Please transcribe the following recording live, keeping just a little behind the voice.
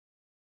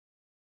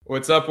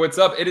What's up? What's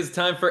up? It is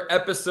time for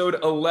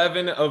episode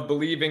 11 of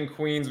Believe in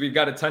Queens. We've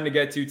got a ton to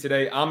get to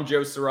today. I'm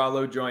Joe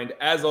Ceraulo, joined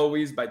as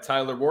always by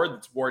Tyler Ward,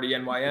 that's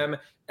WardyNYM,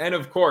 and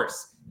of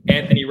course,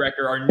 Anthony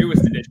Recker, our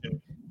newest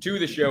addition to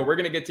the show. We're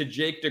going to get to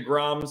Jake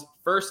deGrom's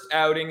first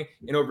outing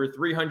in over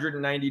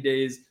 390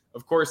 days.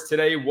 Of course,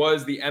 today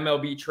was the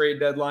MLB trade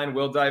deadline.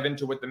 We'll dive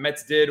into what the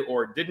Mets did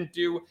or didn't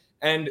do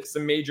and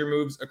some major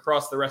moves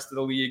across the rest of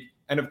the league.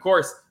 And of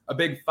course, a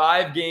big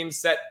 5-game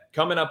set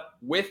coming up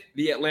with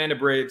the Atlanta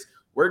Braves.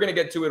 We're going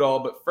to get to it all,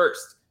 but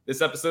first,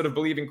 this episode of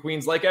Believe in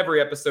Queens, like every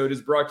episode,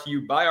 is brought to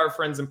you by our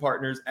friends and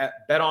partners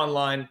at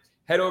BetOnline.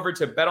 Head over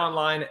to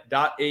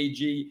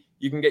betonline.ag.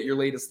 You can get your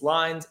latest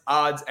lines,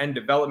 odds, and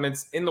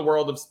developments in the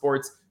world of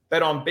sports.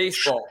 Bet on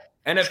baseball,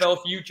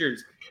 NFL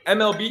futures,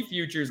 MLB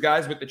futures,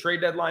 guys. With the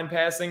trade deadline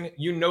passing,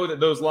 you know that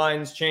those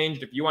lines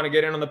changed. If you want to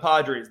get in on the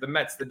Padres, the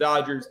Mets, the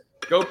Dodgers,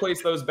 go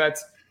place those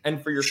bets.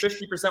 And for your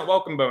 50%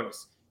 welcome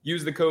bonus,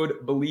 use the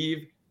code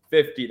BELIEVE50.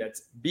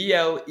 That's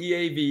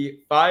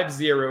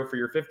BLEAV50 for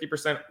your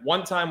 50%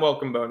 one-time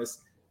welcome bonus,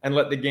 and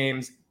let the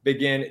games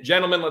begin.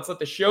 Gentlemen, let's let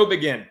the show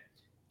begin.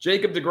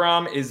 Jacob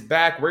deGrom is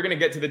back. We're going to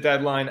get to the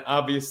deadline.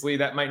 Obviously,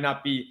 that might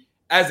not be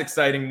as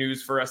exciting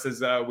news for us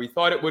as we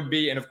thought it would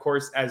be, and of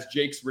course, as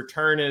Jake's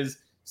return is.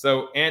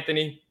 So,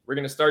 Anthony, we're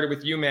going to start it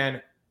with you,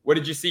 man. What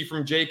did you see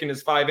from Jake in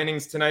his 5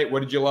 innings tonight?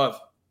 What did you love?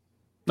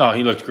 No,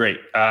 he looked great.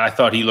 I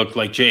thought he looked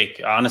like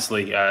Jake,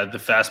 honestly. The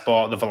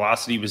fastball, the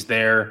velocity was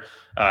there.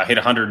 Hit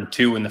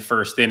 102 in the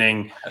first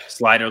inning.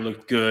 Slider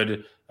looked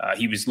good.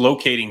 He was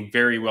locating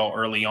very well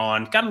early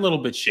on. Got a little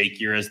bit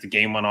shakier as the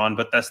game went on,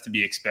 but that's to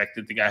be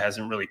expected. The guy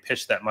hasn't really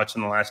pitched that much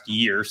in the last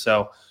year.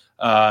 So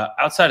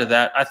outside of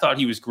that, I thought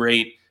he was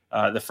great.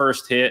 The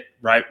first hit,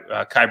 right,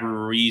 Kyber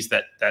Ruiz,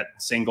 that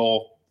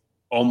single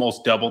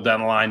almost doubled down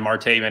the line.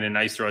 Marte made a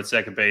nice throw at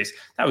second base.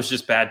 That was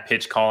just bad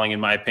pitch calling, in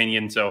my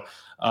opinion. So,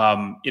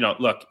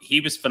 look, he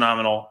was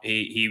phenomenal.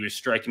 He was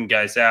striking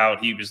guys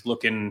out. He was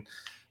looking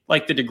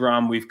like the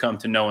deGrom we've come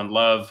to know and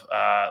love.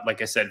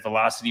 Like I said,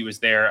 velocity was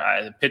there.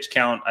 The pitch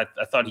count, I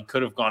thought he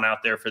could have gone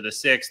out there for the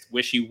 6th.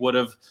 Wish he would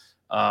have.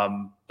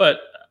 But,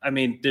 I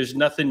mean, there's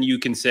nothing you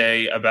can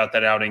say about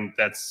that outing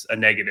that's a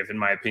negative, in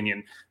my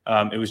opinion.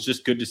 It was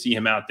just good to see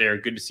him out there,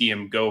 good to see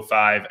him go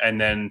 5,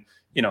 and then,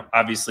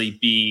 obviously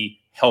be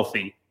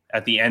healthy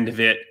at the end of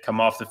it,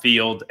 come off the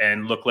field,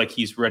 and look like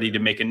he's ready to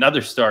make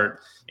another start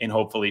in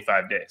hopefully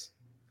 5 days.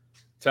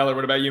 Tyler,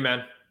 what about you,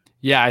 man?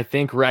 Yeah, I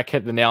think Rec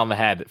hit the nail on the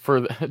head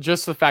for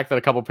just the fact that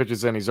a couple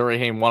pitches in, he's already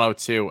hitting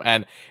 102.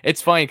 And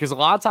it's funny because a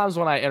lot of times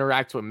when I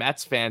interact with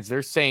Mets fans,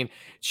 they're saying,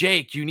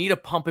 Jake, you need to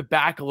pump it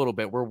back a little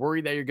bit. We're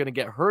worried that you're going to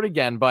get hurt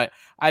again. But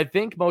I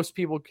think most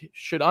people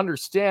should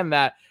understand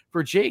that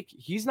for Jake,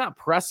 he's not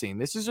pressing.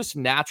 This is just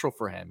natural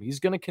for him. He's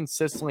going to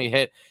consistently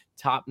hit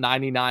top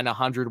 99,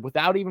 100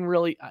 without even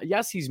really,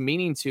 yes, he's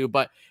meaning to,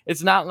 but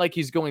it's not like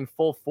he's going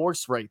full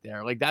force right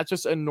there. Like, that's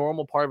just a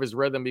normal part of his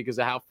rhythm because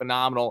of how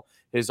phenomenal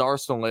his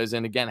arsenal is.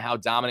 And again, how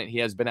dominant he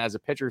has been as a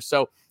pitcher.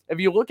 So if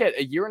you look at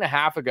a year and a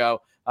half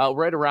ago,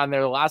 right around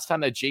there, the last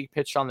time that Jake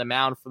pitched on the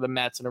mound for the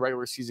Mets in a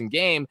regular season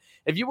game,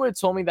 if you would have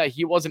told me that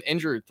he wasn't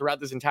injured throughout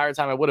this entire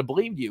time, I would have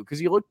believed you because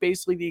he looked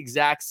basically the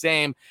exact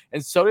same.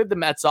 And so did the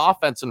Mets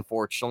offense,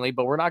 unfortunately,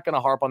 but we're not going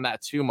to harp on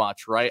that too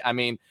much, right? I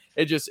mean,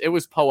 it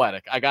was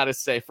poetic. I got to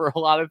say, for a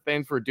lot of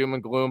things, for doom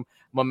and gloom,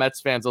 I'm a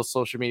Mets fans on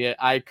social media,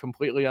 I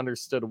completely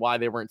understood why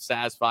they weren't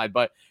satisfied.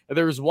 But if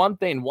there was one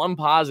thing, one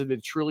positive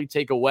to truly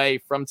take away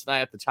from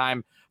tonight at the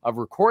time of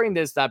recording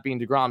this, that being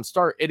deGrom's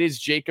start, it is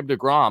Jacob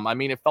deGrom. I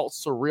mean, it felt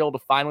surreal to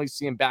finally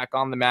see him back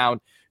on the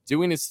mound,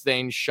 doing his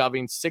thing,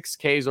 shoving 6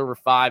 Ks over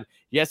 5.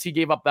 Yes, he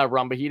gave up that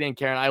run, but he didn't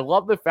care. And I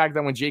love the fact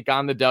that when Jake got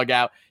in the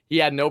dugout, he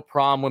had no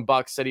problem when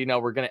Buck said,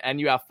 we're going to end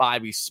you at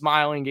 5. He's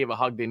smiling, gave a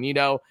hug to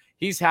Nito.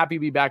 He's happy to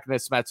be back in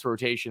this Mets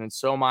rotation, and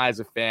so am I as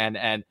a fan.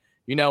 And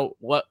you know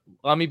what?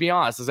 Let me be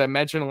honest. As I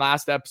mentioned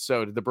last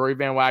episode, the Burry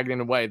Van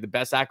Wagenen way, the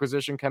best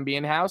acquisition can be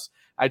in-house.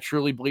 I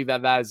truly believe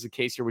that is the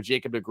case here with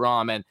Jacob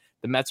deGrom, and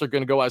the Mets are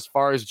going to go as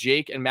far as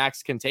Jake and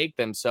Max can take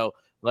them. So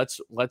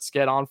let's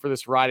get on for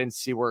this ride and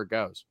see where it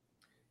goes.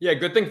 Yeah,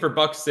 good thing for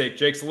Buck's sake.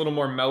 Jake's a little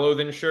more mellow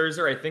than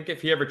Scherzer. I think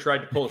if he ever tried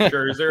to pull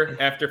Scherzer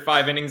after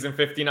 5 innings and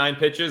 59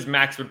 pitches,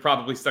 Max would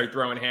probably start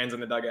throwing hands in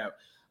the dugout.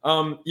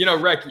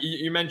 Rec,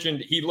 you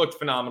mentioned he looked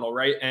phenomenal,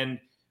 right? And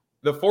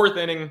the 4th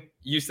inning,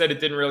 you said it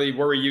didn't really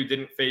worry you,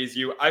 didn't phase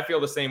you. I feel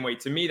the same way.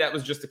 To me, that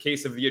was just a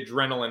case of the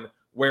adrenaline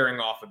wearing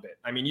off a bit.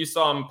 I mean, you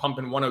saw him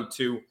pumping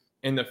 102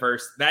 in the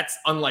first. That's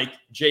unlike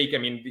Jake. I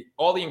mean,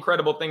 all the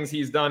incredible things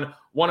he's done,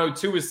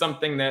 102 is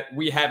something that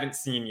we haven't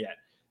seen yet.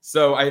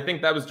 So I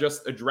think that was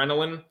just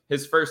adrenaline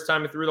his first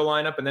time through the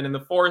lineup. And then in the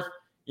 4th,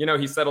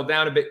 he settled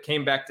down a bit,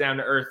 came back down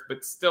to earth,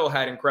 but still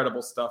had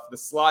incredible stuff. The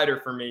slider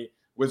for me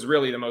was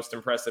really the most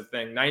impressive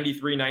thing.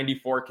 93,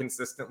 94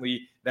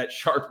 consistently, that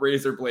sharp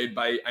razor blade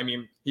bite. I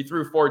mean, he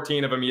threw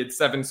 14 of them. He had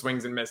 7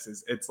 swings and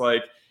misses. It's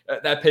like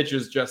that pitch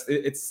is just,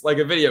 it's like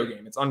a video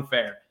game. It's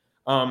unfair.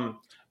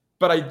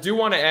 But I do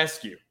want to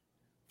ask you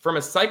from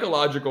a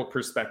psychological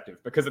perspective,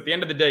 because at the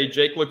end of the day,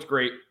 Jake looked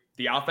great.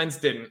 The offense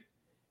didn't.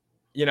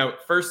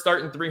 First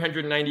start in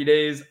 390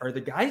 days. Are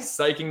the guys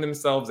psyching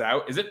themselves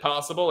out? Is it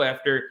possible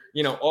after,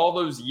 all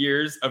those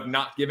years of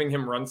not giving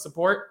him run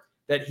support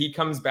that he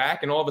comes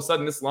back and all of a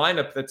sudden this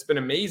lineup that's been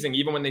amazing,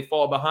 even when they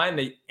fall behind,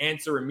 they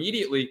answer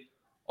immediately.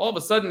 All of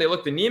a sudden they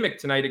looked anemic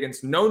tonight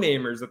against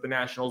no-namers that the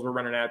Nationals were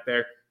running out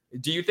there.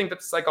 Do you think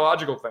that's a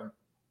psychological thing?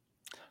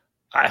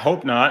 I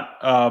hope not.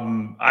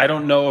 I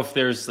don't know if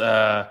there's,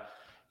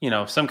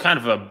 some kind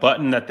of a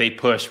button that they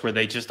push where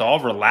they just all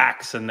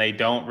relax and they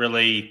don't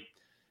really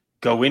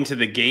go into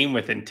the game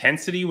with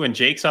intensity when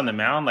Jake's on the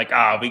mound. Like,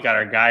 we got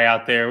our guy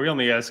out there. We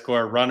only got to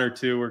score a run or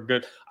two. We're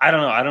good. I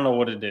don't know. I don't know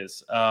what it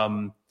is.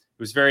 It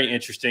was very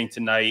interesting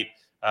tonight.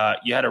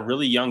 You had a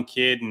really young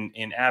kid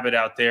in Abbott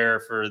out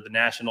there for the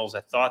Nationals.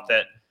 I thought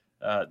that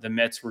the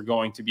Mets were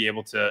going to be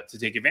able to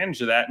take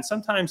advantage of that. And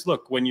sometimes,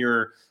 look, when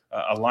you're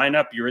a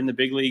lineup, you're in the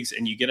big leagues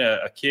and you get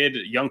a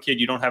young kid,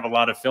 you don't have a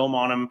lot of film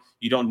on him.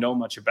 You don't know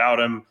much about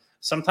him.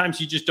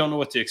 Sometimes you just don't know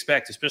what to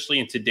expect, especially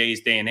in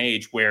today's day and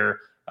age where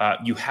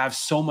you have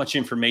so much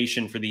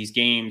information for these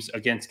games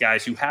against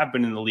guys who have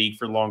been in the league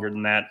for longer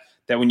than that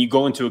when you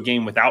go into a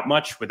game without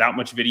much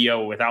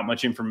video, without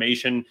much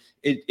information,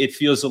 it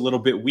feels a little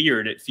bit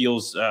weird. It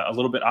feels a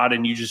little bit odd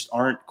and you just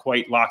aren't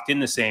quite locked in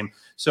the same.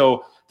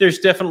 So there's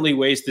definitely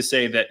ways to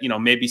say that,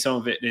 maybe some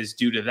of it is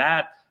due to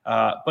that.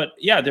 But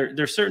yeah,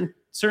 there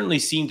certainly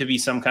seemed to be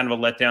some kind of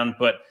a letdown.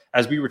 But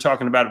as we were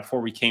talking about it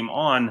before we came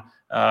on,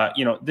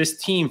 this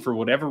team, for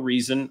whatever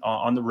reason,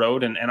 on the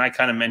road, and I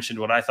kind of mentioned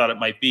what I thought it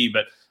might be,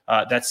 but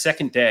that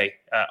second day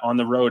on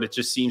the road, it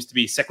just seems to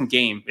be second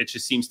game. It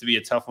just seems to be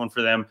a tough one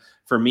for them.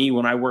 For me,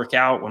 when I work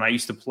out, when I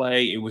used to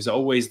play, it was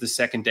always the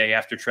second day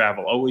after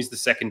travel, always the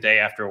second day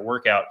after a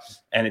workout.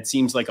 And it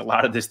seems like a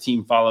lot of this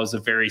team follows a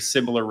very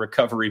similar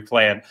recovery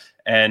plan.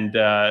 And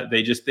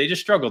they just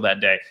struggle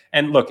that day.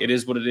 And look, it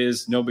is what it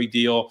is. No big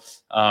deal.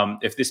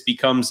 If this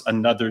becomes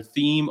another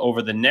theme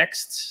over the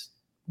next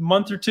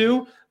month or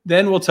two,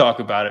 then we'll talk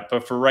about it.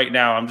 But for right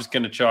now, I'm just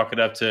going to chalk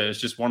it up to it's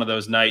just one of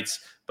those nights.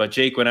 But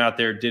Jake went out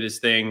there, did his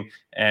thing,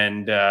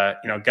 and,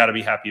 got to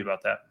be happy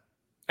about that.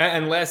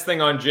 And last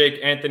thing on Jake,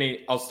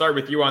 Anthony, I'll start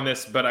with you on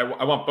this, but I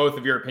want both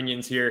of your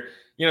opinions here.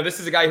 This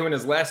is a guy who in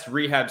his last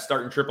rehab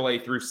start in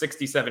AAA threw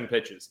 67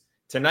 pitches.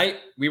 Tonight,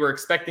 we were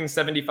expecting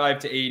 75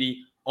 to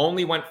 80,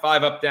 only went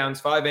 5 up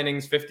downs, 5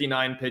 innings,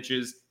 59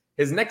 pitches.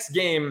 His next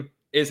game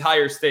is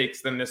higher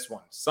stakes than this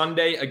one.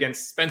 Sunday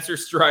against Spencer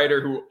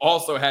Strider, who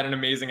also had an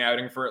amazing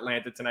outing for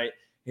Atlanta tonight.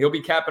 He'll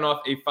be capping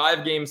off a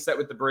 5-game set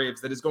with the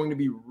Braves that is going to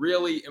be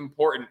really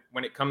important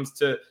when it comes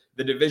to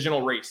the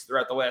divisional race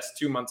throughout the last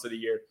 2 months of the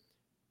year.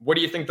 What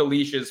do you think the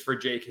leash is for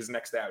Jake, his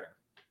next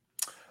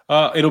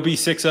outing? It'll be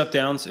 6 up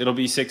downs. It'll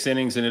be 6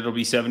 innings, and it'll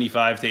be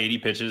 75 to 80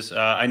 pitches.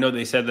 I know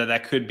they said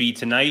that could be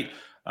tonight.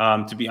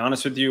 To be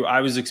honest with you,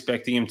 I was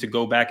expecting him to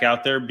go back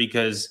out there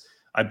because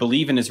I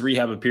believe in his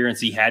rehab appearance,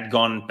 he had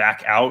gone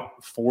back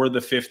out for the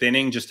 5th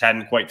inning, just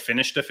hadn't quite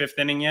finished the 5th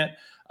inning yet.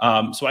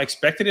 So I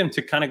expected him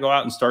to kind of go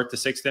out and start the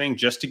 6th inning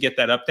just to get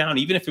that up down,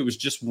 even if it was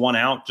just 1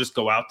 out, just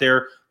go out there,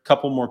 a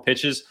couple more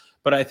pitches.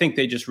 But I think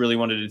they just really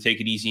wanted to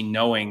take it easy,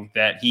 knowing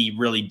that he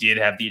really did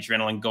have the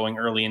adrenaline going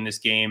early in this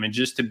game. And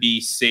just to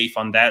be safe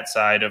on that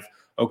side of,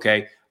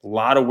 okay, a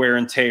lot of wear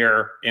and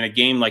tear in a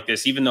game like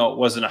this, even though it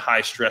wasn't a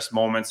high stress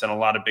moments and a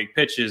lot of big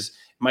pitches, it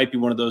might be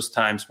one of those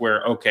times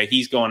where, okay,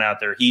 he's going out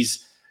there.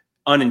 He's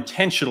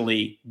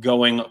unintentionally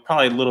going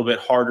probably a little bit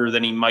harder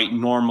than he might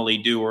normally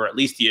do, or at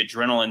least the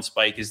adrenaline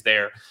spike is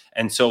there.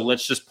 And so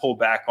let's just pull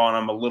back on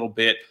him a little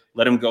bit,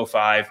 let him go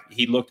 5.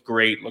 He looked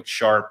great, looked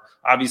sharp,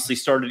 obviously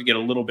started to get a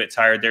little bit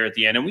tired there at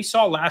the end. And we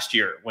saw last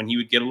year when he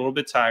would get a little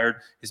bit tired,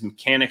 his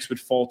mechanics would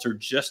falter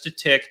just a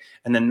tick.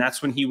 And then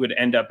that's when he would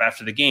end up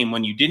after the game,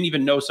 when you didn't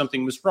even know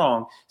something was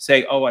wrong,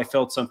 say, oh, I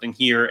felt something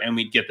here, and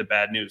we'd get the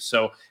bad news.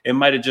 So it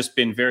might have just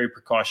been very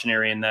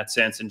precautionary in that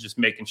sense and just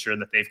making sure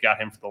that they've got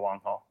him for the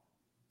long haul.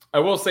 I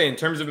will say, in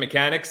terms of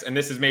mechanics, and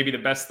this is maybe the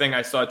best thing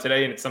I saw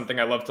today, and it's something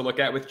I love to look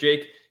at with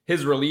Jake,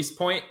 his release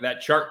point, that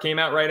chart came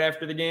out right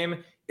after the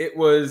game. It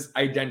was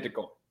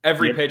identical.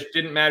 Every pitch,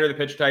 didn't matter the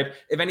pitch type.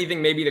 If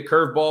anything, maybe the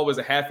curveball was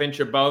a half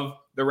inch above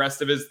the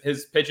rest of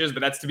his pitches,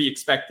 but that's to be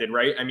expected,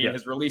 right? I mean,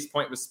 his release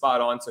point was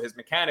spot on, so his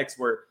mechanics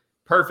were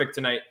perfect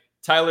tonight.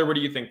 Tyler, what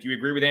do you think? Do you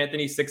agree with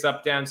Anthony, 6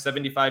 up, down,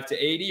 75 to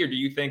 80, or do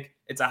you think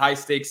it's a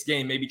high-stakes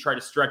game? Maybe try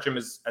to stretch him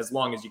as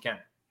long as you can.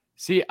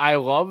 See, I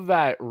love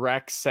that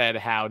Rex said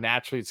how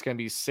naturally it's going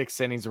to be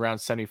 6 innings around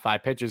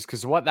 75 pitches,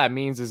 because what that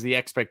means is the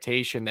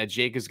expectation that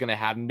Jake is going to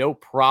have no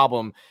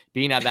problem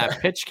being at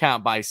that pitch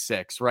count by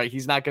 6, right?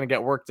 He's not going to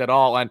get worked at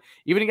all. And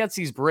even against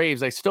these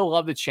Braves, I still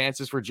love the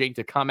chances for Jake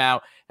to come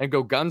out and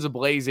go guns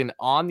a-blazing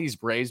on these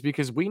Braves,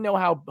 because we know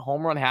how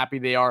home run happy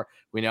they are.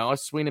 We know how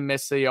swing and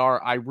miss they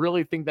are. I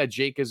really think that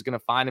Jake is going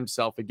to find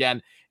himself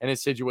again in a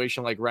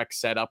situation like Rex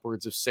said,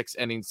 upwards of 6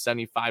 innings,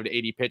 75 to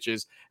 80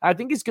 pitches. I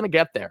think he's going to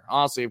get there.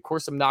 Honestly, of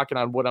course, I'm knocking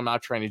on wood. I'm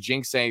not trying to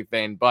jinx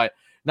anything, but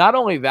not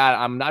only that,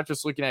 I'm not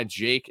just looking at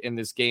Jake in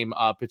this game,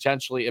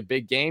 potentially a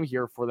big game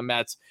here for the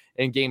Mets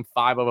in game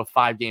 5 of a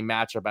 5-game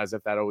matchup, as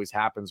if that always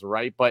happens,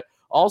 right? But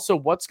Also,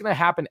 what's going to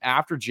happen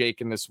after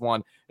Jake in this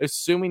one,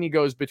 assuming he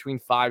goes between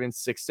 5 and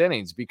 6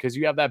 innings, because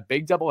you have that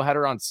big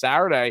doubleheader on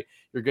Saturday.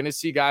 You're going to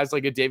see guys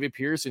like a David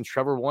Pierce and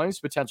Trevor Williams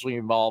potentially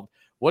involved.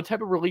 What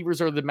type of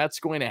relievers are the Mets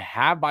going to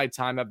have by the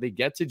time that they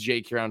get to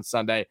Jake here on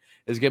Sunday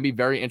is going to be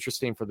very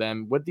interesting for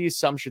them, with the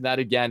assumption that,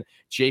 again,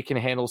 Jake can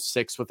handle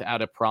 6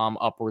 without a problem,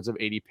 upwards of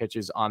 80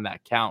 pitches on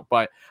that count.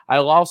 But I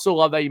also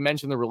love that you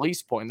mentioned the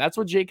release point. And that's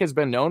what Jake has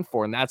been known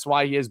for, and that's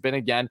why he has been,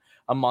 again,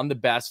 among the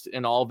best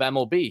in all of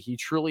MLB. He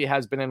truly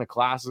has been in a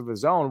class of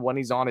his own when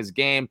he's on his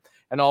game,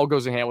 and all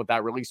goes in hand with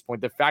that release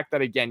point. The fact that,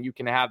 again, you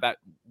can have that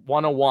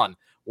 101,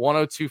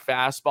 102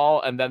 fastball,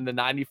 and then the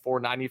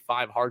 94,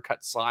 95 hard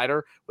cut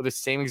slider with the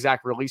same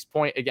exact release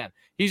point. Again,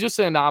 he's just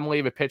an anomaly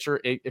of a pitcher.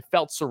 It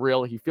felt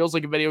surreal. He feels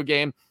like a video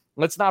game.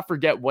 Let's not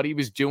forget what he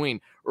was doing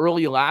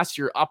early last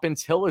year up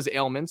until his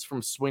ailments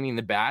from swinging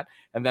the bat.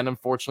 And then,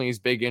 unfortunately, his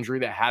big injury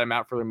that had him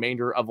out for the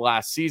remainder of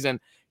last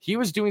season. He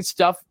was doing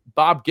stuff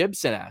Bob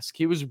Gibson-esque.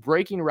 He was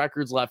breaking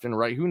records left and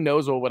right. Who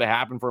knows what would have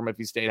happened for him if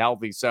he stayed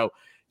healthy. So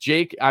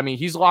Jake, I mean,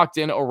 he's locked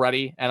in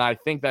already. And I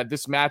think that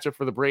this matchup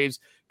for the Braves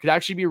could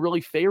actually be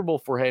really favorable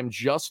for him,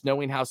 just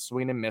knowing how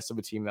swing and miss of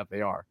a team that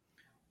they are.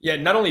 Yeah,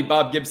 not only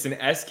Bob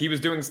Gibson-esque, he was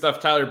doing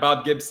stuff, Tyler,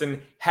 Bob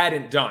Gibson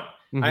hadn't done.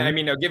 Mm-hmm. I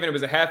mean, now, given it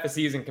was a half a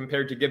season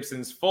compared to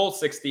Gibson's full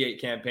 68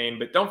 campaign,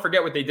 but don't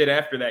forget what they did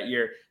after that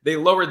year. They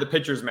lowered the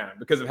pitcher's mound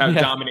because of how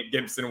dominant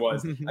Gibson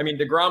was. I mean,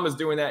 DeGrom was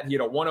doing that. He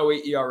had a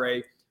 1.08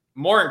 ERA.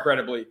 More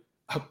incredibly,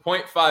 a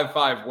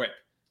 .55 whip.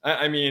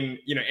 I mean,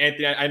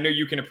 Anthony, I know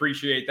you can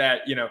appreciate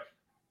that,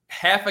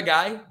 half a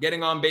guy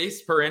getting on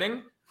base per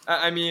inning.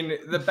 I mean,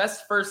 the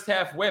best first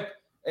half whip,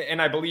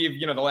 and I believe,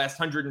 the last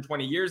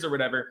 120 years or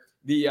whatever,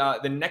 the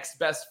next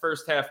best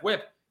first half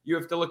whip, you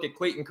have to look at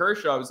Clayton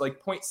Kershaw, it was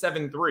like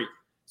 .73.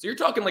 So you're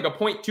talking like a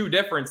 0.2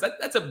 difference.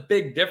 That's a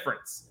big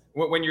difference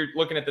when you're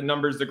looking at the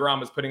numbers DeGrom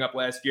was putting up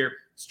last year.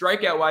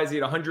 Strikeout-wise, he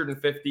had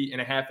 150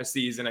 and a half a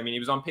season. I mean, he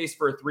was on pace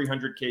for a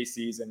 300K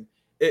season.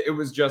 It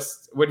was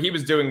just, what he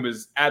was doing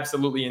was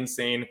absolutely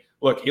insane.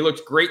 Look, he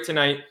looked great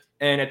tonight.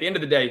 And at the end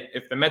of the day,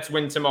 if the Mets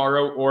win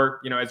tomorrow,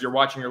 or, as you're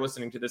watching or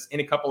listening to this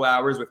in a couple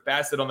hours with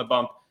Bassett on the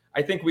bump,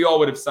 I think we all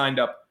would have signed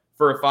up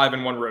for a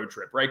 5-1 road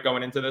trip, right,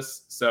 going into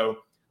this. So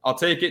I'll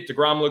take it.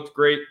 DeGrom looked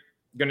great.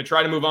 Going to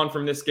try to move on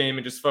from this game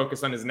and just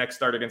focus on his next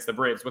start against the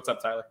Braves. What's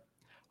up, Tyler?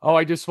 Oh,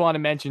 I just want to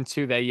mention,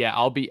 too, that,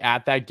 I'll be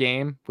at that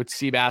game with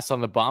Seabass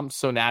on the bump.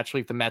 So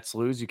naturally, if the Mets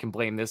lose, you can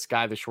blame this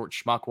guy, the short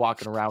schmuck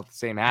walking around with the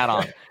same hat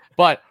on.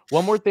 But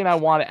one more thing I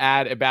want to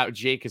add about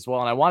Jake as well,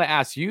 and I want to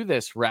ask you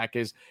this, Rec,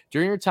 is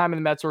during your time in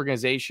the Mets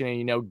organization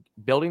and,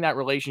 building that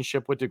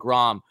relationship with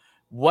DeGrom,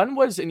 when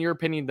was, in your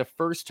opinion, the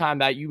first time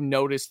that you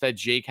noticed that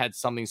Jake had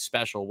something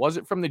special? Was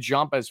it from the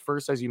jump as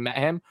you met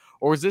him?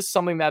 Or was this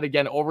something that,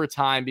 again, over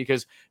time,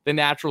 because the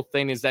natural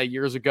thing is that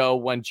years ago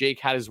when Jake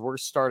had his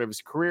worst start of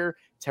his career,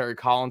 Terry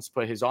Collins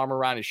put his arm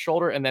around his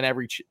shoulder and then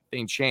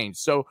everything changed.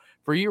 So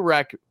for you,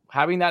 Rec,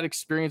 having that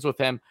experience with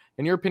him,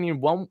 in your opinion,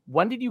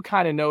 when did you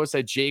kind of notice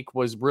that Jake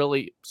was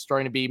really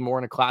starting to be more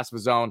in a class of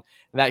his own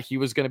and that he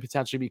was going to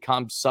potentially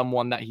become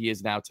someone that he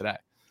is now today?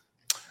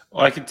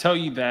 Well, I can tell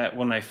you that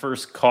when I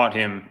first caught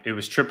him, it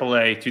was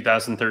AAA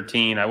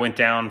 2013. I went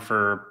down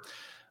for,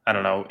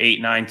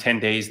 8, 9, 10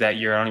 days that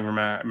year. I don't even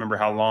remember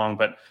how long,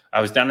 but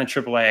I was down in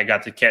AAA. I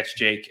got to catch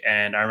Jake,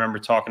 and I remember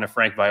talking to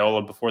Frank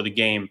Viola before the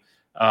game,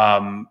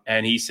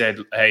 and he said,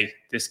 "Hey,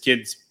 this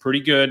kid's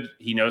pretty good.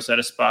 He knows how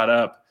to spot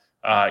up.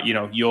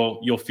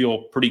 You'll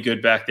feel pretty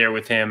good back there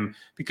with him,"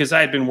 because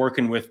I had been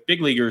working with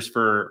big leaguers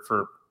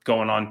for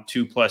going on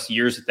 2+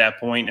 years at that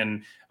point,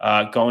 and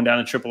going down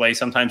to AAA.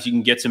 Sometimes you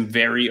can get some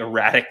very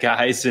erratic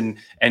guys and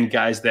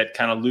guys that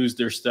kind of lose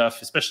their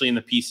stuff, especially in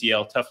the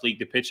PCL, tough league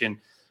to pitch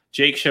in.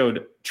 Jake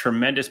showed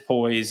tremendous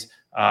poise,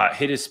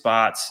 hit his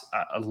spots.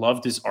 I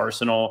loved his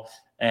arsenal.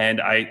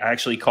 And I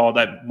actually called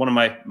that one of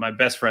my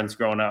best friends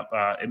growing up,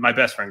 my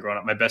best man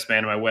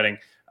at my wedding.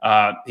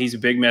 He's a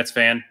big Mets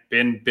fan,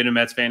 been a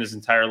Mets fan his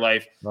entire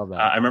life. Love that.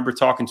 I remember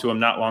talking to him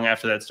not long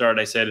after that start.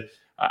 I said,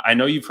 I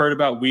know you've heard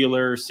about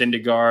Wheeler,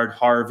 Syndergaard,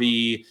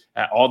 Harvey.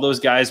 All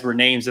those guys were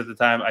names at the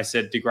time. I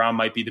said DeGrom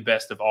might be the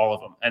best of all of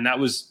them. And that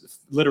was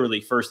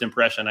literally first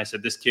impression. I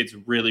said, this kid's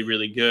really,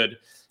 really good.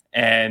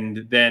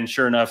 And then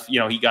sure enough,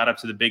 he got up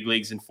to the big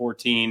leagues in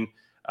 14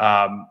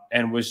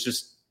 and was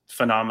just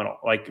phenomenal,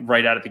 like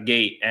right out of the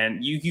gate.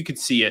 And you could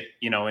see it,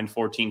 in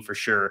 14 for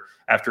sure.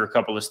 After a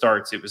couple of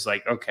starts, it was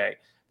like, okay,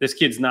 this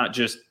kid's not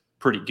just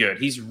pretty good.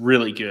 He's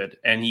really good.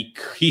 And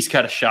he's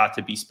got a shot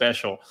to be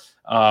special.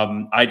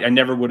 I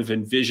never would have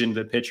envisioned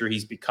the pitcher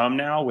he's become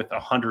now with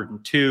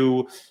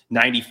 102,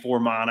 94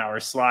 mile an hour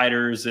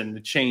sliders and the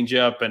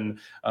changeup and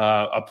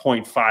a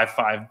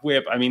 .55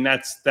 whip. I mean,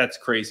 that's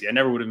crazy. I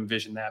never would have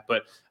envisioned that,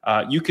 but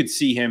you could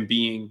see him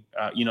being,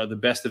 the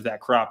best of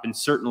that crop, and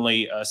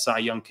certainly a Cy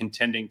Young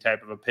contending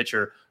type of a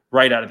pitcher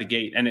right out of the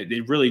gate. And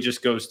it really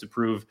just goes to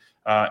prove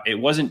it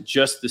wasn't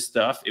just the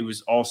stuff. It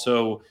was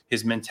also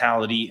his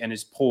mentality and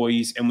his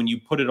poise. And when you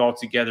put it all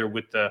together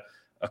with the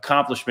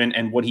accomplishment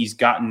and what he's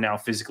gotten now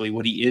physically,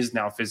 what he is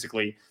now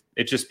physically,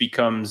 it just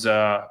becomes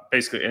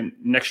basically an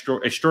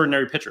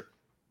extraordinary pitcher.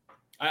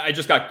 I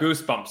just got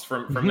goosebumps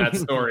from that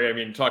story. I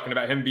mean, talking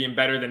about him being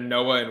better than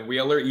Noah and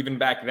Wheeler, even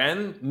back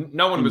then,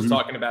 no one was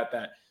talking about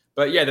that.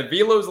 But yeah, the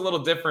velo is a little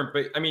different.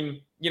 But I mean,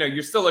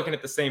 you're still looking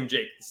at the same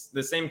Jake,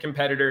 the same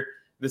competitor,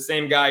 the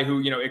same guy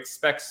who,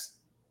 expects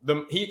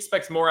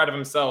more out of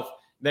himself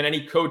than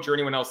any coach or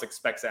anyone else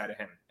expects out of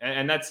him.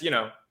 And that's,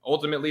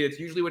 ultimately, it's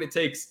usually what it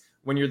takes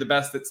when you're the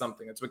best at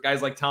something. It's what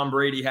guys like Tom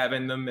Brady have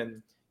in them.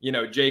 And,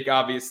 Jake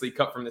obviously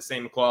cut from the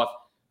same cloth.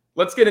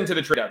 Let's get into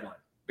the trade deadline,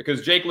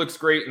 because Jake looks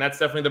great, and that's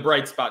definitely the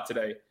bright spot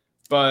today.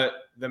 But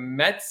the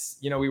Mets,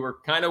 we were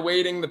kind of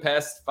waiting the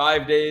past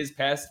 5 days,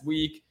 past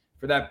week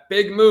for that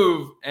big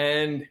move,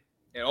 and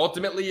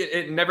ultimately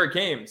it never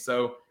came.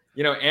 So,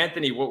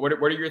 Anthony, what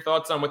are your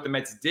thoughts on what the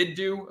Mets did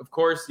do? Of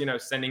course,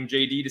 sending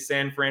JD to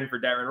San Fran for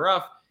Darren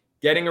Ruff,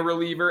 getting a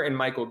reliever and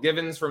Michael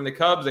Givens from the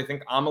Cubs. I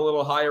think I'm a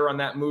little higher on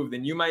that move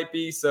than you might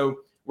be. So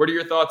what are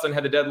your thoughts on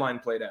how the deadline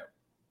played out?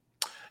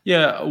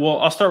 Yeah, well,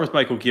 I'll start with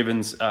Michael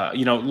Givens.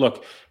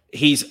 Look,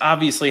 he's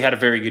obviously had a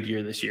very good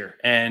year this year.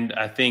 And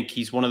I think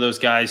he's one of those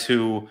guys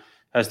who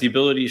has the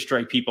ability to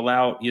strike people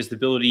out. He has the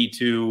ability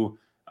to,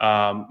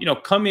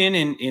 come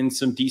in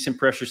some decent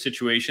pressure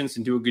situations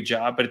and do a good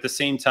job. But at the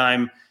same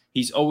time,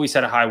 he's always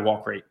had a high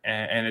walk rate,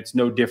 and it's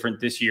no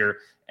different this year.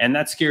 And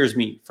that scares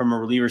me from a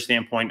reliever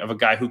standpoint of a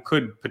guy who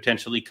could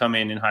potentially come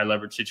in high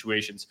leverage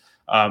situations.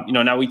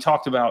 Now we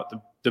talked about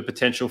the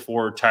potential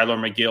for Tyler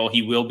McGill.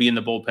 He will be in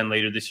the bullpen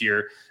later this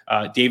year.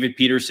 David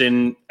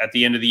Peterson at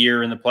the end of the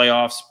year in the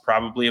playoffs,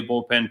 probably a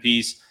bullpen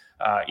piece.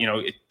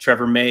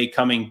 Trevor May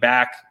coming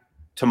back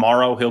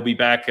tomorrow. He'll be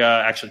back,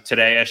 actually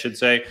today, I should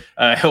say.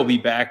 He'll be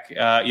back,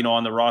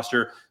 on the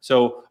roster.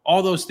 So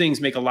all those things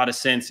make a lot of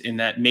sense in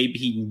that maybe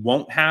he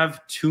won't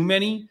have too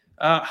many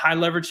high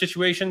leverage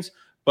situations.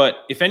 But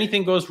if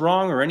anything goes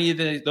wrong or any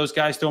of those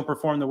guys don't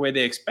perform the way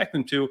they expect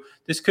them to,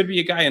 this could be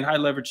a guy in high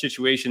leverage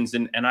situations.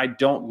 And I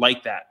don't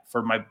like that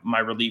for my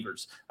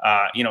relievers.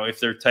 If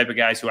they're the type of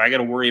guys who I got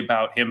to worry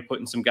about him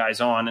putting some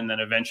guys on and then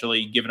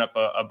eventually giving up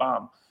a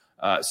bomb.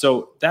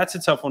 So that's a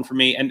tough one for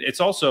me. And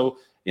it's also,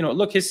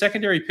 look, his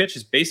secondary pitch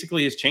is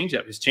basically his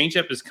changeup. His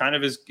changeup is kind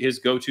of his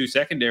go-to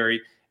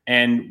secondary.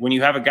 And when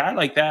you have a guy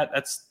like that,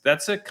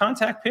 that's a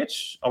contact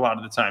pitch a lot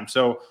of the time.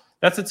 So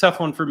that's a tough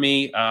one for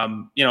me.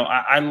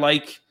 I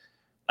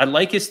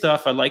like his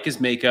stuff. I like his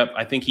makeup.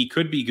 I think he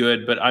could be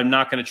good, but I'm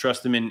not going to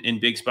trust him in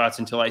big spots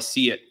until I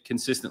see it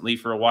consistently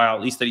for a while,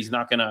 at least that he's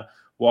not going to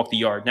walk the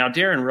yard. Now,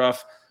 Darren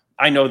Ruff,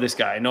 I know this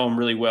guy. I know him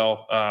really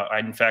well.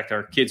 In fact,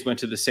 our kids went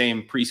to the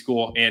same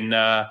preschool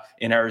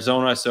in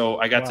Arizona, so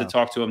I got to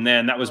talk to him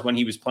then. That was when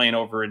he was playing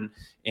over in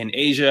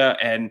Asia,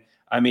 and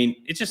I mean,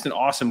 it's just an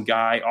awesome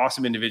guy,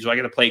 awesome individual. I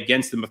got to play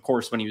against him, of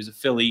course, when he was a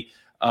Philly,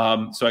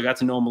 so I got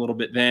to know him a little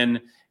bit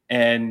then.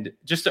 And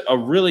just a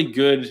really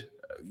good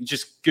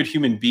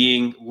human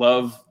being.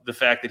 Love the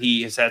fact that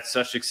he has had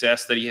such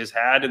success that he has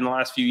had in the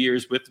last few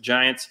years with the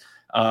Giants.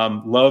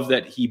 Love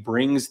that he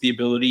brings the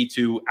ability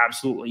to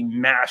absolutely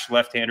mash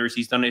left-handers.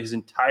 He's done it his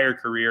entire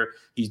career.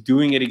 He's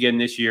doing it again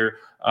this year.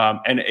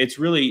 And it's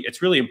really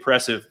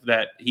impressive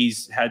that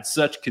he's had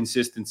such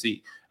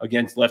consistency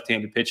against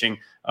left-handed pitching.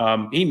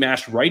 He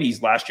mashed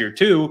righties last year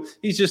too.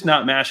 He's just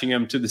not mashing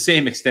them to the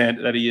same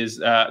extent that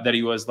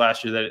he was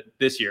last year,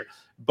 this year.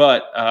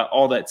 But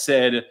all that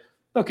said,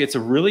 look, it's a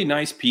really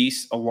nice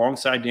piece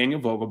alongside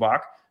Daniel Vogelbach.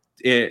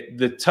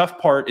 The tough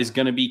part is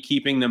going to be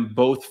keeping them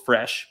both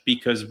fresh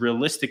because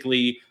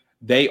realistically,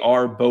 they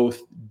are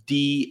both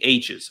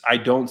DHs. I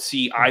don't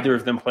see either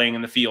of them playing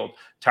in the field.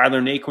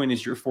 Tyler Naquin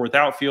is your fourth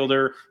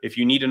outfielder. If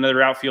you need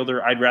another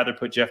outfielder, I'd rather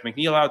put Jeff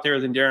McNeil out there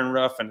than Darren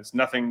Ruff, and it's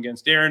nothing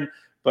against Darren,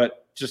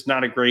 but just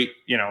not a great,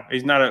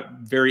 he's not a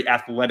very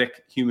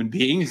athletic human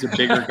being. He's a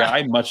bigger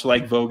guy, much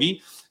like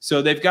Vogie.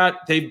 So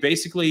they've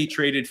basically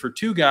traded for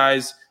two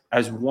guys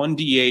as one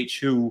DH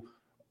who,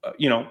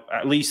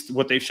 at least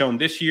what they've shown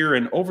this year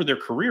and over their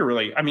career,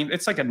 really. I mean,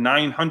 it's like a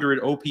 900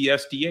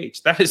 OPS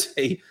DH. That is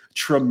a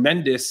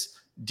tremendous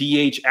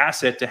DH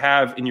asset to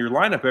have in your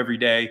lineup every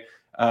day.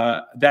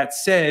 That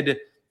said,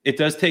 it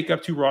does take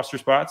up 2 roster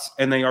spots,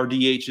 and they are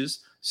DHs.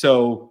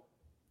 So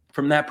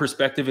from that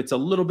perspective, it's a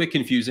little bit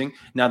confusing.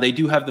 Now, they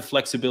do have the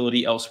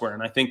flexibility elsewhere,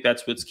 and I think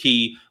that's what's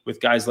key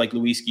with guys like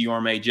Luis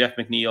Guillorme, Jeff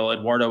McNeil,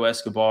 Eduardo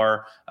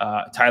Escobar,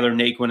 Tyler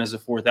Naquin as a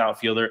fourth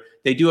outfielder.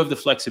 They do have the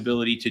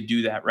flexibility to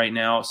do that right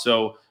now,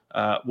 so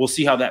we'll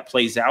see how that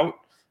plays out.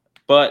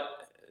 But,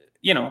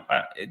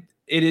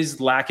 it is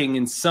lacking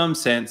in some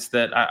sense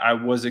that I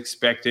was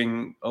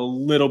expecting a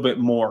little bit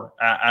more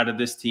out of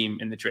this team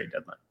in the trade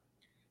deadline.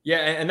 Yeah,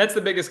 and that's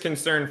the biggest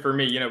concern for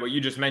me. What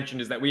you just mentioned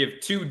is that we have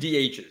 2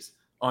 DHs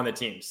on the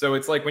team. So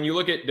it's like when you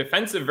look at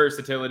defensive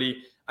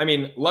versatility, I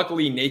mean,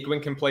 luckily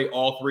Naquin can play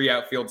all 3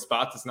 outfield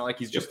spots. It's not like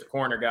he's just a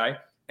corner guy.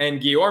 And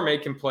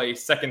Guillorme can play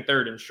second,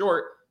 third, and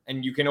short.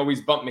 And you can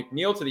always bump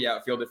McNeil to the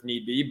outfield if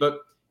need be. But,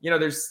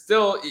 there's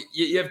still,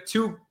 you have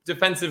 2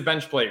 defensive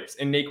bench players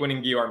in Naquin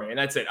and Guillorme. And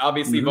that's it.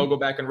 Obviously,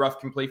 Vogelbach and Ruff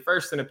can play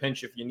first in a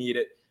pinch if you need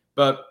it.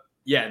 But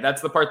yeah,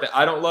 that's the part that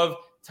I don't love.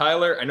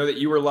 Tyler, I know that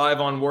you were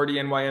live on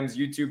WardyNYM's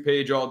YouTube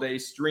page all day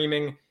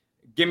streaming.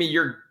 Give me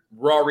your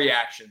raw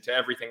reaction to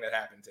everything that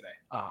happened today?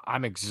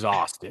 I'm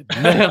exhausted.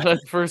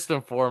 First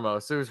and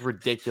foremost, it was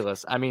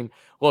ridiculous. I mean,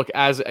 look,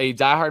 as a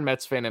diehard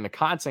Mets fan and a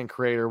content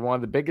creator, one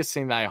of the biggest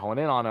things that I hone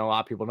in on, and a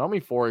lot of people know me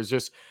for, is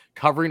just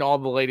covering all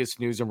the latest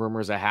news and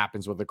rumors that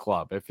happens with the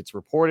club. If it's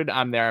reported,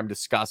 I'm there, I'm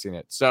discussing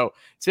it. So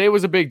today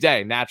was a big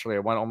day. Naturally, I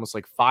went almost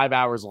like 5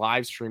 hours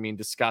live streaming,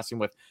 discussing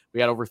with, we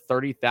had over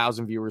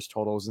 30,000 viewers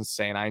total. It was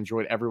insane. I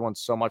enjoyed everyone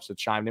so much that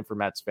chimed in for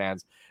Mets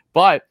fans.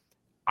 But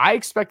I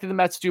expected the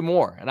Mets to do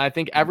more. And I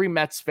think every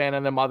Mets fan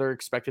and their mother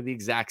expected the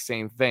exact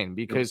same thing,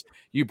 because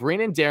you bring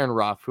in Darren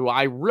Ruff, who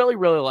I really,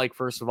 really like.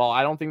 First of all,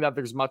 I don't think that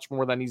there's much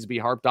more that needs to be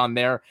harped on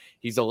there.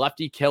 He's a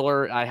lefty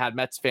killer. I had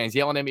Mets fans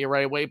yelling at me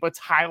right away, but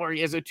Tyler,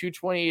 he has a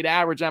 228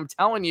 average. I'm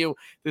telling you,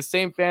 the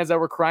same fans that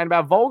were crying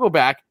about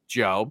Vogelback,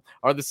 Joe,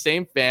 are the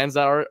same fans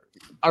that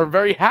are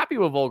very happy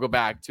with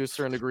Vogelback to a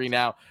certain degree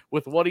now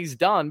with what he's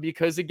done,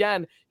 because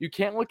again, you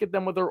can't look at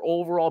them with their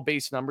overall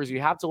base numbers.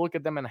 You have to look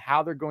at them and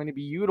how they're going to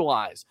be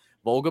utilized.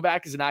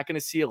 Vogelback is not going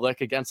to see a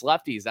lick against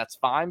lefties. That's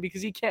fine,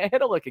 because he can't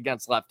hit a lick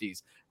against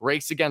lefties.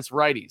 Rakes against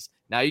righties.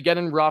 Now you get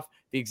in Ruff,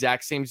 the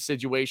exact same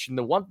situation.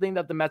 The one thing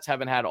that the Mets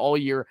haven't had all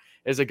year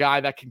is a guy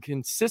that can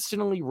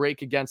consistently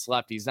rake against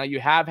lefties. Now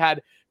you have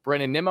had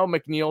Brennan Nimmo,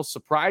 McNeil,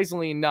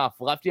 surprisingly enough,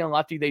 lefty on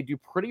lefty, they do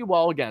pretty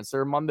well against.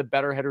 They're among the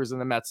better hitters in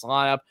the Mets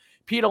lineup.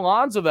 Pete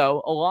Alonso,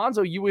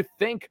 though, you would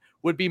think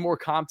would be more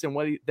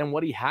competent than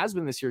what he has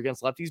been this year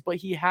against lefties, but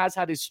he has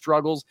had his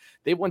struggles.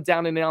 They went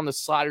down and in on the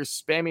sliders,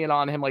 spamming it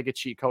on him like a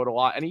cheat code a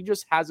lot, and he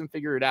just hasn't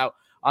figured it out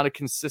on a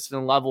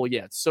consistent level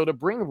yet. So to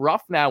bring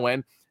Ruff now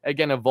in,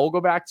 again, a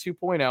Vogelback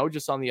 2.0,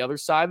 just on the other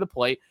side of the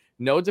plate,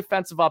 no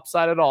defensive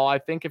upside at all. I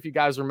think if you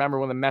guys remember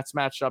when the Mets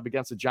matched up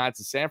against the Giants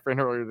in San Fran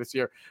earlier this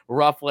year,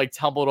 Ruff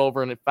tumbled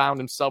over and it found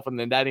himself in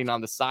the netting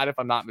on the side, if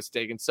I'm not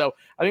mistaken. So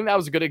I think that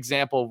was a good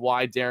example of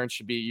why Darren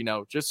should be,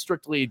 just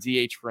strictly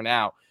a DH for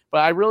now. But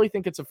I really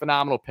think it's a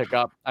phenomenal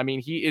pickup. I mean,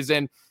 he is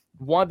in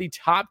one of the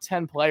top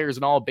 10 players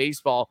in all of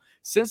baseball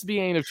since the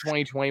beginning of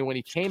 2020 when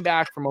he came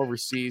back from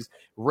overseas,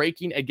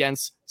 raking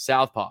against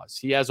southpaws.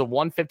 He has a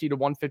 150 to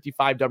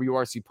 155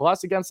 WRC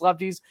plus against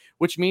lefties,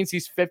 which means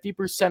he's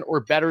 50% or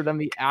better than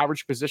the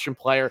average position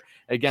player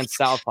against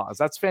southpaws.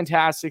 That's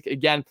fantastic.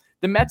 Again,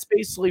 the Mets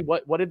basically,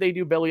 what did they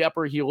do, Billy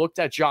Upper? He looked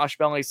at Josh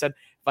Bell and he said,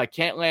 if I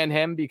can't land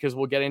him, because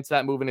we'll get into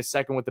that move in a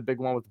second with the big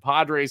one with the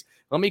Padres,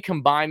 let me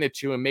combine the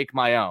two and make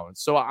my own.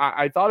 So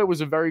I thought it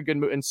was a very good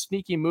move and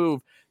sneaky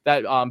move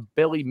that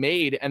Billy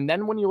made. And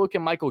then when you look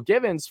at Michael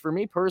Givens, for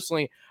me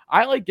personally,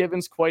 I like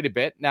Givens quite a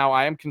bit. Now,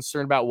 I am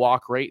concerned about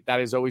walk rate.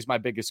 That is always my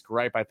biggest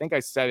gripe. I think I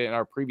said it in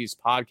our previous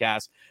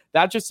podcast.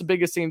 That's just the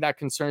biggest thing that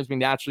concerns me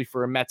naturally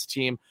for a Mets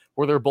team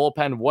where their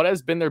bullpen, what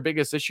has been their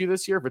biggest issue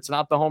this year? If it's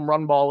not the home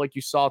run ball like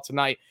you saw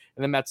tonight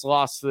and the Mets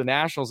lost to the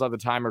Nationals at the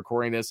time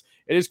recording this,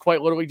 it is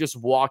quite literally just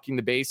walking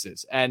the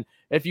bases. And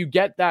if you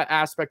get that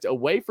aspect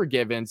away for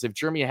Givens, if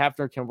Jeremy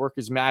Hefner can work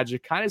his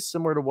magic, kind of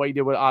similar to what he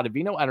did with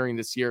Ottavino entering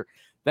this year,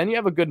 then you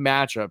have a good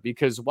matchup,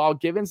 because while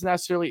Givens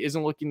necessarily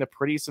isn't looking the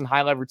prettiest in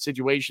high leverage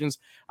situations,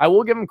 I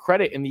will give him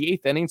credit. In the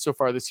 8th inning so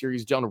far this year,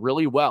 he's done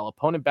really well.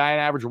 Opponent batting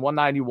average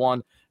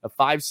 191, a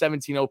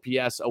 517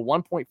 OPS, a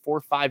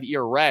 1.45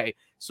 ERA.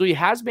 So he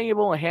has been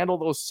able to handle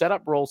those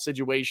setup role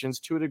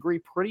situations to a degree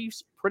pretty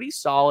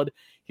solid.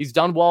 He's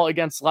done well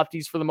against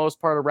lefties for the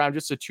most part, around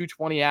just a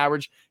 220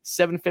 average,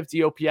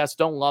 750 OPS.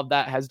 Don't love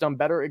that. Has done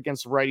better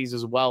against righties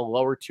as well,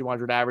 lower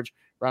 200 average,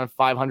 around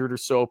 500 or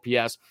so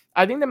OPS.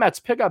 I think the Mets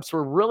pickups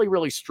were really,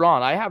 really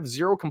strong. I have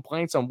zero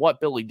complaints on what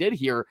Billy did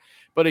here.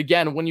 But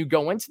again, when you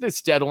go into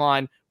this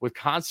deadline with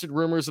constant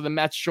rumors of the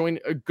Mets showing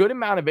a good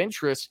amount of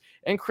interest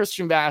in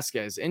Christian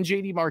Vasquez and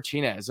JD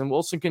Martinez and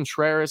Wilson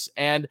Contreras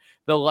and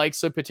the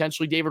likes of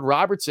potentially David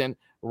Robertson,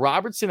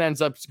 Robertson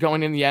ends up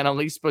going in the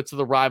NL East, but to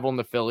the rival in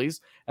the Phillies.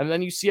 And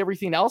then you see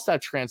everything else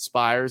that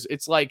transpires.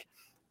 It's like,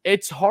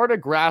 it's hard to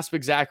grasp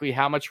exactly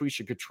how much we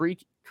should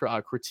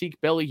critique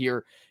Billy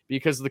here,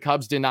 because the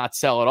Cubs did not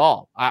sell at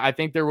all. I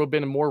think there would have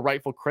been a more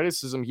rightful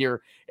criticism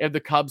here if the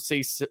Cubs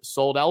say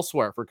sold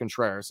elsewhere for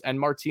Contreras, and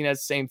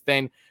Martinez, same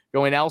thing,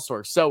 going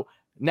elsewhere. So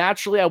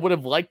naturally, I would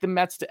have liked the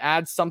Mets to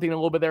add something a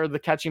little bit there to the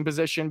catching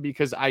position,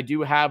 because I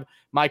do have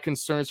my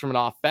concerns from an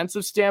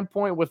offensive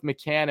standpoint with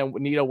McCann and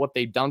Nito, what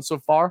they've done so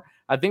far.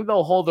 I think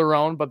they'll hold their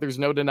own, but there's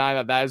no denying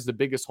that that is the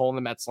biggest hole in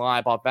the Mets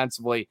lineup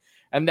offensively.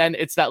 And then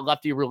it's that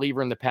lefty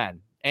reliever in the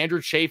pen,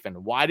 Andrew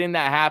Chafin. Why didn't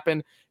that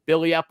happen?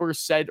 Billy Epler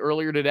said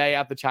earlier today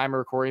at the time of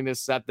recording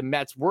this that the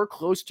Mets were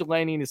close to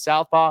landing the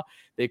southpaw.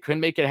 They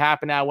couldn't make it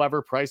happen.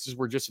 However, prices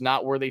were just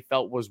not where they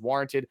felt was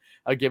warranted,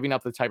 giving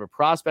up the type of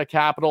prospect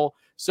capital.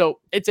 So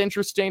it's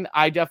interesting.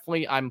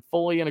 I'm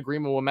fully in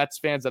agreement with Mets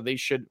fans that they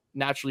should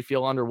naturally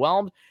feel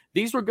underwhelmed.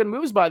 These were good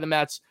moves by the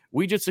Mets.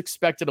 We just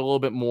expected a little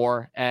bit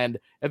more. And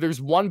if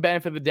there's one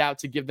benefit of the doubt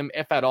to give them,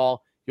 if at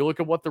all, you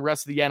look at what the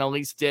rest of the NL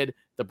East did.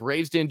 The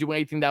Braves didn't do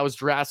anything that was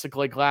drastic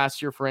like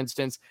last year, for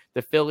instance.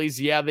 The Phillies,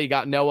 they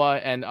got Noah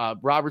and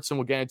Robertson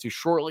we'll get into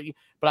shortly,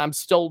 but I'm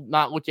still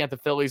not looking at the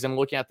Phillies and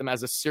looking at them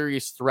as a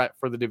serious threat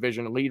for the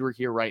division leader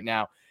here right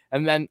now.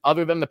 And then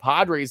other than the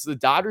Padres, the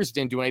Dodgers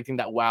didn't do anything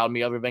that wowed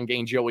me other than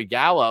getting Joey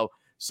Gallo.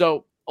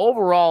 So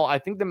overall, I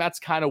think the Mets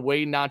kind of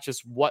weighed not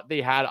just what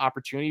they had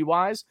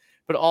opportunity-wise,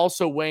 but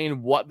also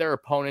weighing what their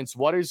opponents,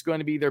 what is going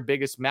to be their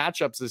biggest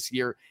matchups this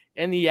year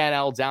in the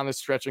NL down the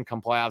stretch and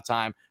come playoff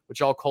time,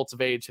 which all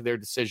cultivated to their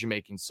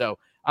decision-making. So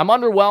I'm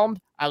underwhelmed.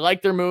 I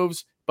like their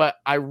moves, but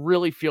I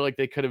really feel like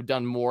they could have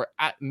done more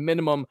at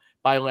minimum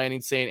by landing,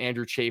 say, an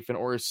Andrew Chafin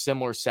or a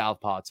similar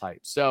southpaw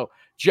type. So,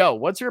 Joe,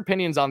 what's your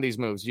opinions on these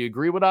moves? Do you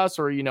agree with us,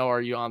 or,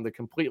 are you on the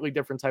completely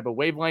different type of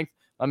wavelength?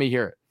 Let me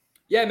hear it.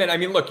 Yeah, man. I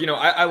mean, look,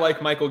 I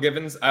like Michael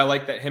Givens. I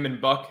like that him and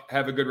Buck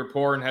have a good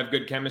rapport and have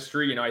good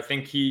chemistry. I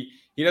think he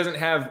doesn't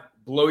have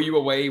blow you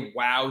away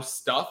wow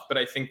stuff, but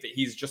I think that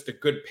he's just a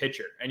good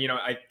pitcher. And,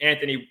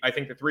 Anthony, I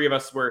think the three of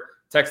us were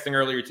texting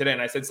earlier today,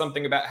 and I said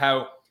something about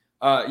how,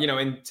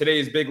 in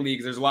today's big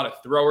leagues, there's a lot of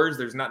throwers.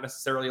 There's not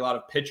necessarily a lot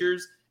of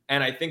pitchers.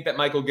 And I think that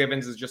Michael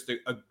Givens is just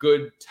a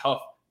good,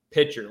 tough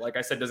pitcher. Like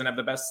I said, doesn't have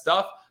the best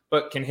stuff,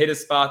 but can hit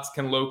his spots,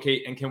 can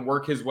locate, and can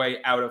work his way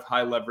out of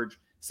high leverage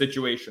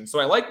situations. So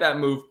I like that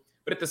move.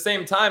 But at the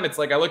same time, it's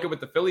like I look at what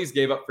the Phillies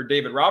gave up for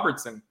David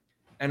Robertson,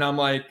 and I'm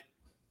like,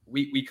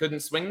 we couldn't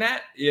swing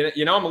that?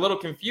 I'm a little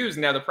confused.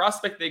 Now, the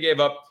prospect they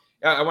gave up,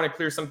 I want to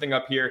clear something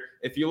up here.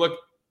 If you look,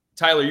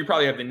 Tyler, you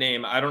probably have the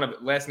name. I don't know.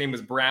 Last name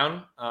was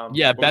Brown.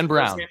 Ben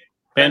Brown.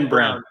 Ben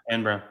Brown.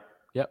 Ben Brown.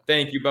 Yep.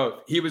 Thank you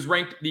both. He was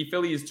ranked the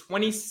Phillies'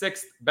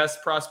 26th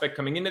best prospect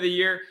coming into the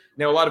year.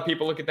 Now, a lot of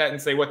people look at that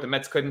and say, what, the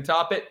Mets couldn't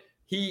top it?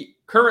 He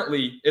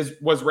currently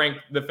was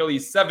ranked the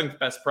Phillies' 7th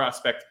best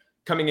prospect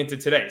coming into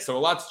today. So a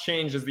lot's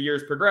changed as the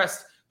years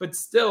progressed, but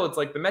still, it's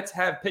like the Mets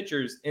have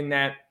pitchers in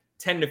that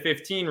 10 to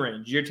 15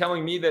 range. You're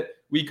telling me that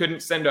we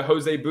couldn't send a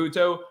Jose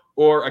Butto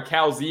or a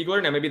Cal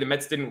Ziegler? Now, maybe the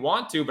Mets didn't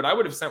want to, but I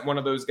would have sent one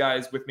of those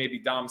guys with maybe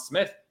Dom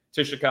Smith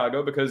to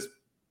Chicago, because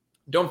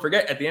don't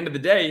forget, at the end of the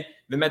day,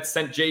 the Mets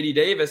sent J.D.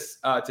 Davis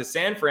to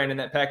San Fran in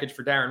that package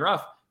for Darren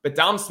Ruff, but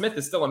Dom Smith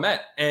is still a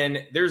Met,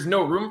 and there's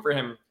no room for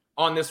him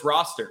on this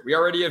roster. We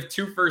already have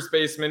two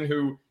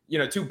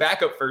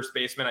backup first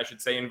basemen, I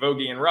should say, in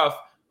Vogie and Ruff,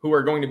 who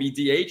are going to be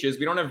DHs.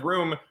 We don't have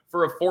room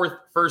for a fourth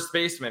first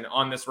baseman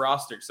on this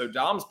roster. So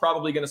Dom's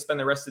probably going to spend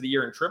the rest of the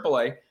year in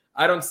AAA.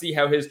 I don't see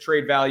how his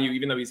trade value,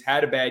 even though he's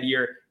had a bad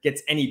year,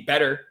 gets any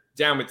better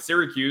down with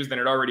Syracuse than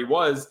it already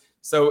was.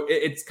 So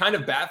it's kind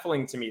of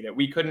baffling to me that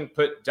we couldn't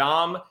put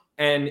Dom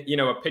and,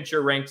 a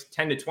pitcher ranked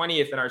 10 to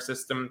 20th in our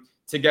system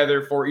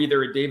together for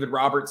either a David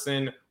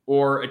Robertson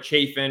or a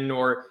Chafin,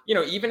 or,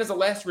 even as a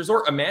last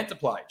resort, a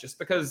Mantiply, just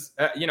because,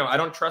 I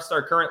don't trust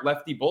our current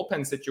lefty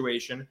bullpen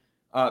situation.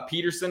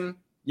 Peterson,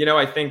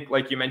 I think,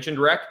 like you mentioned,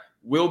 Rec,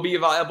 will be a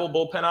viable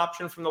bullpen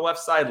option from the left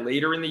side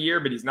later in the year,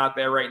 but he's not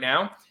there right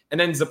now. And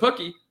then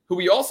Zapucki, who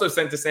we also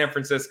sent to San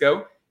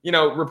Francisco,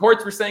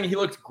 reports were saying he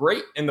looked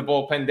great in the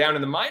bullpen down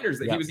in the minors,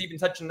 that he was even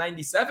touching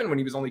 97 when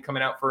he was only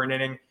coming out for an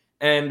inning.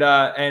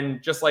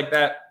 And just like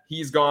that,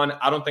 he's gone.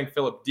 I don't think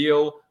Philip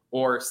Deal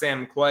or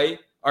Sam Clay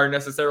are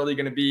necessarily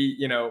going to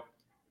be,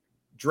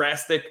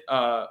 drastic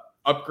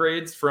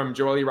upgrades from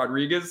Joely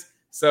Rodriguez.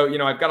 So,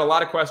 I've got a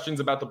lot of questions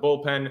about the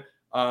bullpen.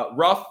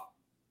 Ruff,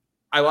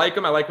 I like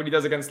him. I like what he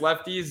does against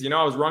lefties.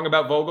 I was wrong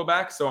about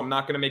Vogelback, so I'm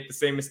not going to make the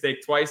same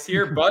mistake twice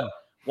here. But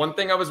one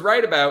thing I was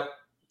right about,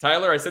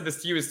 Tyler, I said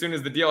this to you as soon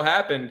as the deal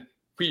happened,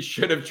 we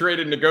should have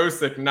traded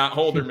Nogosek, not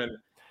Holderman.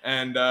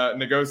 And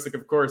Nogosek,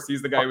 of course,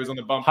 he's the guy who was on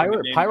the bump.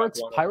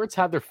 Pirates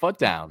had their foot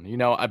down.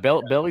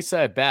 Billy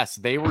said it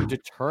best. They were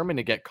determined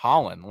to get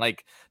Colin.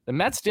 Like, the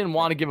Mets didn't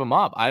want to give him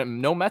up.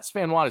 No Mets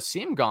fan wanted to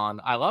see him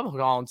gone. I love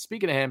Colin.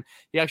 Speaking of him,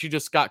 he actually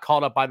just got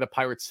called up by the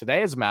Pirates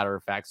today, as a matter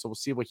of fact. So we'll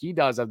see what he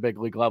does at the big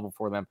league level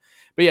for them.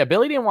 But yeah,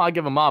 Billy didn't want to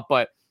give him up,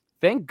 but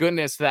thank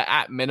goodness that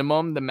at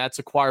minimum, the Mets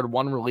acquired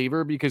one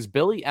reliever, because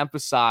Billy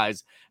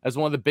emphasized as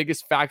one of the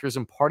biggest factors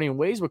in parting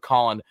ways with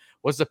Colin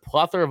was the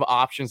plethora of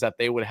options that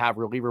they would have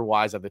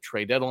reliever-wise at the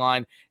trade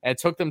deadline. And it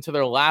took them to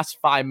their last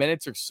 5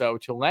 minutes or so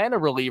to land a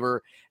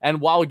reliever.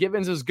 And while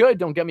Givens is good,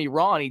 don't get me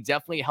wrong, he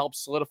definitely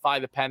helps solidify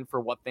the pen for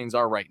what things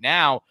are right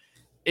now.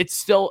 It's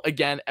still,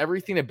 again,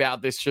 everything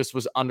about this just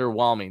was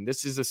underwhelming.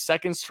 This is the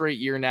second straight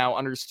year now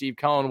under Steve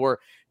Cohen where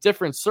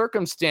different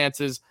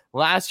circumstances.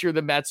 Last year,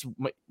 the Mets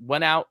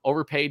went out,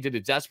 overpaid, did a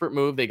desperate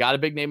move. They got a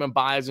big name in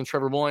Baez and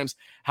Trevor Williams.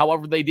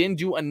 However, they didn't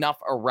do enough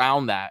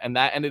around that, and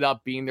that ended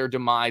up being their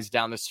demise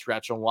down the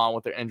stretch, along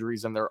with their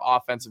injuries and their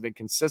offensive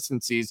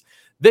inconsistencies.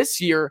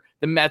 This year,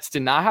 the Mets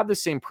did not have the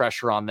same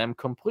pressure on them.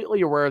 Completely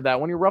aware of that.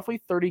 When you're roughly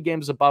 30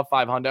 games above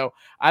 500,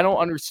 I don't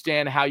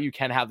understand how you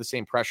can have the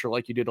same pressure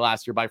like you did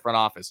last year by front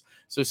office.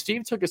 So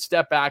Steve took a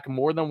step back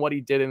more than what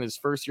he did in his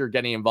first year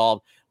getting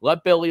involved.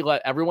 Let Billy,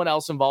 let everyone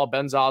else involved,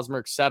 Ben Zosmer,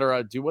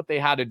 etc., do what they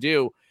had to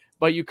do.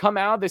 But you come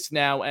out of this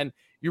now, and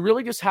you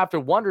really just have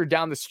to wonder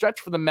down the stretch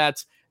for the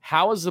Mets,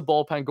 how is the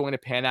bullpen going to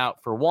pan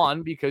out? For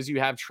one, because you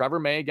have Trevor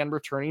May again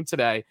returning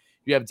today.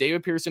 You have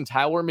David Pearson,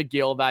 Tyler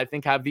McGill, that I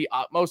think have the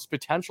utmost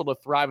potential to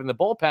thrive in the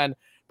bullpen,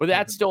 but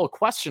that's still a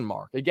question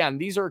mark. Again,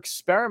 these are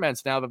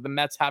experiments now that the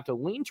Mets have to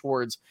lean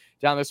towards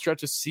down the stretch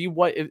to see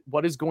what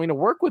is going to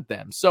work with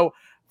them. So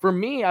for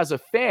me as a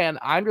fan,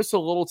 I'm just a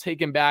little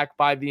taken back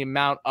by the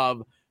amount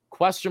of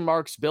question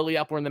marks Billy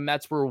Epler and the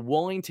Mets were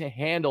willing to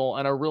handle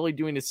and are really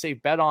doing a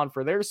safe bet on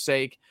for their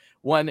sake,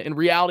 when in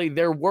reality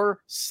there were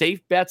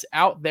safe bets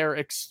out there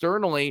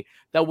externally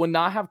that would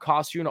not have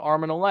cost you an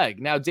arm and a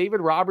leg. Now, David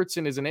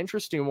Robertson is an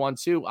interesting one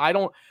too. I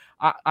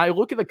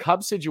look at the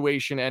Cubs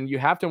situation, and you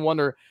have to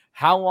wonder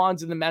how long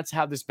did the Mets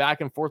have this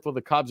back and forth with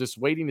the Cubs, just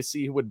waiting to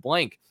see who would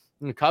blink.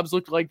 And the Cubs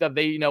looked like that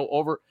they,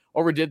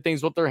 overdid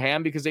things with their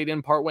hand because they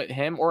didn't part with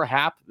him or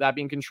Hap, that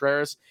being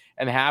Contreras,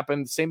 and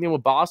happened. Same thing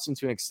with Boston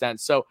to an extent.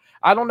 So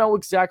I don't know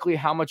exactly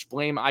how much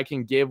blame I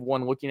can give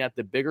when looking at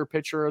the bigger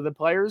picture of the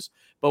players.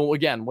 But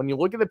again, when you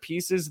look at the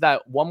pieces,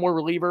 that one more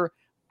reliever,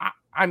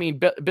 I mean,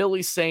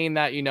 Billy's saying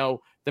that,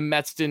 the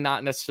Mets did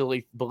not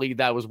necessarily believe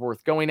that was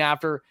worth going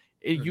after.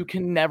 You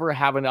can never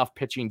have enough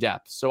pitching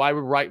depth. So I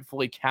would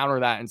rightfully counter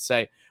that and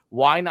say,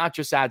 why not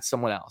just add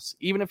someone else?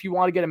 Even if you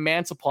want to get a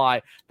man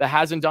supply that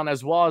hasn't done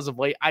as well as of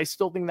late, I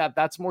still think that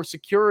that's more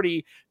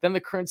security than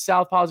the current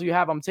southpaws you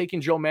have. I'm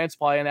taking Joe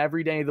Mansupply in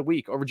every day of the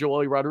week over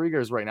Joely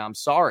Rodriguez right now. I'm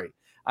sorry.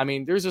 I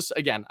mean, there's just,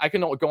 again, I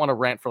can go on a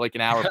rant for like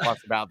an hour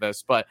plus about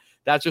this, but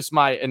that's just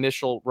my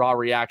initial raw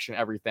reaction to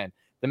everything.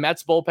 The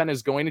Mets bullpen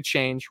is going to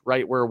change,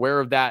 right? We're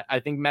aware of that. I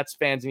think Mets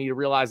fans need to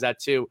realize that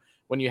too.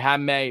 When you have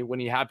May, when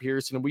you have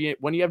Pearson,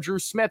 when you have Drew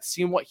Smith,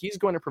 seeing what he's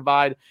going to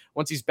provide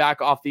once he's back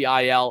off the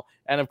IL,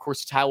 and of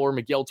course Tyler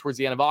McGill towards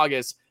the end of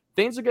August,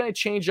 things are going to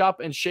change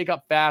up and shake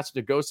up fast.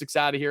 DeGhost's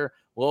out of here,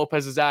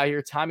 Lopez is out of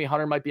here, Tommy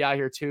Hunter might be out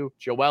here too,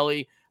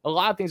 Joely. A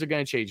lot of things are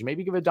going to change.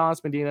 Maybe give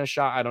Adonis Medina a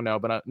shot. I don't know,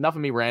 but enough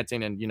of me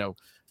ranting and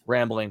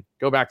rambling.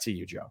 Go back to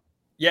you, Joe.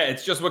 Yeah,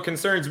 it's just what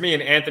concerns me.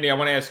 And Anthony, I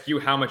want to ask you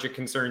how much it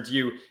concerns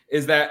you,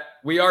 is that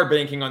we are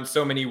banking on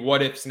so many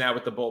what ifs now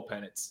with the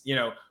bullpen. It's,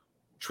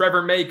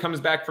 Trevor May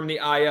comes back from the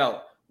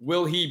IL.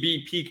 Will he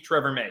be peak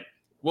Trevor May?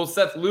 Will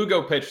Seth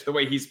Lugo pitch the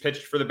way he's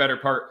pitched for the better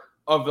part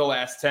of the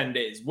last 10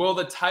 days? Will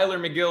the Tyler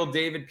McGill,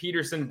 David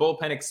Peterson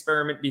bullpen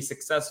experiment be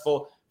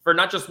successful for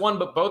not just one,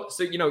 but both?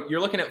 So, you're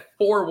looking at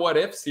 4 what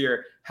ifs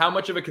here. How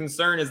much of a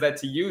concern is that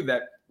to you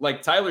that,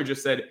 like Tyler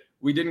just said,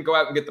 we didn't go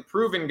out and get the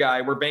proven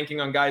guy. We're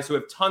banking on guys who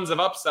have tons of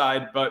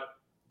upside, but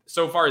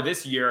so far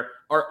this year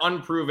are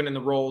unproven in the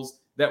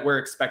roles that we're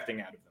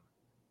expecting out of them.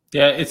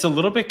 Yeah, it's a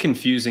little bit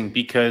confusing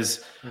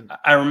because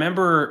I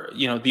remember,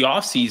 the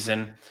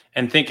offseason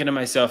and thinking to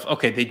myself,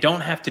 okay, they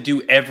don't have to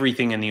do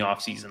everything in the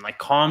offseason. Like,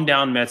 calm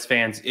down, Mets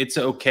fans. It's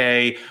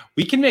okay.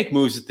 We can make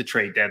moves at the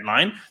trade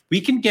deadline.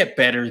 We can get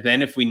better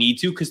then if we need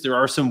to, because there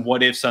are some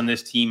what ifs on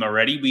this team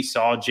already. We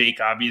saw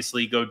Jake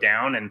obviously go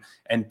down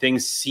and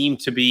things seem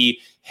to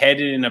be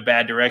headed in a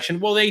bad direction.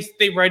 Well,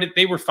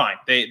 they were fine.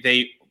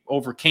 They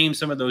overcame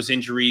some of those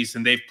injuries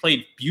and they've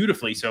played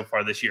beautifully so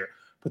far this year.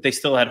 But they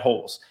still had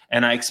holes.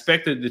 And I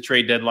expected the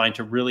trade deadline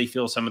to really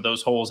fill some of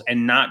those holes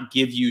and not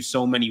give you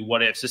so many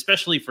what ifs,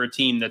 especially for a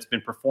team that's been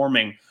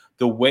performing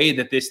the way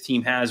that this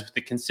team has with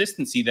the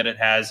consistency that it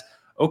has.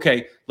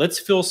 Okay, let's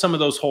fill some of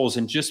those holes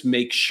and just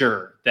make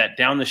sure that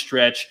down the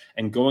stretch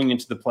and going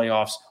into the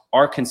playoffs,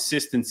 our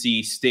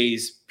consistency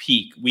stays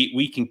peak.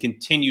 We can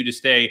continue to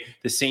stay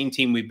the same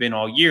team we've been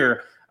all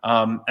year.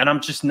 And I'm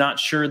just not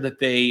sure that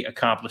they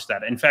accomplished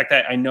that. In fact,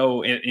 I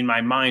know in my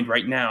mind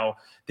right now,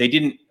 they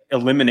didn't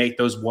eliminate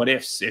those what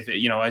ifs, if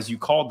as you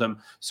called them.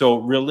 So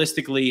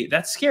realistically,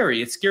 that's scary.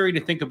 It's scary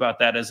to think about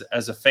that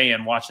as a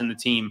fan watching the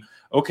team.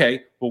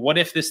 Okay, well, what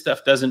if this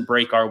stuff doesn't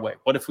break our way?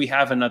 What if we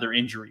have another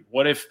injury?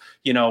 What if,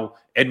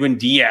 Edwin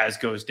Diaz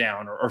goes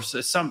down or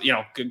some,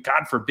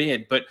 God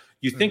forbid. But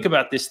you think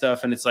about this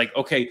stuff and it's like,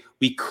 okay,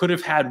 we could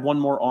have had one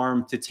more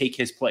arm to take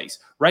his place.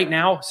 Right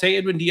now, say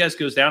Edwin Diaz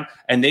goes down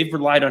and they've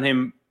relied on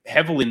him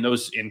heavily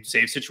in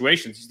save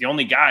situations. He's the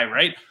only guy,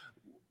 right?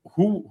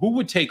 Who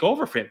would take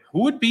over for him?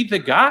 Who would be the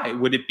guy?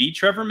 Would it be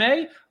Trevor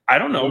May? I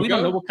don't know. We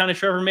don't know what kind of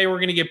Trevor May we're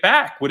going to get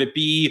back. Would it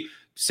be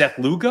Seth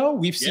Lugo?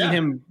 We've seen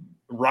him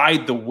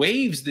ride the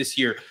waves this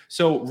year.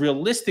 So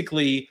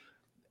realistically,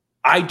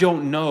 I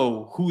don't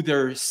know who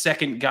their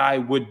second guy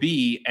would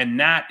be. And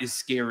that is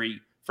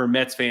scary for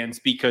Mets fans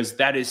because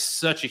that is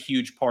such a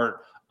huge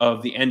part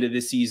of the end of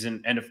the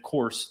season and, of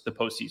course, the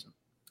postseason.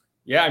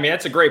 Yeah, I mean,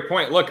 that's a great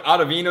point. Look,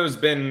 Ottavino's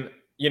been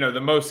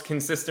the most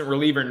consistent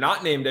reliever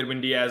not named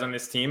Edwin Diaz on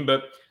this team,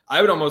 but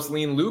I would almost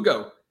lean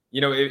Lugo,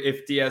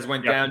 if Diaz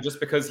went down, just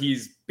because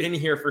he's been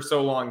here for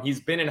so long. He's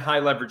been in high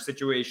leverage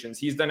situations.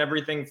 He's done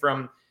everything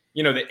from,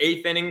 the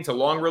 8th inning to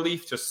long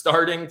relief to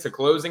starting to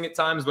closing at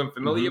times when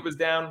Familia was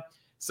down.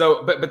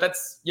 So, but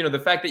that's, the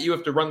fact that you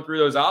have to run through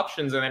those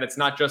options and then it's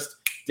not just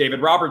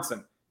David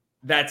Robertson.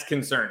 That's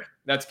concerning.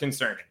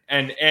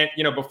 And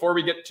before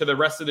we get to the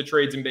rest of the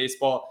trades in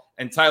baseball,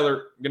 and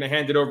Tyler, I'm going to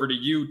hand it over to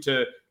you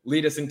to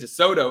lead us into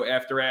Soto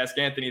after I ask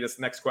Anthony this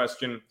next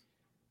question.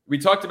 We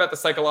talked about the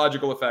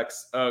psychological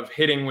effects of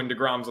hitting when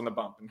deGrom's on the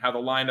bump and how the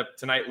lineup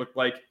tonight looked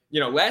like,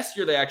 last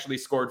year they actually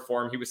scored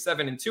for him. He was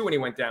 7-2 when he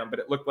went down, but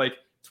it looked like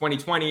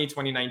 2020,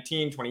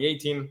 2019,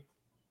 2018.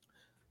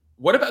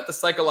 What about the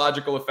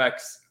psychological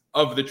effects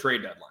of the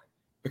trade deadline?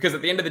 Because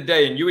at the end of the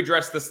day, and you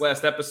addressed this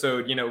last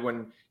episode,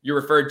 when you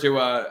referred to,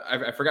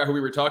 I forgot who we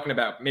were talking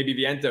about, maybe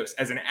Vientos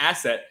as an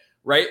asset,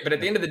 right? But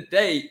at the end of the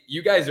day,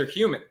 you guys are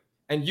human.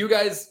 And you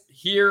guys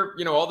hear,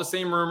 all the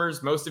same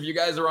rumors. Most of you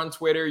guys are on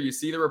Twitter. You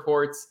see the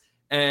reports.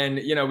 And,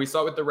 we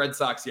saw it with the Red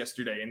Sox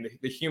yesterday and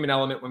the human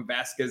element when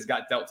Vasquez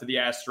got dealt to the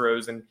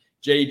Astros and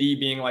JD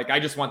being like, I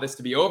just want this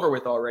to be over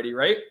with already,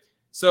 right?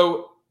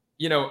 So,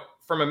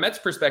 from a Mets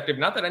perspective,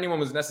 not that anyone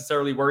was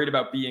necessarily worried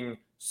about being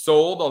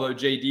sold, although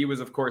JD was,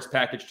 of course,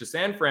 packaged to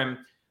San Fran.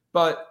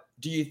 But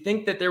do you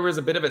think that there was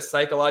a bit of a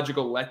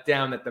psychological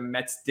letdown that the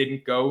Mets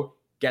didn't go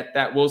get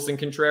that Wilson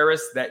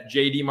Contreras, that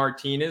JD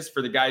Martinez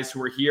for the guys who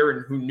were here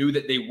and who knew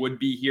that they would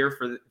be here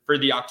for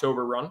the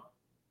October run?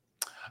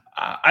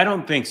 I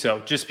don't think so.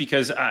 Just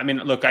because,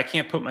 look, I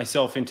can't put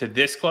myself into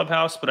this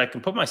clubhouse, but I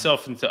can put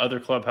myself into other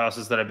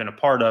clubhouses that I've been a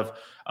part of,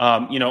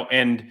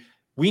 and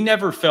we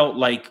never felt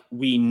like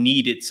we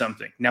needed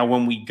something. Now,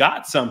 when we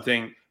got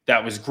something,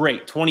 that was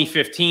great.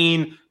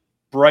 2015,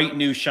 bright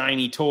new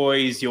shiny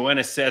toys,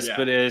 Yoenis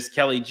Cespedes,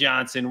 Kelly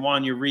Johnson,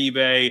 Juan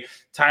Uribe,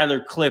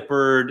 Tyler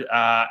Clippard,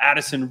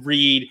 Addison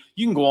Reed.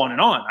 You can go on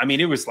and on.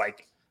 It was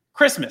like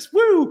Christmas,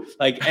 woo!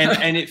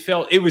 And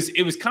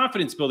it was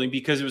confidence building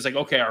because it was like,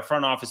 okay, our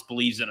front office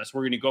believes in us.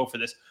 We're going to go for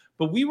this.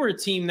 But we were a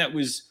team that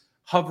was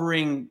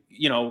hovering,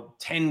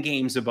 10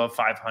 games above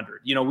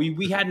 500.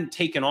 We hadn't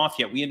taken off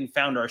yet. We hadn't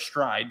found our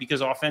stride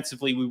because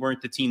offensively we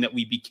weren't the team that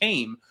we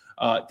became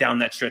down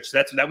that stretch.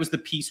 That was the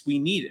piece we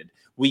needed.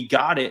 We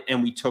got it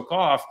and we took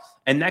off,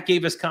 and that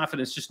gave us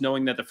confidence just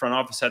knowing that the front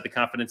office had the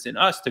confidence in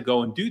us to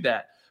go and do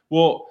that.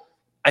 Well,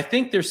 I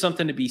think there's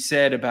something to be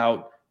said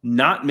about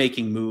not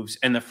making moves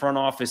and the front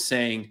office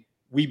saying,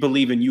 we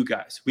believe in you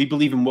guys. We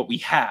believe in what we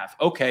have.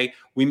 Okay,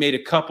 we made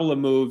a couple of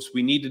moves.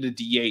 We needed a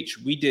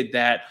DH. We did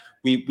that.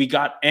 We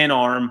got an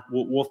arm.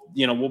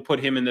 We'll put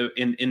him in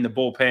the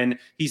bullpen.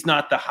 He's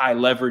not the high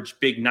leverage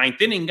big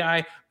ninth inning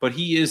guy, but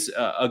he is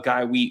a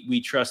guy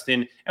we trust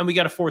in. And we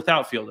got a fourth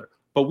outfielder.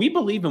 But we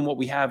believe in what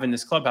we have in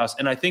this clubhouse,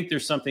 and I think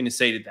there's something to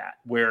say to that.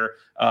 Where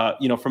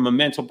from a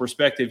mental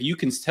perspective, you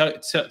can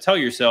tell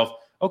yourself,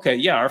 okay,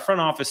 yeah, our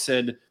front office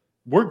said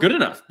we're good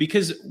enough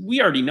because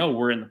we already know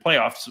we're in the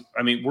playoffs.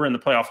 We're in the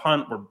playoff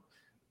hunt.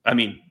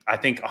 I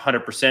think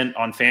 100%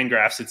 on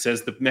Fangraphs, it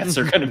says the Mets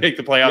are going to make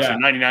the playoffs or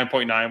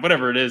 99.9,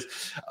 whatever it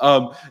is.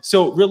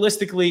 So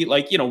realistically,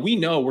 we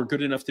know we're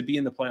good enough to be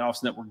in the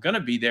playoffs and that we're going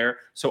to be there.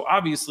 So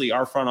obviously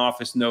our front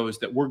office knows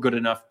that we're good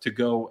enough to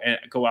go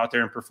out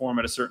there and perform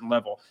at a certain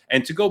level.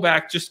 And to go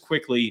back just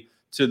quickly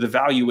to the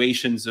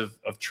valuations of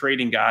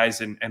trading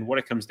guys and what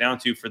it comes down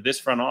to for this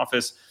front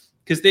office,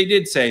 because they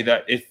did say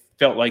that if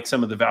felt like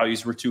some of the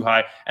values were too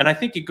high. And I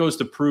think it goes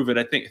to prove it.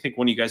 I think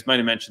one of you guys might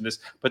have mentioned this,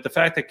 but the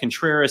fact that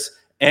Contreras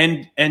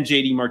and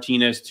JD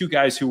Martinez, two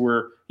guys who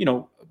were,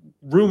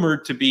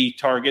 rumored to be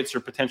targets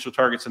or potential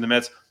targets in the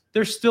Mets,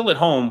 they're still at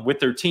home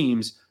with their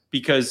teams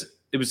because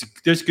there's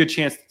a good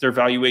chance that their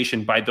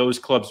valuation by those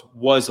clubs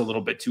was a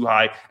little bit too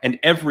high. And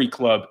every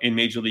club in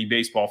Major League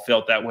Baseball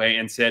felt that way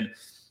and said,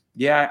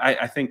 yeah,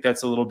 I think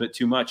that's a little bit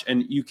too much.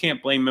 And you can't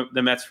blame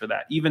the Mets for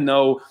that. Even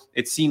though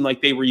it seemed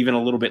like they were even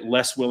a little bit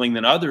less willing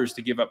than others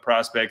to give up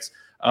prospects,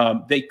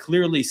 they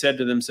clearly said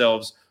to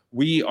themselves,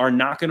 we are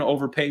not going to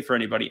overpay for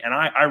anybody. And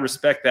I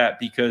respect that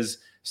because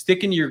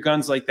sticking to your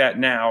guns like that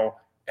now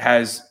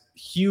has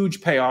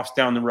huge payoffs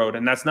down the road.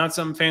 And that's not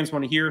something fans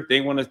want to hear. They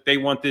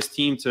want this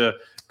team to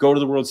go to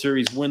the World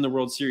Series, win the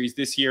World Series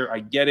this year. I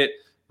get it.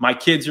 My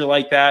kids are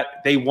like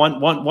that. They want.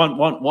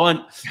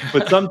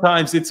 But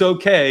sometimes it's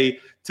okay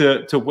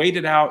to wait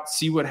it out,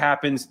 see what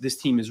happens. This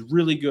team is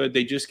really good.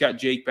 They just got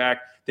Jake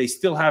back. They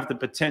still have the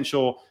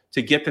potential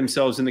to get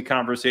themselves in the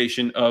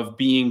conversation of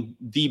being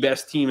the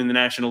best team in the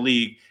National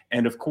League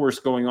and, of course,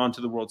 going on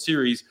to the World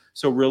Series.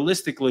 So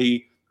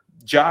realistically,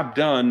 job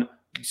done.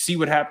 See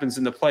what happens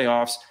in the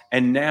playoffs.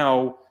 And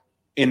now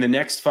in the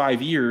next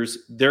 5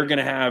 years, they're going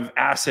to have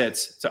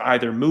assets to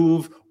either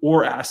move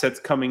or assets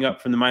coming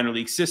up from the minor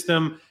league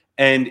system.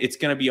 And it's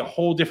going to be a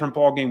whole different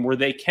ballgame where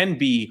they can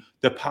be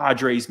the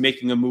Padres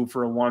making a move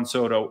for a Juan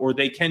Soto, or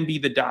they can be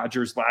the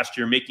Dodgers last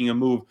year making a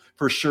move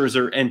for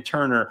Scherzer and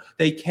Turner.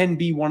 They can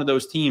be one of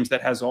those teams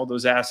that has all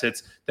those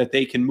assets that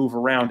they can move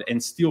around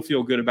and still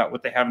feel good about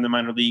what they have in the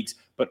minor leagues,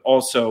 but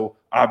also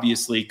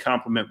obviously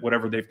complement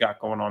whatever they've got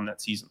going on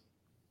that season.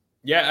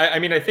 Yeah,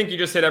 I think you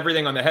just hit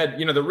everything on the head.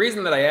 The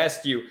reason that I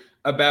asked you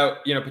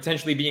about,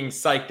 potentially being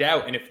psyched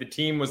out and if the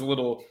team was a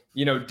little,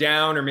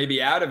 down or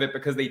maybe out of it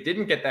because they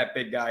didn't get that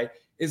big guy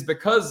is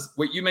because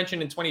what you mentioned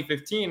in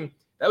 2015,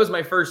 that was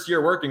my first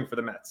year working for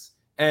the Mets.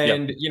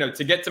 And,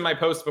 to get to my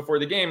post before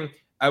the game,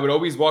 I would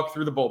always walk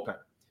through the bullpen.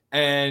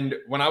 And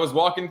when I was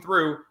walking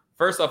through,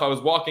 first off, I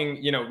was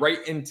walking, right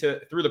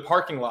through the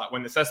parking lot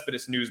when the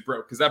Cespedes news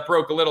broke, because that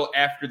broke a little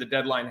after the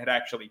deadline had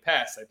actually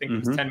passed. I think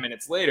it was 10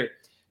 minutes later.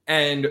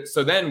 And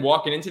so then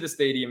walking into the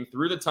stadium,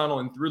 through the tunnel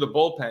and through the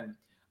bullpen,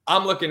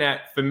 I'm looking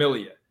at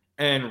Familia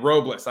and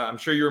Robles. I'm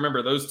sure you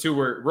remember those two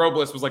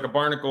Robles was like a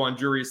barnacle on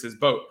Jurius's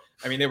boat.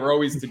 They were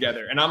always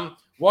together. And I'm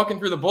walking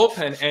through the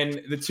bullpen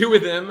and the two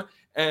of them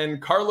and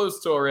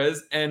Carlos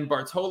Torres and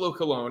Bartolo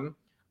Colon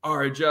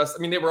are just,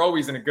 they were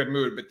always in a good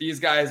mood, but these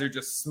guys are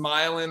just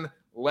smiling,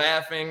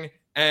 laughing,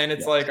 And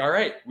it's like, all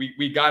right,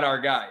 we got our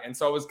guy. And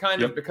so I was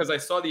kind of, because I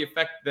saw the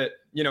effect that,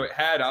 it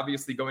had,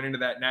 obviously going into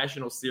that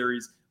national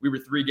series, we were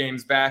 3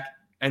 games back,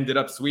 ended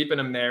up sweeping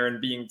them there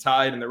and being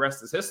tied, and the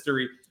rest is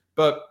history.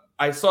 But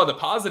I saw the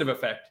positive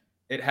effect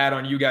it had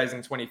on you guys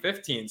in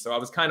 2015. So I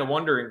was kind of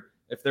wondering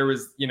if there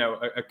was,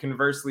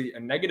 conversely a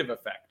negative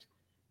effect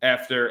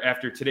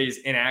after today's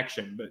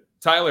inaction. But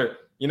Tyler,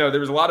 there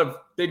was a lot of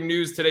big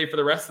news today for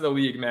the rest of the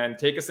league, man.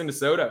 Take us into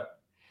SoDo.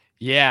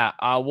 Yeah,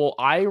 well,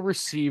 I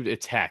received a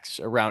text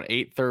around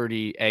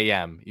 8:30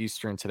 a.m.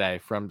 Eastern today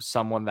from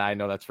someone that I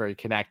know that's very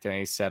connected. And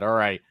he said, all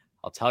right,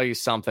 I'll tell you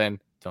something.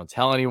 Don't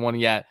tell anyone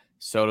yet.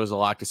 SoDo's a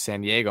lock to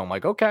San Diego. I'm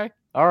like, okay,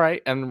 all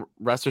right. And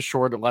rest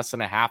assured, less than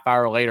a half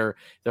hour later,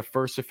 the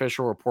first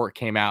official report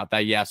came out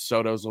that, yes,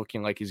 SoDo's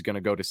looking like he's going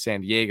to go to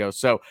San Diego.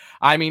 So,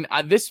 I mean,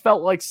 this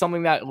felt like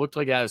something that looked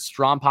like it had a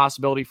strong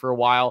possibility for a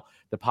while.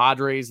 The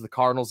Padres, the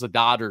Cardinals, the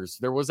Dodgers.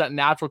 There was that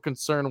natural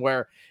concern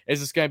where,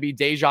 is this going to be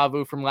deja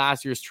vu from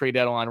last year's trade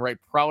deadline, right?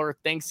 Preller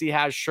thinks he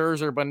has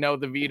Scherzer, but no,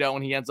 the veto,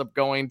 and he ends up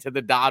going to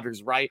the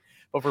Dodgers, right?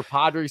 But for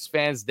Padres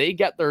fans, they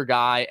get their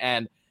guy,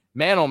 and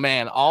man, oh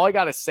man, all I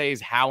got to say is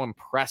how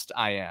impressed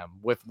I am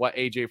with what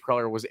AJ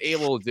Preller was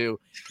able to do.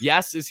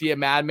 Yes, is he a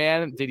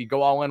madman? Did he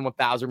go all in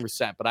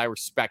 1,000%? But I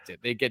respect it.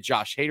 They get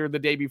Josh Hader the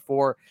day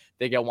before.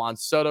 They get Juan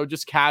Soto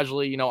just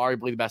casually,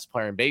 arguably the best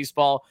player in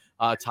baseball.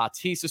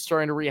 Tatis is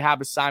starting a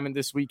rehab assignment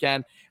this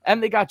weekend.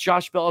 And they got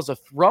Josh Bell as a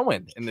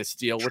throw-in in this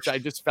deal, which I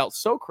just felt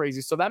so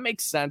crazy. So that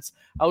makes sense.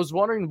 I was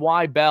wondering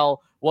why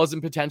Bell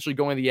wasn't potentially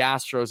going to the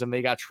Astros and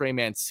they got Trey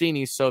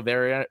Mancini. So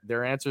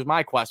there answers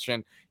my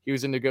question. He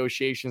was in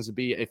negotiations to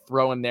be a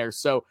throw-in there.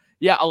 So,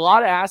 yeah, a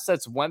lot of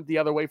assets went the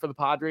other way for the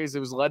Padres. It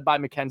was led by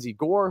Mackenzie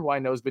Gore, who I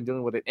know has been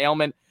dealing with an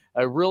ailment.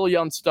 A really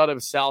young stud of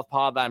a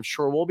southpaw that I'm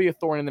sure will be a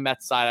thorn in the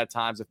Mets side at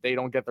times if they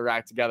don't get their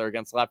act together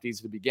against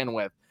lefties to begin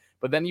with.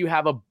 But then you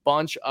have a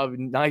bunch of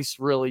nice,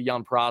 really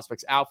young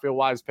prospects,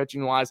 outfield-wise,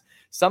 pitching-wise.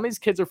 Some of these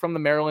kids are from the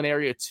Maryland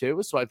area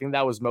too, so I think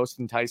that was most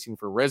enticing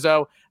for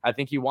Rizzo. I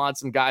think he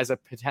wants some guys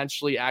that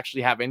potentially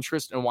actually have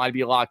interest and want to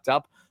be locked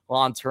up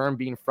long-term,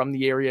 being from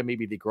the area.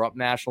 Maybe they grew up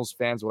Nationals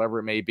fans, whatever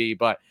it may be.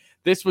 But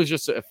this was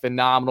just a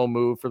phenomenal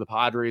move for the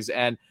Padres.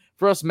 And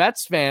for us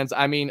Mets fans,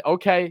 I mean,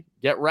 okay,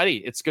 get ready.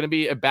 It's going to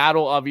be a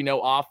battle of,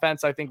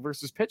 offense, I think,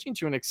 versus pitching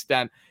to an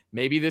extent.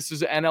 Maybe this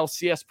is an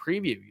NLCS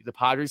preview. The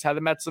Padres had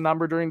the Mets a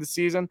number during the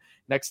season.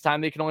 Next time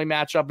they can only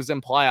match up is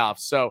in playoffs.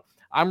 So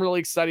I'm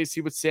really excited to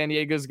see what San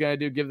Diego is going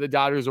to do, give the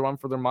Dodgers a run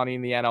for their money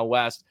in the NL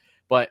West.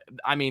 But,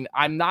 I mean,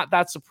 I'm not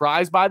that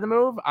surprised by the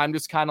move. I'm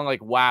just kind of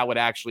like, wow, what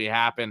actually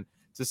happened.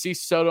 To see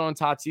Soto and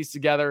Tatis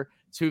together,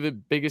 two of the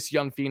biggest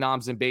young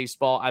phenoms in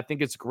baseball, I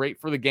think it's great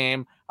for the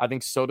game. I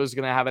think Soto's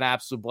going to have an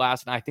absolute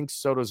blast, and I think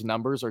Soto's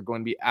numbers are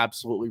going to be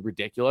absolutely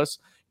ridiculous,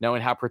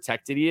 knowing how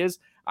protected he is.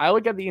 I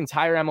look at the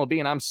entire MLB,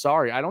 and I'm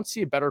sorry, I don't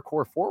see a better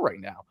core 4 right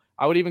now.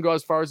 I would even go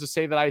as far as to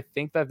say that I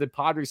think that the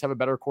Padres have a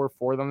better core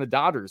 4 than the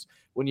Dodgers.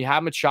 When you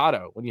have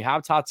Machado, when you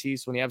have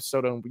Tatis, when you have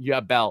Soto, and you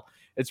have Bell,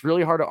 it's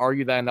really hard to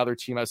argue that another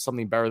team has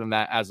something better than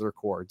that as their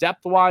core.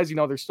 Depth-wise,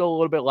 they're still a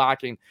little bit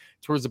lacking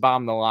towards the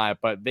bottom of the lineup,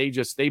 but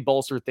they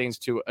bolstered things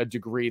to a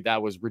degree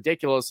that was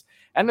ridiculous.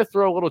 And to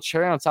throw a little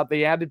cherry on top,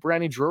 they added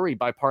Brandon Drury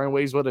by parting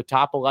ways with a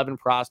top 11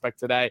 prospect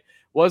today.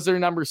 Was their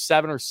number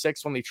 7 or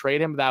 6 when they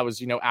trade him? That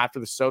was,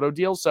 after the Soto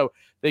deal. So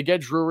they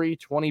get Drury,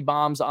 20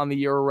 bombs on the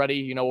year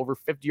already, over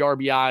 50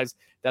 RBIs.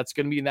 That's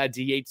going to be in that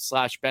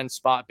DH/bench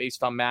spot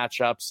based on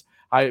matchups.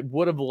 I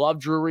would have loved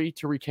Drury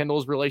to rekindle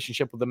his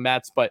relationship with the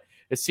Mets, but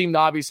it seemed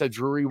obvious that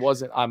Drury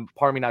wasn't,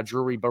 not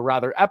Drury, but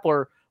rather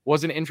Epler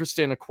wasn't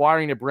interested in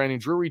acquiring a Brandon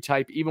Drury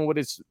type, even with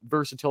his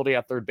versatility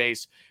at third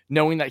base,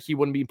 knowing that he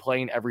wouldn't be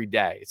playing every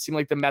day. It seemed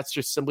like the Mets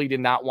just simply did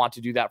not want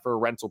to do that for a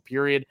rental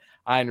period.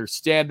 I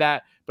understand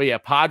that. But yeah,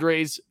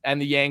 Padres and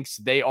the Yanks,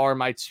 they are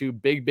my 2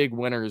 big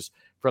winners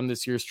from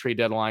this year's trade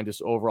deadline,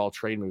 just overall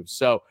trade moves.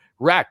 So,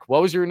 Rec,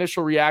 what was your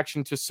initial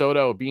reaction to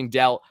Soto being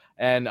dealt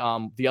and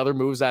the other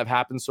moves that have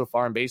happened so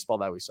far in baseball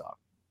that we saw?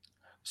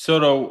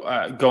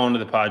 Soto going to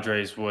the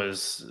Padres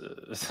was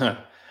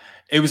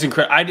it was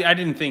incredible. I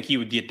didn't think he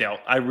would get dealt.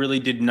 I really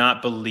did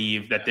not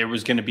believe that there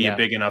was going to be a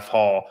big enough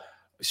haul.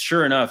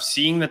 Sure enough,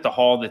 seeing that the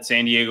haul that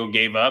San Diego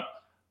gave up,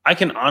 I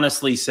can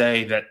honestly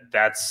say that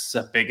that's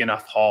a big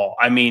enough haul.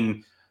 I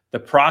mean, the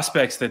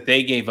prospects that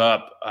they gave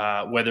up,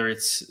 whether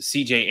it's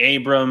CJ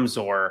Abrams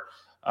or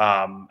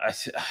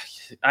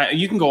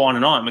you can go on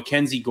and on,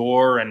 Mackenzie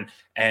Gore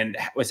and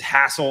was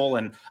Hassel.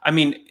 And I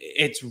mean,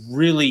 it's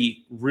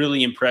really,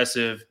 really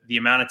impressive the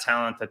amount of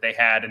talent that they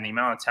had and the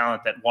amount of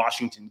talent that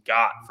Washington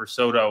got for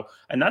Soto.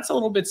 And that's a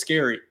little bit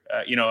scary,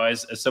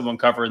 as someone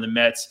covering the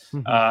Mets,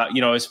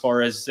 as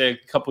far as a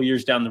couple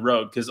years down the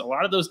road, because a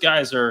lot of those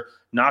guys are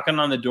knocking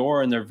on the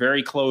door and they're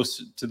very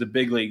close to the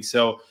big league.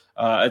 So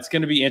it's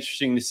going to be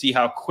interesting to see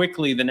how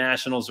quickly the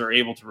Nationals are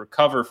able to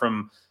recover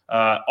from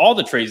all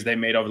the trades they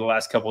made over the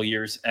last couple of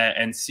years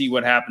and see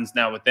what happens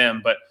now with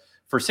them. But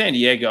for San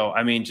Diego,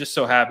 I mean, just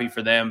so happy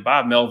for them.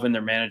 Bob Melvin,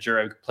 their manager,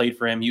 I played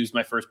for him. He was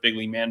my first big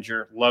league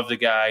manager. Love the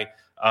guy.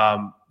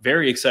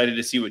 Very excited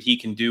to see what he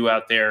can do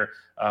out there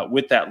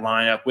with that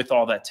lineup, with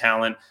all that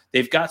talent.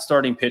 They've got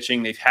starting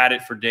pitching. They've had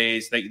it for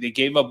days. They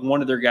gave up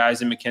one of their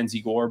guys in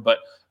Mackenzie Gore, but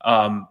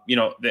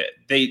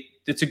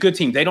it's a good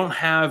team. They don't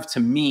have, to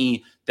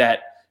me, that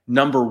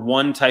number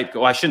one type.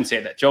 I shouldn't say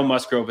that. Joe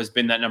Musgrove has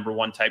been that number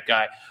one type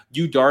guy.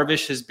 Yu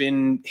Darvish has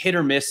been hit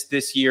or miss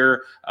this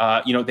year.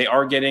 They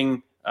are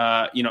getting,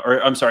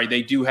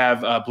 they do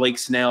have Blake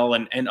Snell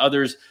and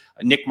others,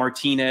 Nick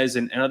Martinez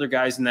and other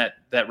guys in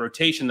that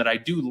rotation that I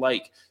do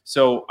like.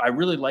 So I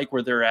really like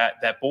where they're at.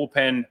 That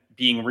bullpen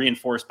being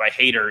reinforced by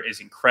Hader is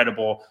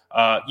incredible.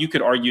 You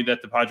could argue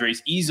that the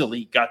Padres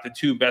easily got the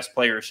two best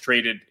players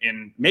traded,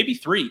 in maybe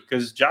three,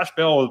 because Josh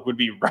Bell would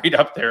be right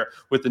up there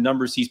with the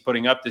numbers he's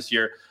putting up this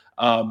year.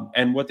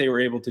 And what they were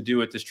able to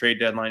do at this trade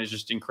deadline is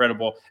just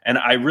incredible. And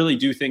I really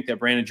do think that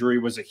Brandon Drury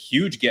was a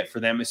huge get for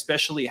them,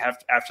 especially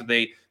after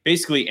they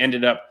basically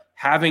ended up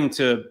having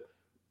to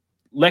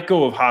let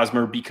go of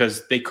Hosmer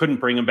because they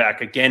couldn't bring him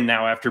back again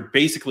now after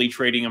basically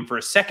trading him for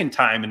a second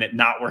time and it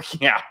not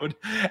working out,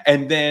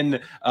 and then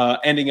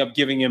ending up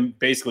giving him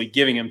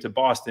to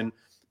Boston.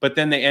 But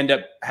then they end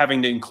up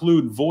having to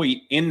include Voit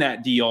in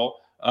that deal,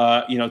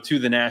 to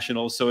the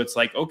Nationals. So it's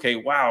like, okay,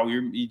 wow,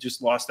 you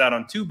just lost out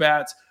on two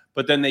bats.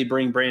 But then they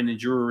bring Brandon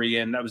Drury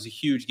in. That was a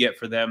huge get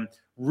for them.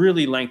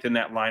 Really lengthen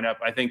that lineup.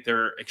 I think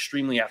they're an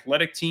extremely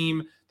athletic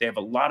team. They have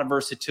a lot of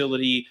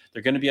versatility.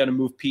 They're going to be able to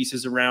move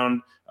pieces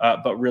around.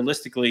 But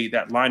realistically,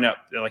 that lineup,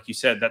 like you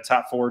said, that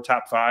top four,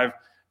 top five,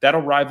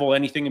 that'll rival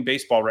anything in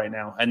baseball right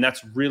now. And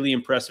that's really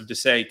impressive to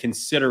say,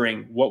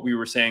 considering what we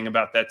were saying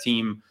about that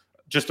team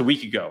just a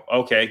week ago.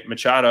 Okay,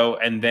 Machado,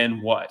 and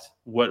then what?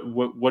 What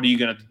are you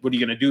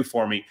gonna do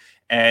for me?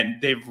 And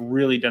they've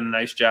really done a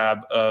nice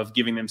job of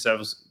giving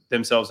themselves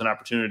an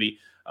opportunity.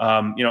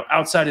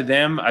 Outside of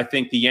them, I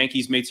think the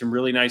Yankees made some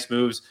really nice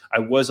moves. I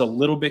was a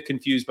little bit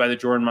confused by the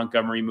Jordan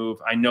Montgomery move.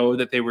 I know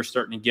that they were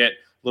starting to get a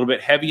little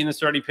bit heavy in the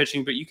starting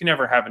pitching, but you can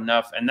never have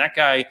enough. And that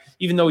guy,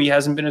 even though he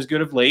hasn't been as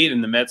good of late,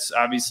 and the Mets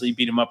obviously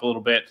beat him up a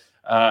little bit,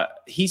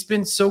 he's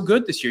been so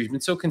good this year. He's been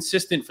so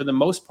consistent for the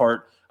most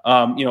part.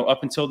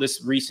 Up until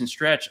this recent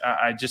stretch,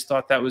 I just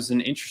thought that was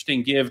an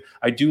interesting give.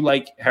 I do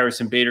like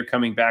Harrison Bader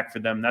coming back for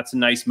them. That's a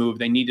nice move.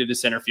 They needed a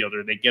center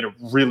fielder. They get a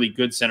really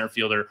good center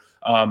fielder,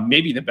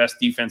 maybe the best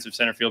defensive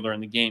center fielder in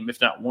the game,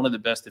 if not one of the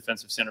best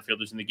defensive center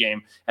fielders in the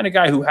game, and a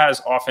guy who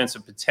has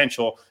offensive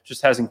potential,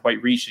 just hasn't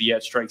quite reached it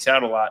yet, strikes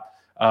out a lot.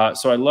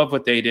 So I love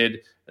what they did.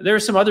 There are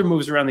some other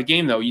moves around the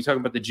game, though. You talk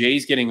about the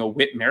Jays getting a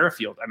Whit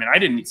Merrifield. I mean, I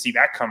didn't see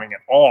that coming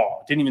at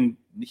all. Didn't even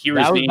hear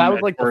his name. That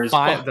was like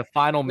the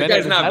final minute. The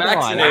guy's not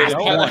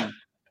vaccinated.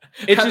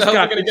 It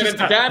just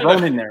got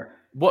thrown in there.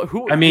 What?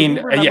 Who? I mean,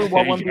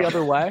 what went the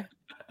other way?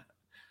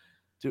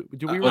 Do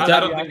we? I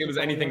don't think it was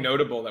anything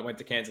notable that went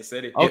to Kansas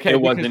City. Okay, it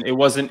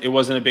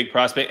wasn't a big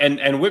prospect.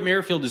 And Whit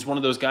Merrifield is one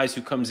of those guys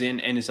who comes in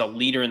and is a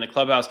leader in the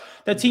clubhouse.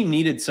 That team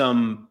needed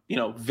some,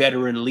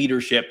 veteran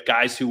leadership,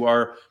 guys who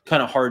are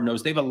kind of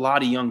hard-nosed. They have a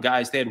lot of young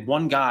guys. They had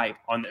one guy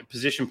on the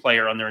position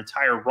player on their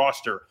entire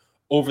roster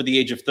over the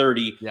age of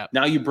 30. Yep.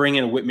 Now you bring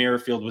in a Whit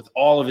Merrifield with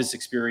all of his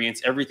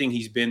experience, everything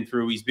he's been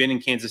through. He's been in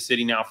Kansas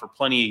City now for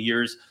plenty of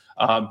years.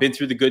 Been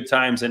through the good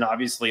times and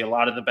obviously a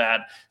lot of the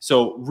bad.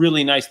 So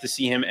really nice to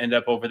see him end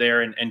up over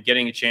there and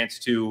getting a chance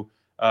to,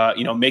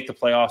 make the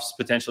playoffs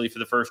potentially for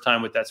the first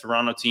time with that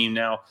Toronto team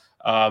now.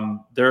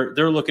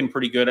 They're looking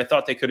pretty good. I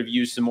thought they could have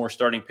used some more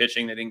starting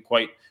pitching. They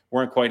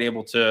weren't quite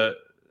able to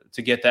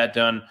get that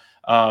done.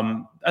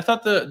 I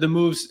thought the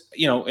moves,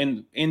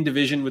 in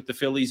division with the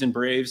Phillies and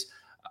Braves,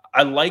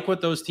 I like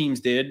what those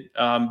teams did.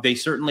 They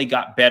certainly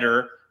got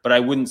better, but I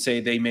wouldn't say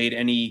they made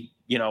any,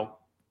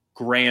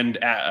 grand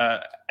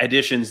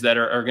additions that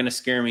are going to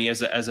scare me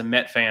as a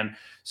Met fan.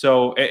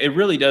 So it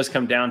really does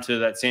come down to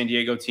that San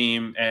Diego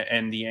team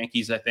and the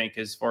Yankees, I think,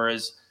 as far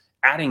as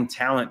adding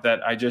talent that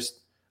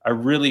I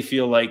really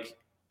feel like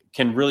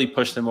can really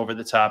push them over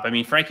the top. I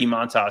mean, Frankie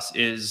Montas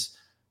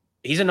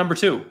he's a number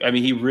two. I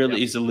mean, he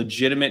really is a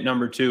legitimate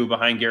number two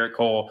behind Garrett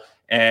Cole,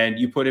 and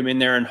you put him in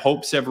there and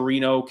hope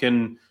Severino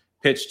can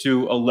pitch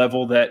to a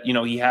level that,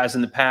 he has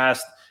in the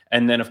past.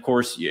 And then, of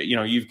course,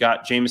 you've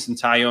got Jameson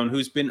Taillon,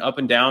 who's been up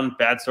and down,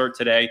 bad start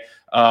today.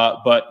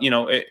 But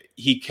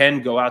he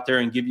can go out there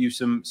and give you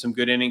some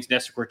good innings.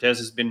 Nestor Cortez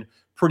has been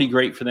pretty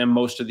great for them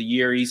most of the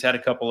year. He's had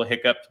a couple of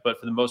hiccups, but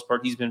for the most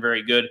part, he's been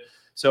very good.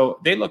 So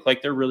they look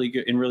like they're really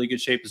good, in really good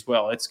shape as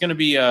well. It's going to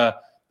be a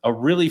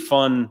really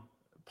fun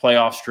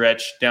playoff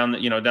stretch down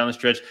the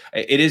stretch.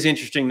 It is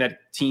interesting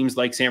that teams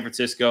like San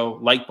Francisco,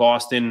 like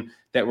Boston,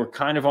 that were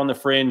kind of on the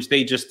fringe,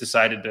 they just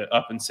decided to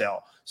up and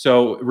sell.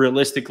 So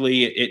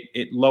realistically,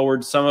 it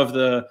lowered some of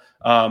the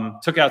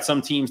took out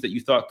some teams that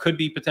you thought could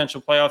be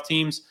potential playoff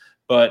teams,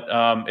 but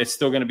it's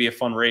still going to be a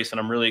fun race, and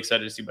I'm really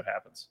excited to see what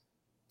happens.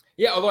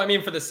 Yeah,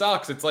 although, for the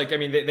Sox, it's like,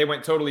 they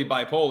went totally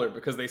bipolar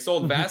because they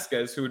sold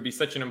Vasquez, who would be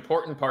such an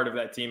important part of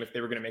that team if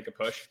they were going to make a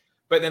push.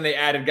 But then they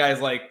added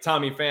guys like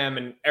Tommy Pham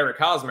and Eric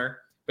Hosmer,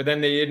 but then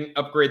they didn't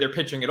upgrade their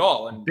pitching at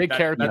all. And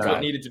that's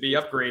what needed to be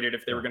upgraded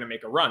if they were going to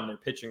make a run. Their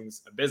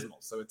pitching's abysmal.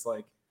 So it's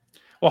like,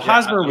 Well,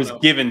 Hosmer was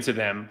given to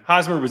them.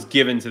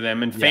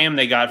 And Pham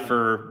they got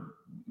for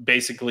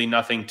basically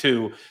nothing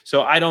too.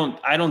 So I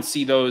don't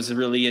see those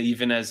really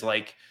even as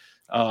like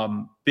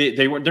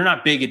they're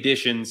not big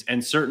additions,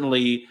 and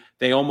certainly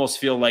they almost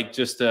feel like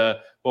just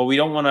we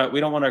don't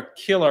want to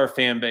kill our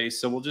fan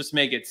base, so we'll just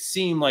make it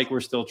seem like we're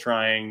still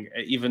trying,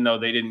 even though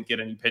they didn't get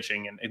any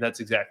pitching, and that's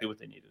exactly what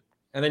they needed.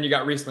 And then you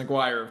got Reese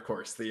McGuire, of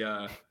course,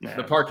 the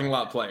parking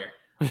lot player.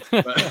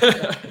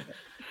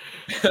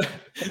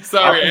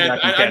 Sorry,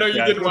 I know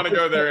you didn't want to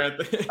go there,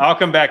 Anthony. I'll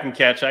come back and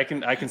catch. I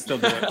can still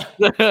do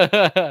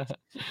it.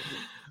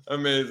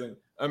 Amazing.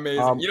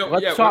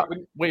 Let's talk.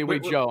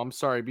 Wait, Joe. I'm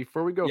sorry.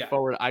 Before we go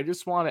forward, I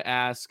just want to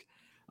ask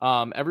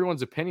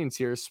everyone's opinions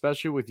here,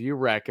 especially with you,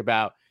 Rec,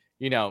 about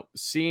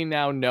seeing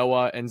now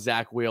Noah and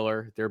Zach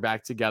Wheeler. They're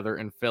back together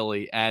in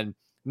Philly, and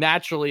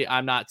naturally,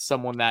 I'm not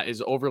someone that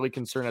is overly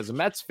concerned as a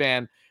Mets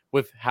fan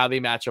with how they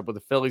match up with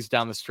the Phillies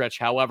down the stretch.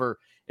 However,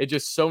 it's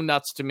just so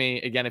nuts to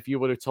me. Again, if you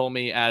would have told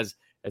me as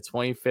a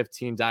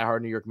 2015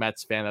 diehard New York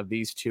Mets fan that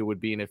these two would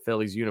be in a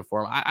Phillies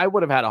uniform, I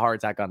would have had a heart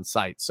attack on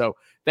sight. So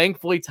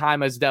thankfully,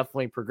 time has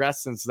definitely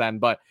progressed since then.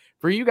 But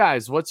for you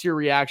guys, what's your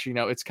reaction?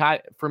 It's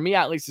for me,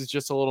 at least, it's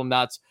just a little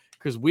nuts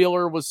because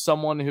Wheeler was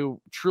someone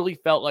who truly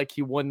felt like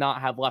he would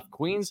not have left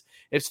Queens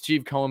if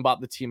Steve Cohen bought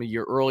the team a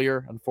year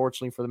earlier.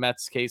 Unfortunately for the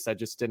Mets case, that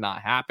just did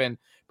not happen.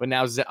 But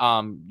now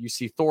you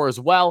see Thor as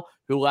well,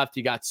 who left.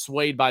 He got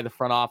swayed by the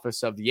front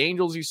office of the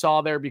Angels you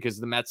saw there because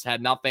the Mets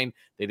had nothing.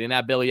 They didn't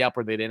have Billy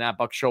Epler. They didn't have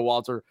Buck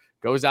Showalter.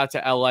 Goes out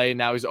to L.A.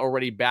 Now he's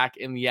already back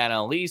in the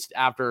NL East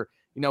after,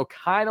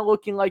 kind of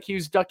looking like he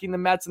was ducking the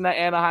Mets in that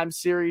Anaheim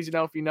series.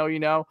 If you know, you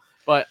know.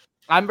 But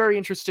I'm very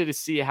interested to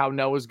see how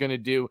Noah's going to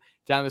do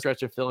down the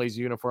stretch of Philly's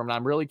uniform. And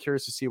I'm really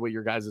curious to see what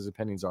your guys'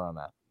 opinions are on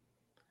that.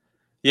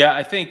 Yeah,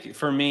 I think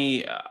for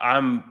me,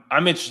 I'm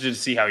interested to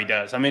see how he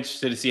does. I'm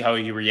interested to see how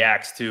he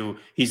reacts to.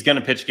 He's going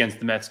to pitch against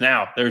the Mets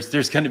now.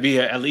 There's going to be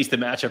at least a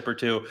matchup or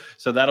two,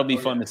 so that'll be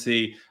fun to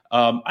see.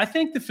 I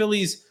think the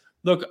Phillies.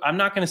 Look, I'm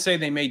not going to say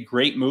they made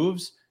great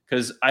moves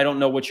because I don't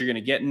know what you're going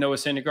to get in Noah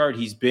Syndergaard.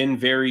 He's been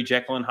very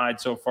Jekyll and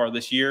Hyde so far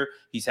this year.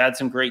 He's had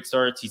some great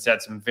starts. He's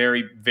had some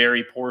very,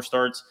 very poor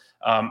starts.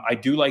 I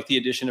do like the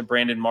addition of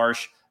Brandon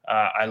Marsh.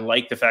 I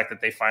like the fact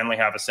that they finally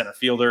have a center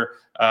fielder.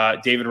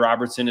 David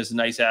Robertson is a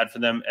nice add for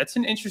them. It's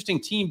an interesting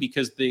team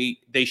because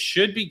they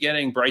should be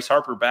getting Bryce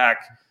Harper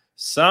back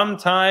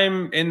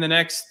sometime in the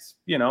next,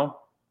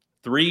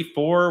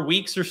 3-4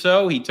 weeks or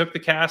so. He took the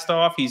cast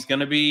off. He's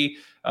going to be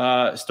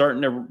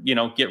starting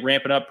to, get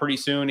ramping up pretty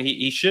soon.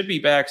 He should be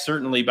back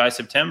certainly by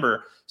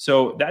September.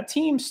 So that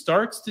team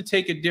starts to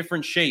take a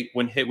different shape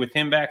with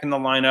him back in the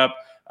lineup,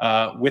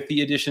 with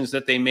the additions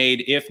that they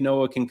made. If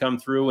Noah can come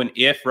through and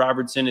if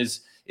Robertson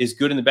is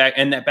good in the back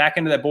and that back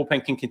end of that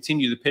bullpen can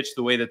continue to pitch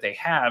the way that they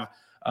have,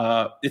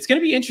 it's going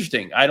to be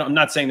interesting. I'm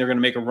not saying they're going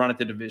to make a run at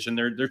the division.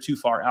 They're too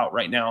far out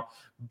right now,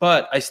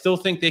 but I still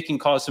think they can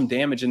cause some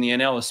damage in the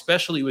NL,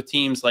 especially with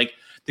teams like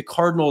the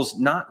Cardinals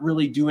not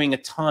really doing a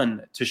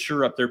ton to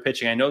shore up their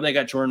pitching. I know they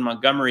got Jordan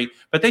Montgomery,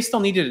 but they still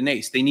needed an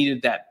ace. They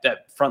needed that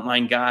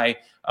frontline guy.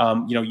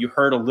 You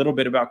heard a little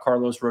bit about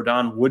Carlos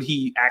Rodon. Would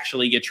he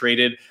actually get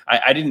traded?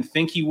 I didn't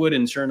think he would,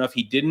 and sure enough,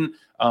 he didn't.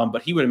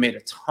 But he would have made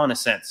a ton of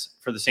sense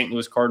for the St.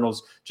 Louis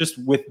Cardinals just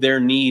with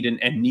their need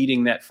and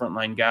needing that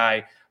frontline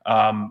guy.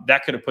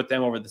 That could have put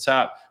them over the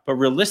top. But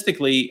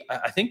realistically,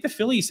 I think the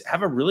Phillies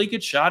have a really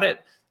good shot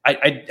at.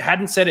 I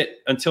hadn't said it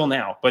until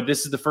now, but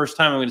this is the first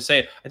time I'm going to say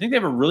it. I think they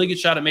have a really good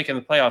shot at making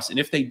the playoffs. And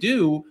if they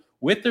do,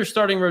 with their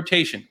starting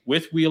rotation,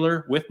 with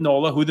Wheeler, with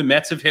Nola, who the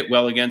Mets have hit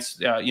well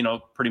against,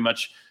 pretty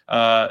much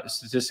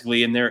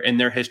statistically in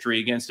their history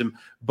against him.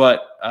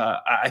 But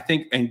I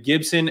think, and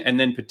Gibson, and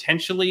then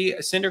potentially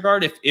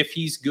Syndergaard, if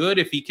he's good,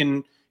 if he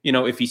can,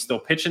 if he's still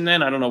pitching,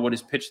 then I don't know what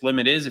his pitch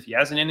limit is, if he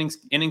has an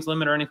innings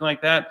limit or anything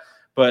like that.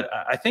 But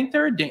I think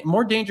they're a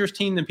more dangerous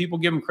team than people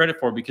give them credit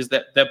for because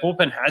that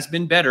bullpen has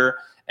been better.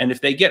 And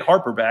if they get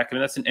Harper back,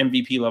 that's an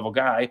MVP level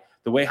guy.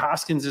 The way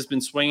Hoskins has been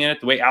swinging it,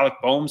 the way Alec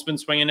Boehm's been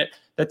swinging it,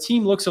 that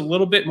team looks a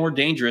little bit more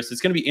dangerous. It's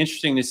going to be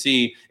interesting to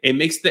see. It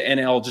makes the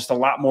NL just a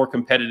lot more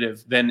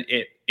competitive than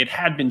it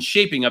had been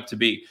shaping up to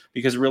be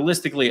because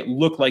realistically, it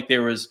looked like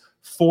there was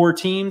 4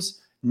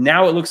 teams.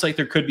 Now it looks like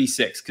there could be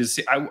 6 because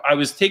I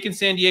was taking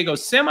San Diego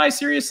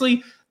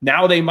semi-seriously.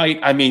 Now they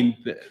might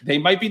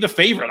be the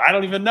favorite. I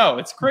don't even know.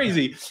 It's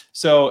crazy.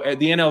 So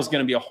the NL is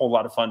going to be a whole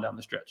lot of fun down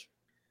the stretch.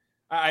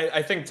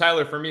 I think,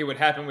 Tyler, for me, what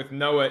happened with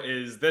Noah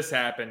is this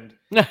happened.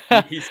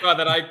 He saw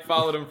that I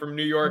followed him from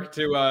New York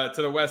to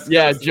the West Coast.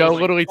 Yeah, Joe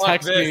literally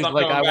texted me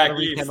like, I want to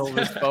rekindle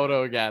this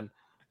photo again.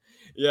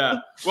 Yeah.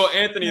 Well,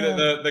 Anthony,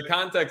 the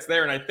context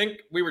there, and I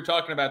think we were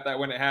talking about that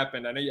when it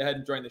happened. I know you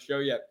hadn't joined the show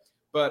yet,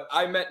 but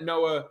I met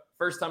Noah.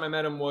 First time I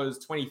met him was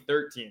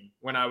 2013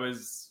 when I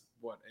was,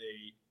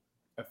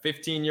 a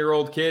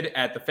 15-year-old kid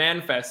at the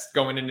Fan Fest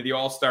going into the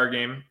All-Star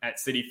game at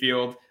Citi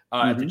Field.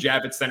 At the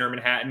Javits Center in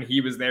Manhattan.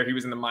 He was there. He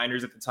was in the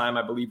minors at the time,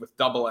 I believe, with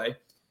AA.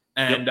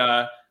 And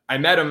I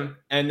met him.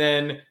 And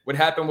then what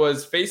happened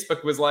was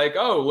Facebook was like,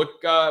 oh,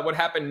 look what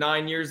happened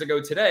 9 years ago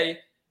today.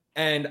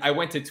 And I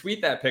went to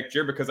tweet that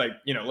picture because I,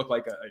 looked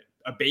like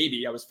a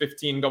baby. I was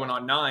 15 going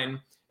on 9.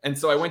 And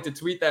so I went to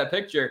tweet that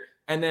picture.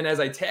 And then as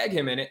I tag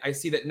him in it, I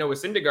see that Noah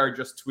Syndergaard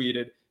just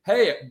tweeted,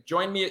 "Hey,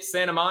 join me at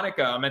Santa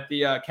Monica. I'm at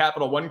the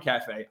Capital One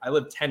Cafe. I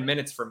live 10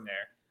 minutes from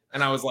there."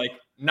 And I was like,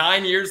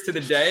 9 years to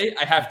the day,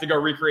 I have to go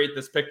recreate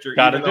this picture.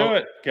 Gotta do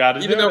it.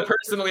 Even though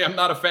personally I'm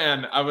not a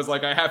fan, I was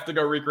like, I have to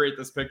go recreate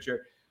this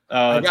picture.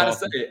 I gotta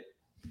say,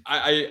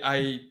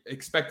 I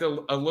expect a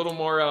little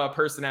more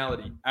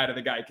personality out of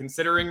the guy,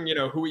 considering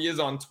who he is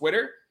on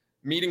Twitter.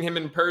 Meeting him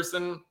in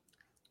person,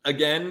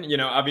 again,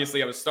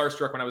 obviously I was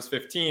starstruck when I was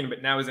 15,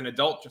 but now as an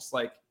adult, just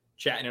like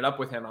chatting it up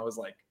with him, I was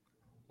like,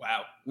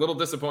 wow, a little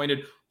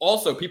disappointed.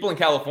 Also, people in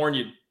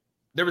California,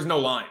 there was no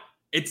line.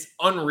 It's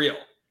unreal.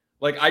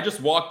 Like, I just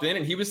walked in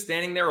and he was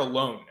standing there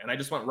alone, and I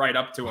just went right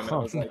up to him and I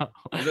was like,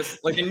 is this,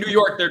 like in New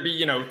York, there'd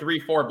be,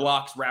 3-4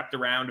 blocks wrapped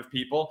around of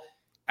people.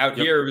 Out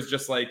here, it was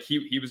just like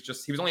he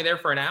was only there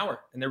for an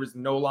hour and there was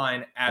no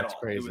line at all.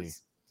 Crazy.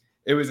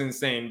 It was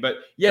insane. But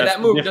yeah,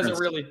 that move doesn't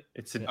really.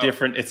 It's a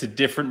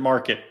different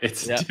market.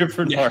 It's a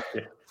different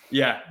market.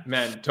 Yeah,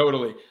 man,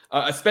 totally.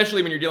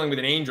 Especially when you're dealing with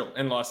an Angel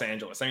in Los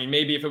Angeles. I mean,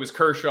 maybe if it was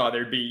Kershaw,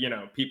 there'd be,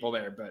 people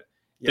there, but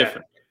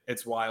different.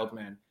 It's wild,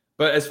 man.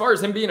 But as far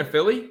as him being a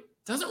Philly,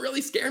 doesn't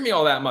really scare me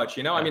all that much.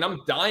 I mean,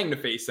 I'm dying to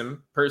face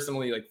him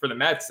personally, like for the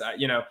Mets.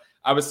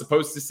 I was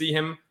supposed to see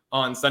him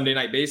on Sunday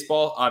Night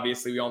Baseball.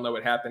 Obviously, we all know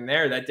what happened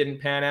there. That didn't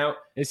pan out.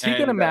 Is he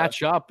going to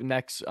match up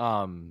next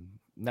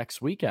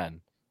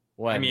weekend?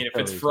 I mean, if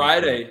it's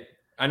Friday,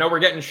 I know we're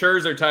getting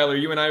Scherzer, Tyler.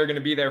 You and I are going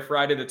to be there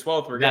Friday the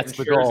 12th. That's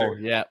the Scherzer. Goal.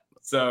 Yeah.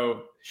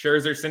 So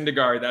Scherzer,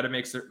 Syndergaard, that'll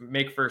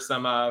make for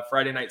some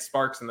Friday night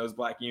sparks in those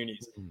black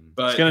unis.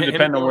 But it's going to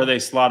depend on where they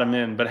slot him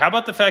in. But how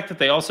about the fact that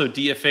they also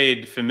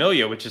DFA'd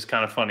Familia, which is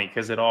kind of funny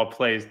because it all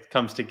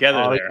comes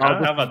together there.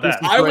 How about that?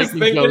 I was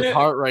thinking Joe's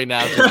heart right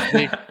now.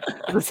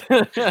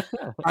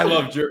 I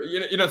love Drew.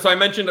 So I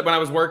mentioned that when I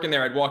was working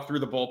there, I'd walk through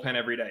the bullpen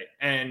every day,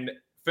 and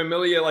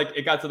Familia, like,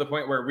 it got to the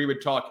point where we would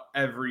talk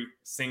every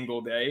single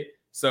day.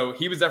 So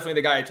he was definitely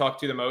the guy I talked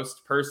to the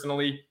most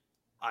personally.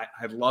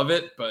 I love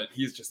it, but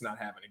he's just not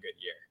having a good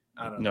year.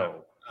 I don't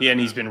know. And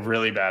he's been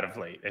really bad of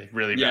late.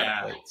 Really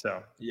bad of late.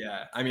 So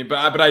yeah, I mean,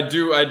 but I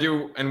do,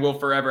 and will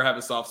forever have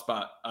a soft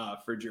spot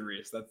for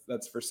Jurius.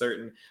 That's for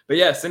certain. But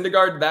yeah,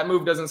 Syndergaard, that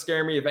move doesn't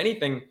scare me. If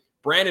anything,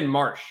 Brandon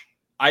Marsh,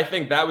 I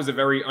think that was a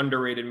very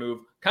underrated move.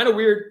 Kind of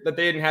weird that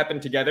they didn't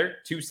happen together.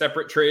 2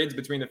 separate trades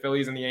between the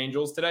Phillies and the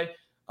Angels today.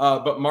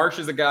 But Marsh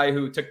is a guy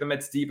who took the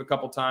Mets deep a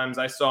couple times.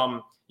 I saw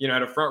him,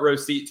 had a front row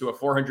seat to a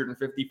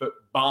 450-foot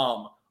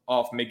bomb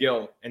off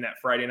McGill in that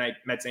Friday night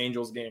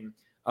Mets-Angels game.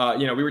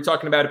 We were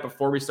talking about it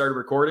before we started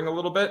recording a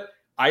little bit.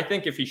 I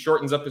think if he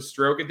shortens up his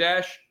stroke a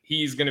dash,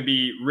 he's going to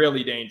be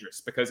really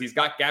dangerous because he's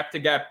got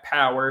gap-to-gap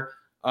power.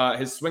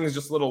 His swing is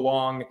just a little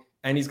long,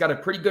 and he's got a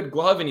pretty good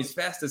glove, and he's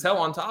fast as hell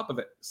on top of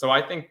it. So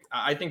I think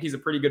he's a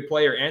pretty good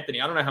player,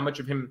 Anthony. I don't know how much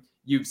of him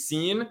you've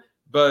seen,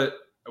 but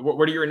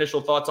what are your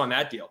initial thoughts on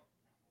that deal?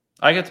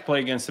 I got to play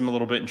against him a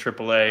little bit in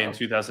AAA in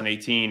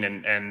 2018,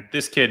 and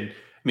this kid, I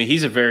mean,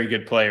 he's a very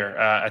good player.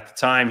 At the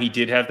time, he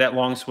did have that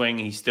long swing.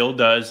 He still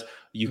does.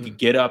 You can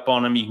get up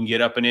on him. You can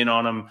get up and in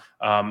on him,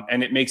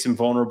 and it makes him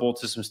vulnerable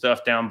to some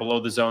stuff down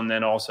below the zone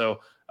then also.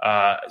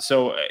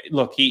 So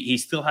look, he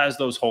still has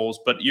those holes,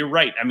 but you're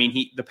right. I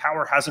mean, the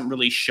power hasn't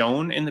really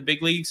shown in the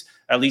big leagues,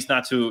 at least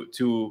not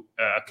to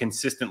a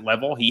consistent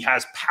level. He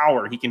has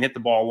power. He can hit the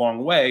ball a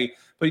long way,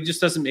 but he just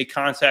doesn't make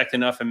contact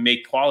enough and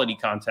make quality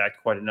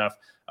contact quite enough.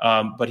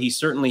 But he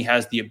certainly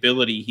has the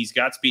ability. He's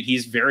got speed.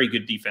 He's very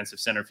good defensive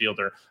center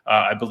fielder.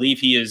 I believe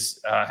he has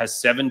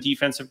 7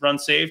 defensive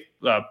runs saved,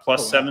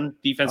 plus 7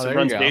 defensive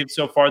runs saved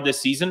so far this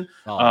season.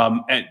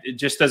 And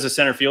just as a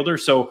center fielder.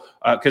 So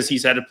because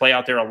he's had to play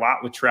out there a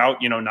lot with Trout,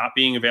 not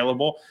being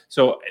available.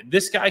 So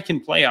this guy can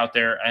play out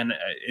there, and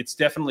it's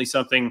definitely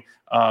something.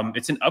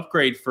 It's an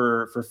upgrade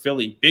for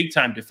Philly, big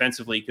time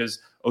defensively, because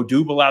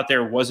Odubel out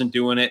there wasn't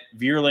doing it.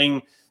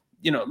 Vierling,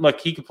 look,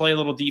 he could play a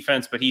little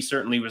defense, but he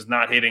certainly was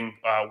not hitting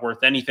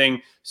worth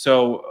anything.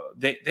 So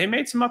they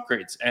made some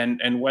upgrades,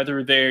 and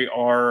whether they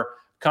are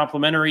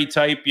complementary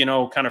type,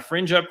 kind of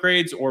fringe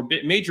upgrades or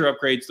major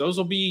upgrades, those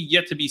will be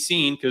yet to be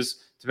seen because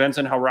it depends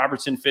on how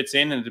Robertson fits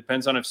in, and it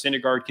depends on if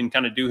Syndergaard can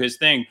kind of do his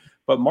thing.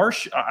 But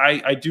Marsh,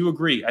 I do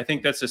agree. I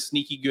think that's a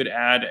sneaky good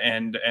ad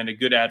and a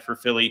good ad for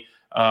Philly.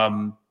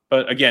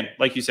 But again,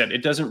 like you said,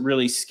 it doesn't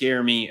really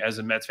scare me as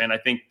a Mets fan. I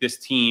think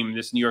this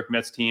New York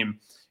Mets team,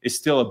 is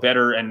still a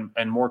better and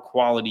more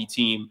quality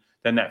team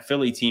than that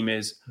Philly team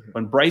is.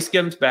 When Bryce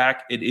comes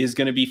back, it is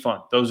going to be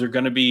fun. Those are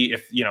going to be,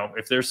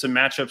 if there's some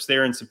matchups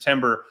there in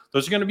September,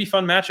 those are going to be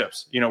fun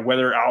matchups.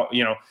 Whether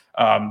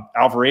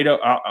Alvarado,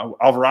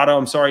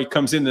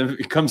 comes in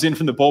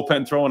from the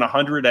bullpen throwing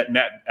 100 at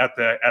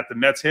the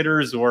Mets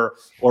hitters or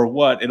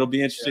what, it'll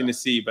be interesting to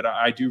see. But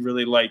I do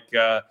really like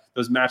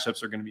those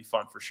matchups are going to be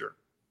fun for sure.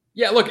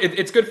 Yeah, look,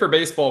 it's good for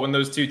baseball when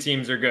those two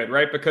teams are good,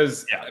 right?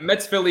 Because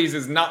Mets Phillies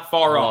is not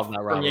far off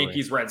from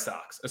Yankees Red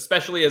Sox,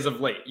 especially as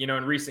of late, in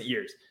recent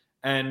years.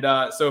 And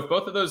so if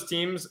both of those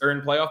teams are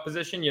in playoff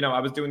position, I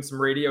was doing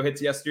some radio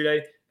hits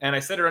yesterday, And I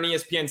said it on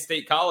ESPN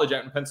State College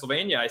out in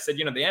Pennsylvania. I said,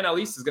 the NL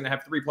East is going to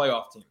have 3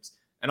 playoff teams.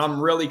 And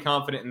I'm really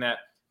confident in that.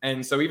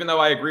 And so even though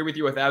I agree with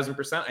you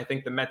 1,000%, I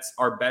think the Mets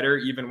are better,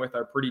 even with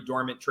our pretty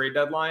dormant trade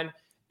deadline.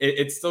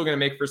 It's still going to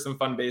make for some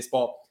fun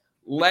baseball.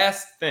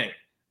 Last thing,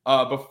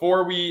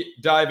 before we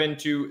dive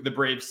into the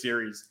Braves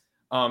series,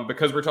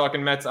 because we're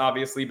talking Mets,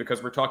 obviously,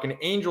 because we're talking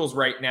Angels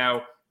right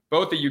now,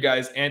 both of you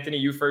guys, Anthony,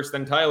 you first,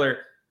 then Tyler,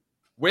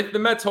 with the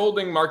Mets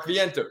holding Mark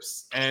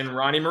Vientos and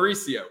Ronnie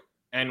Mauricio,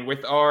 and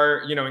with our,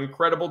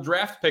 incredible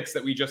draft picks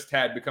that we just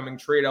had becoming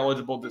trade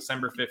eligible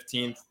December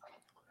 15th,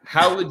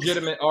 how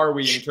legitimate are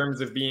we in terms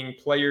of being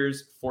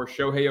players for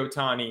Shohei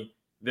Ohtani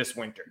this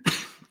winter?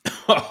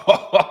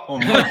 Oh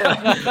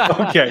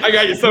my. Okay. I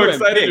got you so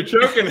excited.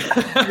 You're choking.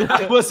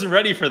 I wasn't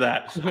ready for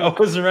that.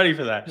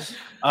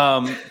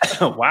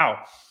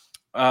 Wow.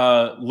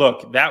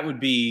 Look, that would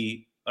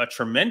be a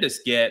tremendous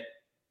get.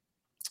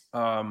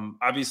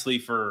 Obviously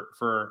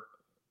for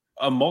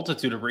a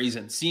multitude of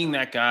reasons. Seeing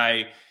that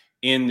guy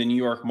in the New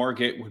York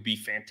market would be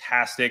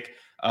fantastic.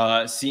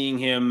 Seeing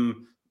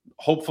him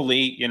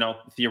hopefully,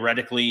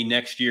 theoretically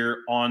next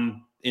year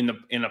in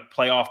a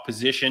playoff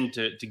position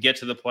to get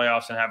to the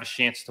playoffs and have a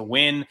chance to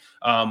win,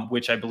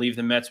 which I believe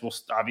the Mets will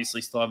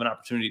obviously still have an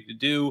opportunity to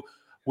do,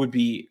 would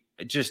be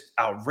just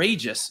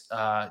outrageous.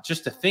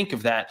 Just to think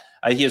of that.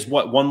 He has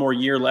one more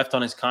year left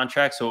on his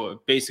contract.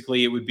 So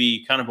basically it would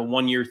be kind of a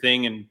 1-year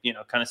thing and,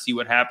 kind of see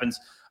what happens.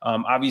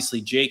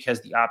 Obviously Jake has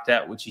the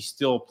opt-out, which he's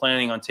still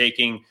planning on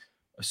taking,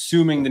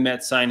 assuming the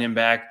Mets sign him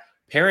back.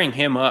 Pairing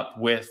him up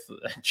with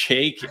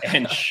Jake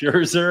and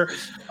Scherzer,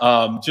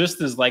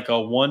 just as like a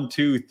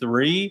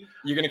 1-2-3.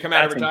 You're going to come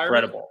out of retirement?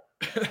 Incredible.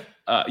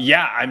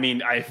 Yeah, I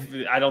mean,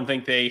 I don't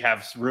think they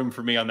have room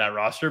for me on that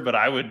roster, but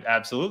I would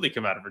absolutely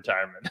come out of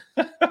retirement.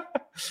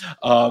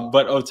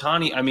 But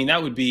Ohtani, I mean,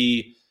 that would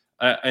be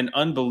an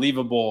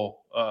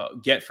unbelievable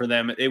get for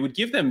them. It would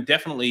give them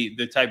definitely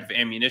the type of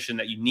ammunition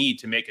that you need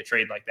to make a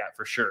trade like that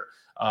for sure.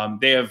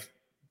 They have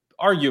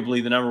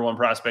arguably the number 1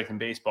 prospect in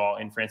baseball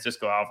in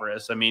Francisco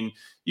Alvarez. I mean,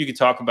 you could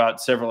talk about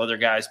several other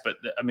guys, but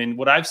I mean,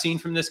 what I've seen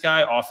from this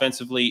guy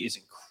offensively is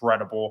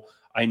incredible.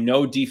 I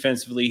know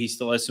defensively he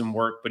still has some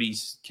work, but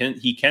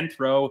he can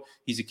throw.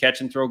 He's a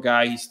catch and throw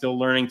guy. He's still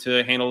learning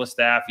to handle a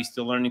staff. He's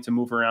still learning to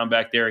move around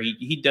back there.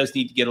 He does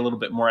need to get a little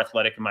bit more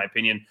athletic, in my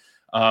opinion.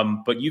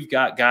 But you've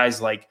got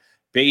guys like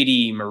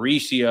Beatty,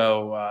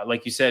 Mauricio,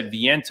 like you said,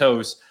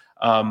 Vientos.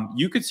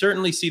 You could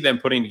certainly see them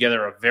putting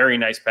together a very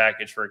nice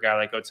package for a guy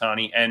like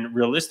Ohtani. And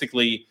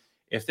realistically,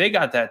 if they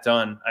got that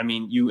done, I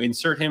mean, you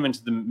insert him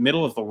into the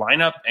middle of the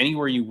lineup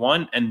anywhere you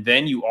want, and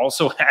then you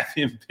also have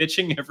him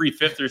pitching every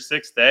 5th or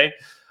 6th day.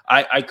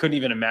 I couldn't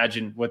even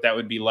imagine what that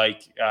would be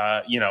like,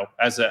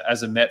 as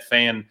a Met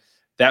fan.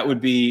 That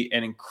would be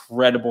an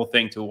incredible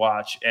thing to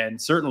watch,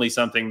 and certainly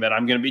something that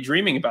I'm going to be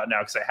dreaming about now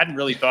because I hadn't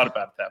really thought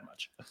about it that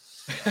much.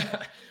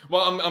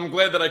 Well, I'm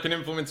glad that I can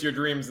influence your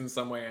dreams in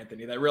some way,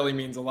 Anthony. That really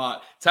means a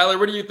lot. Tyler,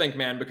 what do you think,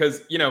 man?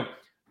 Because,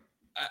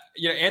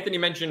 Anthony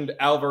mentioned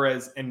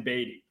Alvarez and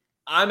Beatty.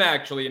 I'm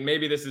actually, and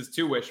maybe this is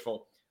too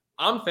wishful,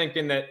 I'm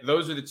thinking that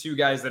those are the 2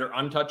 guys that are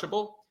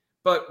untouchable.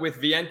 But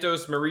with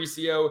Vientos,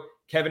 Mauricio,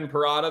 Kevin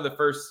Parada, the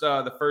first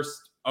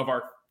of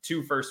our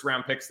 2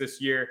 first-round picks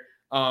this year,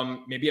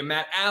 maybe a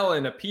Matt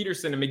Allen, a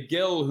Peterson, a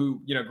McGill,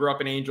 who, grew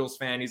up an Angels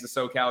fan. He's a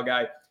SoCal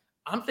guy.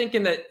 I'm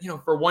thinking that,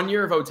 for 1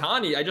 year of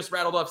Ohtani, I just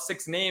rattled off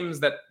 6 names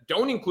that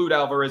don't include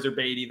Alvarez or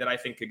Beatty that I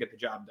think could get the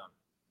job done.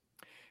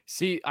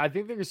 See, I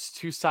think there's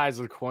 2 sides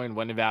of the coin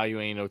when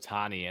evaluating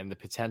Ohtani and the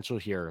potential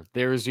here.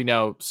 There's,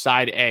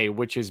 side A,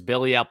 which is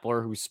Billy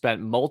Epler, who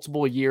spent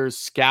multiple years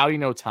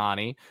scouting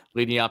Ohtani,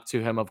 leading up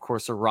to him, of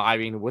course,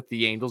 arriving with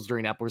the Angels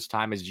during Epler's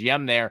time as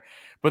GM there.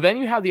 But then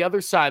you have the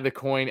other side of the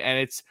coin, and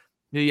it's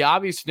the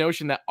obvious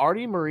notion that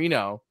Artie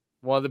Moreno,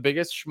 one of the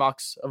biggest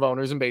schmucks of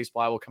owners in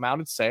baseball, I will come out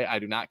and say, I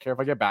do not care if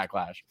I get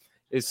backlash,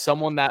 is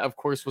someone that, of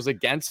course, was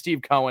against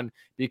Steve Cohen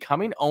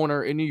becoming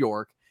owner in New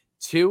York.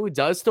 2,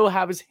 does still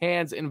have his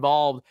hands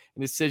involved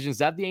in decisions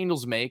that the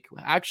Angels make.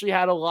 Actually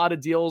had a lot of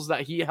deals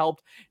that he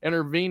helped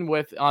intervene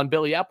with on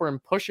Billy Epler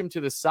and push him to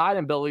the side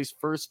in Billy's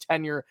first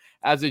tenure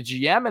as a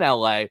GM in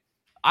LA.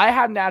 I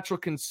have natural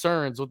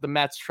concerns with the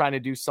Mets trying to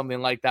do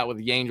something like that with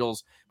the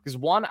Angels because,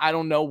 1, I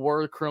don't know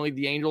where currently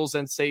the Angels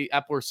and, say,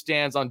 Epler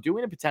stands on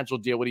doing a potential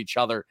deal with each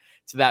other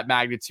to that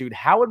magnitude.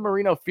 How would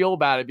Marino feel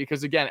about it?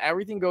 Because, again,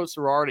 everything goes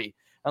through Artie.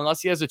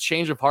 Unless he has a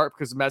change of heart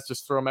because the Mets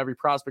just throw him every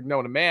prospect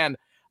known to man.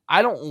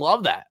 I don't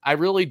love that. I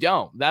really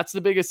don't. That's the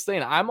biggest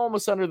thing. I'm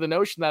almost under the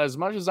notion that as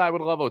much as I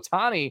would love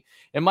Ohtani,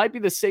 it might be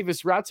the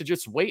safest route to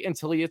just wait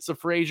until he hits the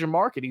free agent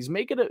market. He's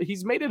made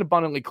it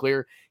abundantly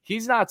clear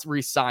he's not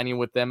re-signing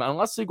with them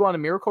unless they go on a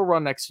miracle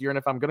run next year. And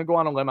if I'm going to go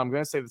on a limb, I'm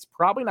going to say that's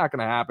probably not going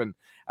to happen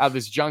at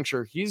this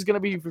juncture. He's going to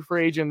be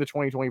free agent in the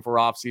 2024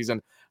 offseason.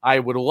 I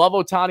would love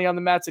Ohtani on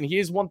the Mets, and he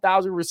is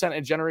 1,000%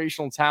 a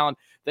generational talent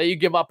that you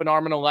give up an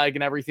arm and a leg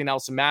and everything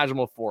else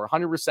imaginable for.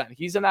 100%.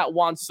 He's in that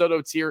Juan Soto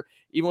tier,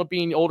 even with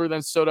being older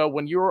than Soto.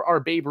 When you are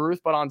Babe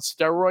Ruth, but on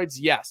steroids,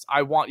 yes,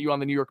 I want you on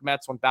the New York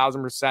Mets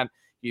 1,000%.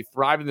 He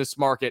thrived in this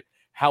market.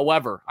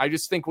 However, I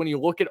just think when you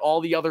look at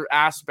all the other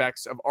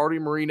aspects of Artie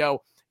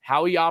Moreno,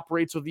 how he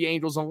operates with the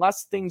Angels,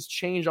 unless things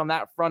change on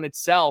that front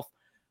itself,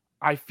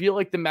 I feel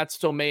like the Mets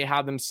still may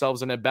have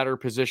themselves in a better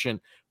position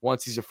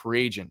once he's a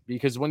free agent.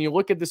 Because when you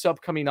look at this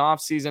upcoming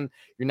offseason,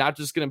 you're not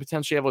just going to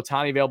potentially have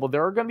Ohtani available.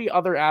 There are going to be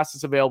other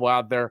assets available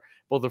out there,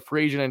 both the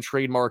free agent and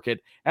trade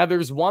market. And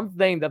there's one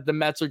thing that the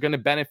Mets are going to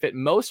benefit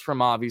most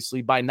from,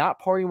 obviously, by not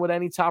parting with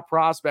any top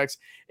prospects.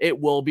 It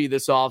will be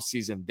this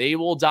offseason. They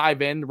will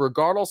dive in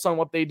regardless on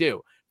what they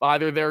do.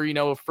 Either they're,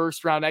 a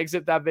first-round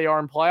exit that they are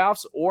in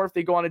playoffs, or if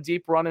they go on a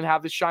deep run and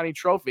have the shiny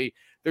trophy,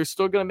 they're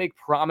still going to make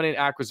prominent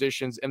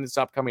acquisitions in this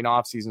upcoming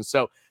offseason.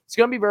 So it's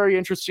going to be very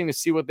interesting to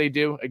see what they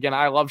do. Again,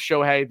 I love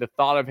Shohei. The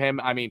thought of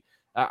him,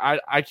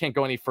 I can't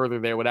go any further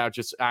there without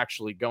just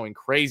actually going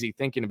crazy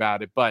thinking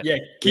about it. But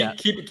keep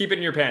it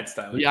in your pants,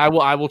 Tyler. Yeah,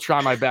 I will try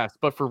my best.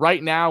 But for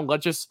right now,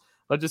 let's just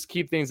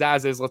keep things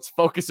as is. Let's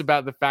focus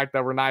about the fact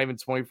that we're not even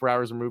 24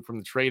 hours removed from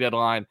the trade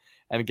deadline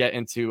and get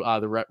into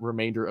the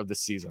remainder of the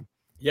season.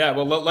 Yeah,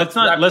 well, let's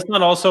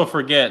not also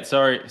forget.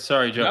 Sorry,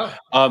 Joe.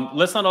 No.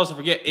 Let's not also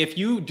forget, if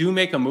you do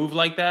make a move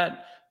like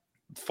that,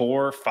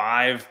 4 or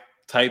 5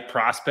 type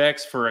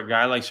prospects for a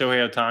guy like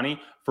Shohei Ohtani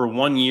for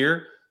 1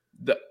 year,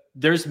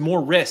 there's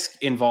more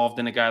risk involved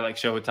in a guy like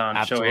Shohei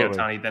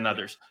Ohtani than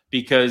others.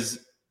 Because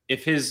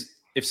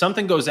if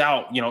something goes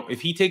out,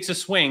 if he takes a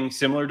swing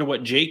similar to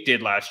what Jake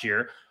did last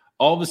year,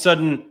 all of a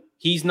sudden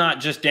he's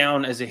not just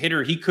down as a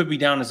hitter, he could be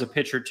down as a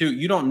pitcher too.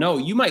 You don't know.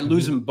 You might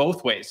lose him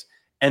both ways.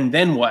 And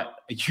then what?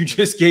 You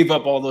just gave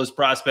up all those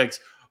prospects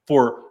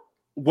for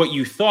what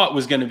you thought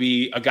was going to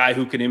be a guy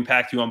who could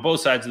impact you on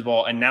both sides of the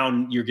ball, and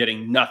now you're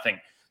getting nothing.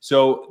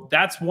 So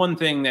that's one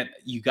thing that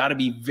you got to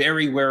be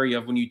very wary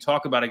of when you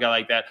talk about a guy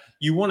like that.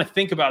 You want to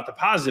think about the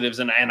positives,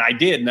 and I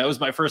did, and that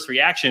was my first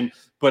reaction.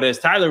 But as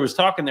Tyler was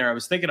talking there, I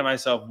was thinking to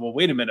myself, well,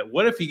 wait a minute.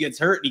 What if he gets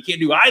hurt and he can't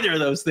do either of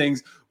those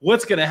things?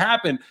 What's going to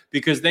happen?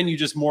 Because then you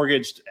just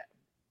mortgaged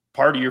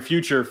part of your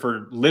future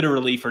for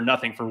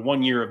nothing, for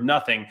 1 year of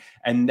nothing.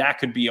 And that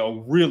could be a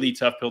really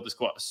tough pill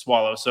to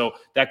swallow. So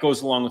that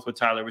goes along with what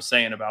Tyler was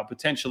saying about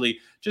potentially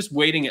just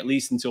waiting at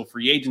least until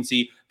free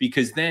agency,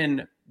 because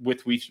then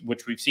which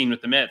we've seen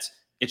with the Mets,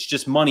 it's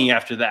just money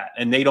after that.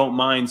 And they don't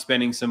mind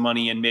spending some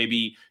money and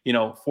maybe,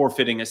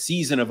 forfeiting a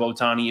season of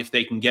Ohtani if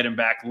they can get him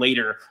back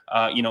later,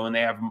 and they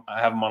have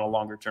him on a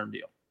longer term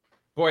deal.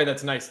 Boy,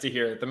 that's nice to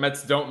hear. The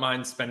Mets don't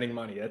mind spending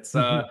money. That's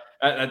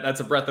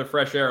a breath of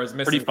fresh air I was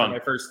missing for my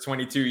first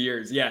 22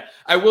 years. Yeah,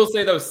 I will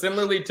say, though,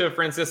 similarly to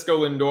Francisco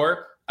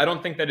Lindor, I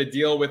don't think that a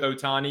deal with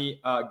Ohtani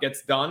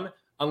gets done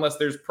unless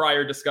there's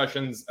prior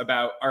discussions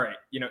about, all right,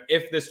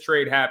 if this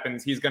trade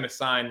happens, he's going to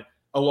sign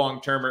a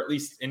long-term, or at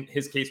least in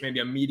his case, maybe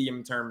a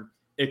medium-term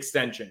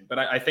extension. But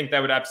I think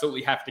that would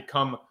absolutely have to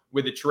come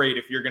with a trade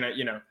if you're going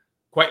to,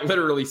 quite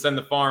literally send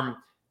the farm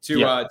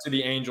to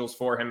the Angels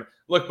for him.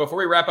 Look, before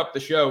we wrap up the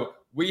show,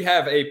 we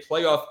have a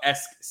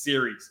playoff-esque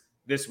series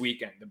this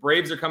weekend. The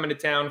Braves are coming to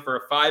town for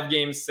a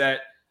 5-game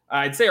set.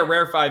 I'd say a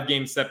rare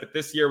 5-game set, but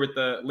this year with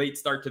the late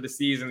start to the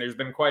season, there's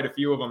been quite a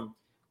few of them.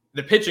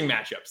 The pitching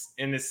matchups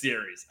in this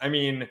series. I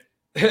mean,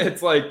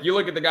 it's like you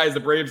look at the guys the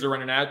Braves are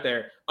running out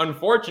there.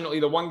 Unfortunately,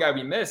 the one guy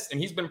we missed,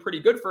 and he's been pretty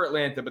good for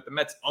Atlanta, but the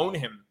Mets own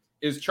him,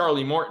 is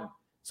Charlie Morton.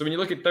 So when you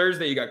look at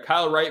Thursday, you got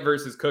Kyle Wright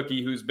versus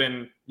Cookie, who's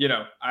been,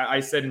 I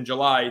said in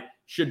July,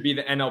 should be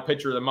the NL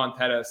pitcher of the month,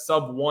 had a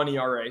sub-1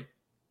 ERA.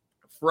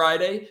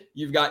 Friday,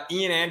 you've got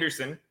Ian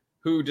Anderson,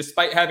 who,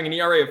 despite having an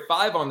ERA of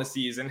 5 on the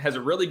season, has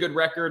a really good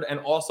record and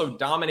also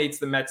dominates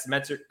the Mets.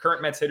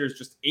 Current Mets hitters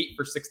just 8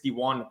 for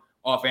 61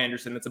 off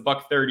Anderson. That's a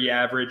 $130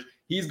 average.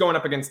 He's going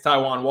up against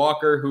Taijuan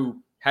Walker, who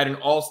had an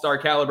all-star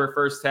caliber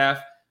first half.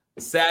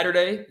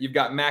 Saturday, you've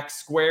got Max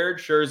squared,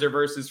 Scherzer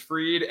versus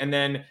Fried, and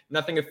then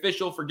nothing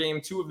official for game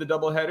 2 of the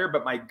doubleheader,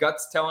 but my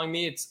gut's telling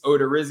me it's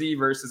Odorizzi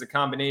versus a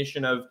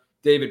combination of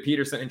David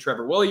Peterson and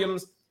Trevor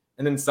Williams.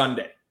 And then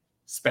Sunday,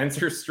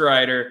 Spencer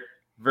Strider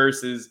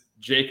versus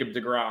Jacob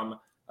deGrom.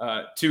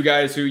 2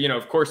 guys who,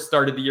 of course,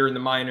 started the year in the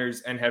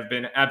minors and have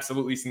been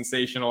absolutely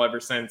sensational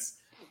ever since.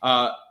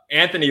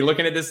 Anthony,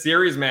 looking at this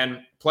series,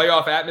 man,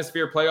 playoff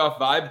atmosphere, playoff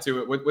vibe to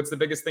it. What's the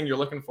biggest thing you're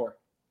looking for?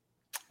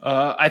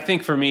 I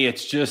think for me,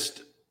 it's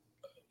just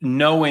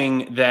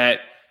knowing that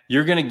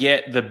you're going to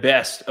get the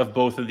best of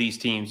both of these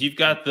teams. You've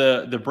got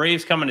the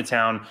Braves coming to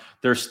town.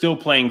 They're still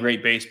playing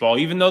great baseball,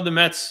 even though the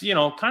Mets,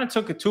 kind of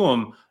took it to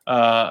them.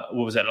 What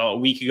was that, a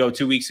week ago,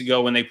 2 weeks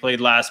ago when they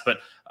played last? But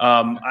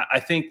I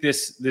think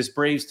this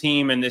Braves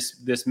team and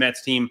this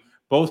Mets team,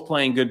 both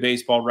playing good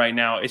baseball right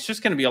now. It's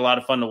just going to be a lot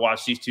of fun to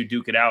watch these two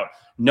duke it out,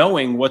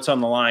 knowing what's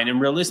on the line.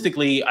 And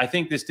realistically, I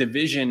think this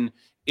division,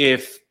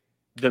 if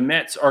the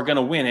Mets are going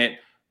to win it,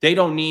 they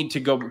don't need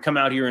to come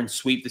out here and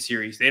sweep the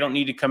series. They don't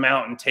need to come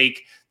out and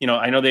take,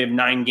 I know they have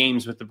 9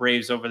 games with the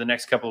Braves over the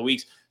next couple of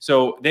weeks.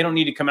 So they don't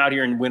need to come out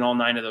here and win all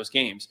 9 of those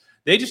games.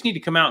 They just need to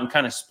come out and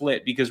kind of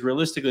split, because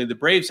realistically, the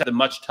Braves have a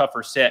much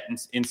tougher set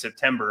in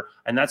September,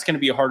 and that's going to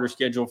be a harder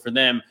schedule for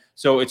them.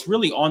 So it's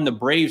really on the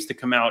Braves to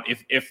come out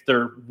if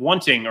they're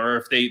wanting, or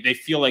if they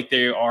feel like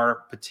they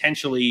are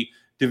potentially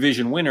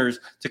division winners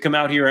to come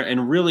out here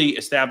and really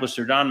establish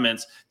their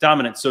dominance.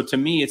 So to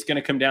me, it's going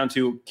to come down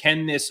to,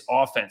 can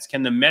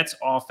the Mets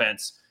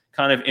offense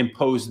kind of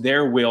impose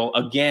their will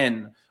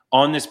again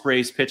on this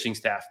Braves pitching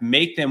staff,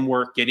 make them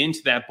work, get into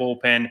that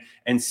bullpen,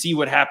 and see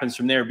what happens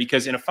from there.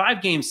 Because in a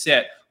 5-game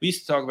set, we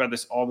used to talk about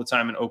this all the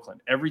time in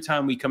Oakland. Every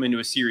time we come into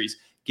a series,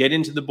 get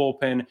into the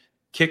bullpen,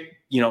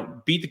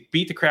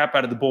 beat the crap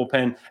out of the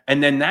bullpen,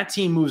 and then that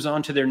team moves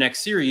on to their next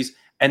series,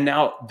 and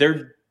now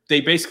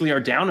they basically are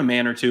down a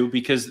man or two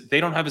because they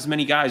don't have as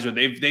many guys, or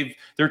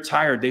they're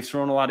tired, they've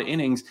thrown a lot of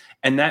innings,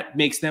 and that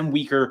makes them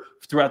weaker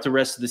throughout the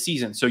rest of the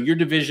season. So your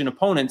division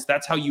opponents,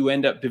 that's how you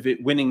end up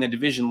winning the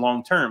division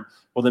long term.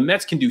 Well, the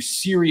Mets can do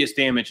serious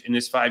damage in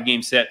this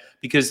 5-game set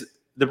because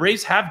the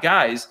Braves have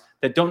guys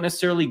that don't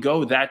necessarily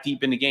go that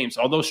deep into games.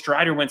 Although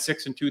Strider went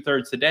 6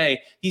 2/3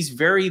 today, he's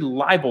very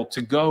liable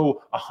to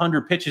go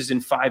 100 pitches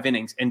in 5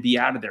 innings and be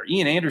out of there.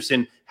 Ian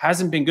Anderson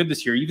hasn't been good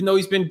this year, even though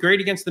he's been great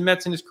against the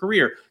Mets in his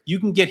career. You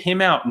can get him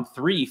out in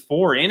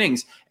 3-4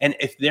 innings. And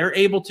if they're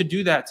able to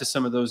do that to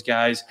some of those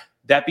guys,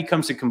 that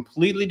becomes a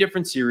completely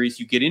different series.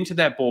 You get into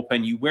that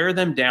bullpen, you wear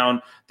them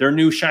down. Their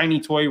new shiny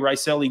toy,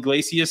 Raisel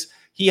Iglesias,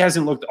 he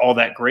hasn't looked all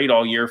that great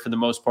all year for the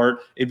most part.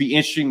 It'd be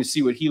interesting to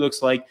see what he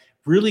looks like.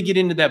 Really get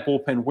into that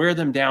bullpen, wear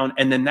them down,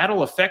 and then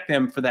that'll affect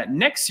them for that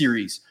next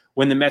series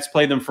when the Mets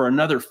play them for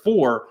another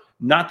 4,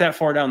 not that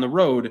far down the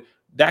road.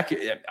 That,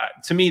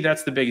 to me,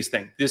 that's the biggest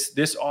thing.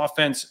 This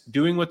offense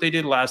doing what they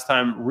did last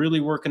time, really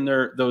working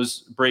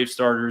those Brave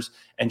starters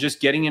and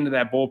just getting into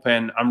that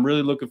bullpen. I'm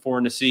really looking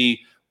forward to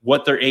see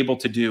what they're able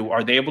to do.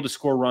 Are they able to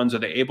score runs? Are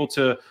they able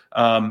to,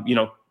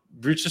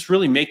 just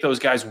really make those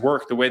guys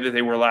work the way that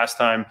they were last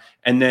time?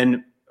 And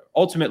then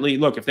ultimately,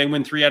 look, if they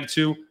win 3 out of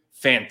 2,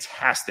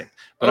 fantastic.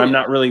 But I'm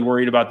not really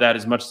worried about that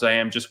as much as I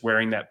am just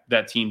wearing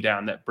that team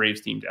down, that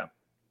Braves team down.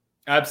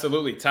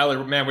 Absolutely.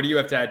 Tyler, man, what do you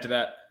have to add to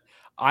that?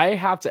 I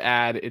have to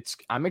add,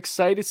 I'm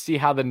excited to see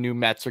how the new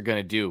Mets are going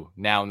to do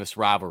now in this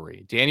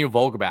rivalry. Daniel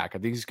Vogelbach, I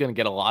think he's going to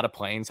get a lot of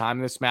playing time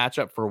in this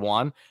matchup for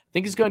one. I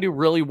think he's going to do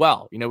really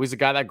well. He's a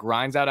guy that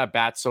grinds out at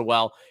bats so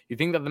well. You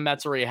think that the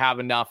Mets already have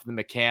enough, the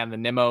McCann, the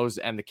Nimmos,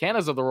 and the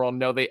Cannas of the world.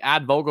 No, they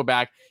add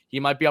Vogelbach. He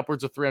might be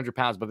upwards of 300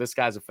 pounds, but this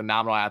guy's a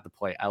phenomenal at the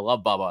plate. I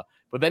love Bubba.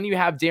 But then you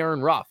have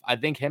Darren Ruff. I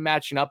think him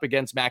matching up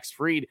against Max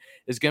Fried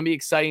is going to be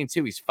exciting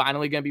too. He's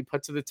finally going to be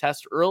put to the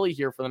test early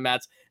here for the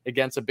Mets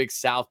against a big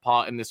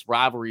southpaw in this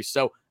rivalry.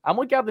 So I'm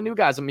looking at the new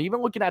guys. I'm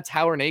even looking at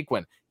Tyler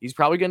Naquin. He's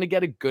probably going to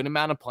get a good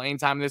amount of playing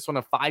time in this one.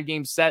 A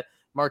 5-game set.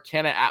 Mark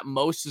Hanna at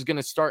most is going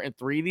to start in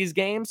 3 of these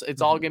games.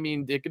 It's all going to be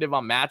indicative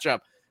on matchup.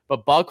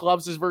 But Buck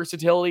loves his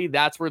versatility.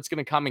 That's where it's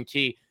going to come in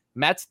key.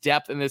 Mets'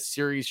 depth in this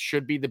series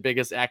should be the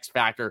biggest X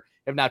factor,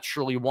 if not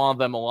truly one of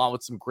them, along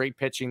with some great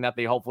pitching that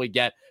they hopefully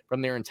get from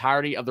their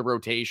entirety of the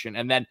rotation.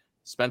 And then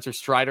Spencer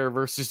Strider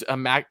versus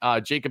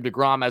Jacob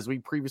deGrom, as we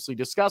previously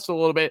discussed a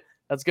little bit.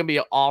 That's going to be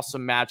an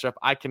awesome matchup.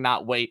 I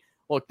cannot wait.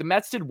 Look, the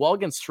Mets did well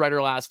against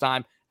Strider last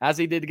time, as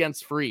they did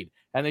against Fried.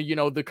 And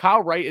then, the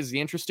Kyle Wright is the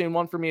interesting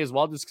one for me as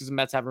well, just because the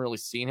Mets haven't really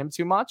seen him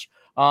too much.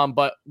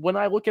 But when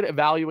I look at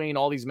evaluating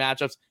all these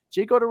matchups,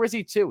 Jake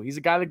Odorizzi too. He's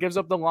a guy that gives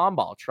up the long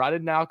ball. Try to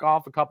knock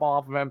off a couple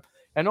off of him.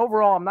 And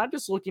overall, I'm not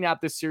just looking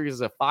at this series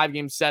as a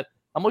 5-game set.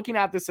 I'm looking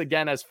at this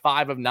again as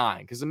 5 of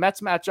 9, because the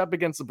Mets match up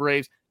against the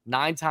Braves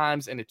 9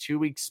 times in a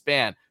 2-week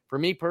span. For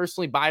me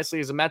personally, biasly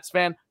as a Mets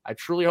fan, I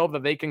truly hope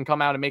that they can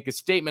come out and make a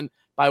statement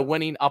by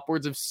winning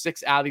upwards of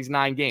 6 out of these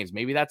 9 games.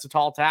 Maybe that's a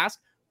tall task.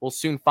 We'll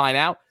soon find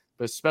out.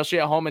 But especially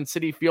at home in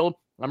Citi Field,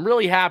 I'm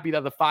really happy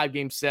that the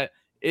 5-game set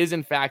is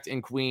in fact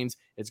in Queens.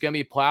 It's going to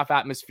be a playoff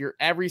atmosphere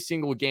every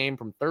single game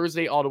from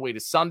Thursday all the way to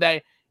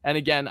Sunday. And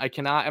again, I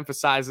cannot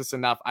emphasize this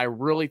enough. I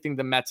really think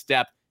the Mets'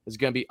 depth is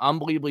going to be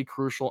unbelievably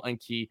crucial and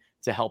key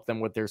to help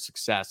them with their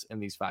success in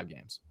these 5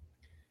 games.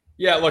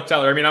 Yeah, look,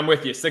 Tyler, I'm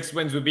with you. 6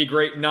 wins would be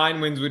great.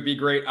 9 wins would be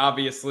great,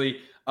 obviously.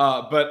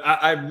 But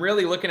I'm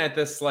really looking at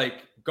this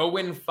like, go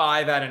win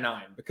 5 out of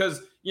 9,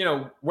 because,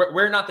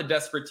 we're not the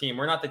desperate team.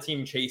 We're not the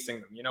team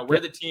chasing them. We're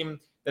the team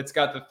that's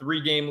got the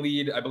 3-game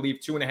lead, I believe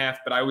 2.5,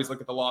 but I always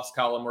look at the loss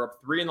column. We're up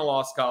 3 in the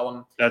loss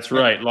column. That's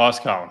right.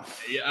 Loss column.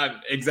 Yeah,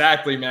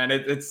 exactly, man.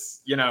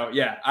 It's,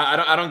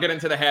 I don't get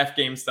into the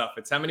half-game stuff.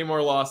 It's how many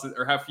more losses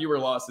or how fewer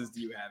losses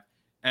do you have?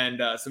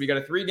 And so we got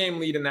a 3-game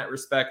lead in that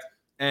respect,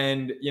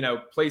 and,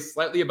 place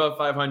slightly above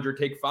 500,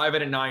 take 5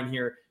 out of 9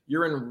 here.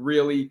 You're in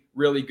really,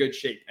 really good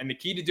shape. And the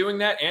key to doing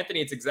that,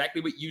 Anthony, it's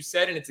exactly what you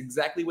said, and it's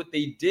exactly what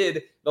they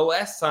did the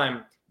last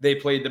time they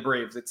played the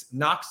Braves. It's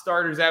knock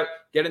starters out,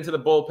 get into the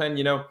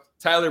bullpen.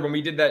 Tyler, when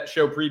we did that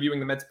show previewing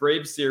the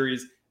Mets-Braves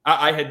series,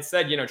 I had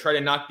said, try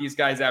to knock these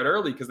guys out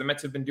early, because the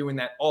Mets have been doing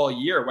that all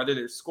year, whether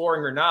they're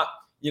scoring or not.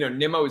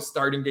 Nimmo is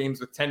starting games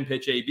with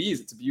 10-pitch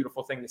ABs. It's a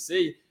beautiful thing to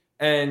see.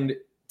 And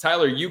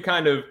Tyler, you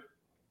kind of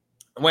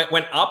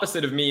went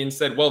opposite of me and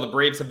said, well, the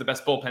Braves have the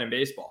best bullpen in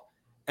baseball.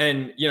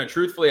 And,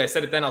 truthfully, I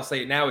said it then, I'll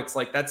say it now. It's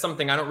like, that's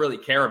something I don't really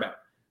care about,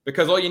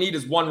 because all you need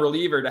is one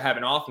reliever to have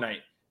an off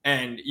night.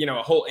 And,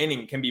 a whole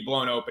inning can be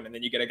blown open. And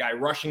then you get a guy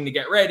rushing to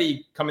get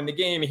ready, come in the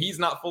game. He's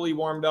not fully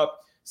warmed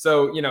up.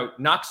 So,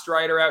 knock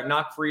Strider out,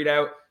 knock Fried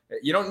out.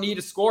 You don't need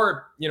to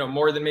score,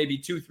 more than maybe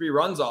 2-3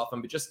 runs off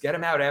them, but just get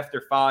them out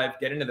after 5,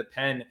 get into the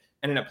pen.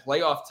 And in a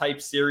playoff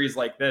type series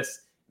like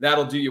this,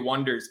 that'll do you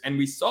wonders. And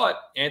we saw it,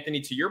 Anthony,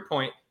 to your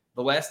point,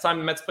 the last time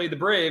the Mets played the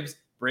Braves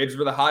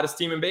were the hottest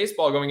team in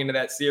baseball going into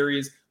that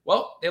series.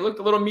 Well, they looked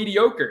a little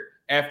mediocre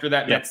after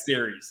that Mets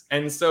series.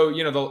 And so,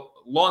 the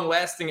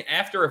long-lasting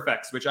after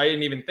effects, which I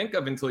didn't even think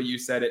of until you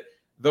said it,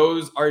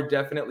 those are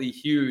definitely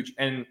huge.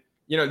 And,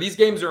 these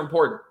games are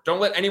important. Don't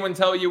let anyone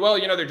tell you, well,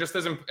 there just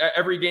isn't,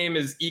 every game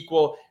is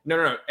equal.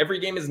 No. Every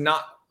game is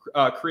not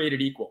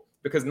created equal,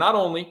 because not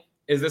only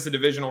is this a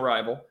divisional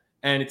rival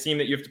and a team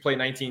that you have to play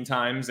 19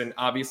 times, and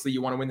obviously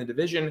you want to win the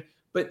division,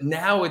 but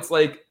now it's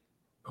like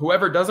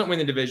whoever doesn't win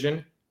the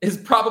division is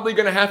probably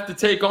going to have to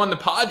take on the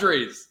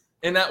Padres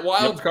in that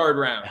wild card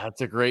round.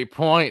 That's a great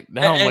point.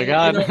 Oh, my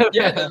God.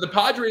 The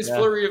Padres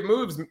flurry of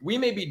moves, we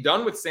may be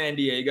done with San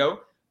Diego,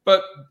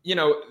 but,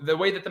 the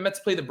way that the Mets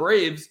play the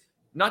Braves,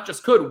 not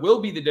just will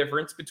be the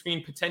difference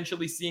between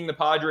potentially seeing the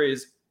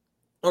Padres,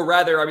 or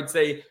rather, I would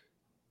say,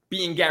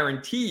 being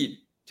guaranteed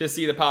to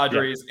see the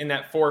Padres in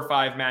that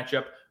 4-5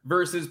 matchup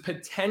versus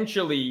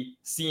potentially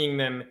seeing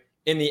them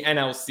in the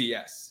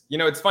NLCS.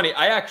 It's funny.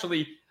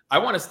 I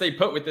want to stay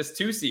put with this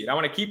 2 seed. I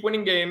want to keep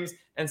winning games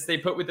and stay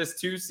put with this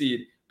 2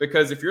 seed,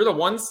 because if you're the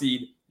 1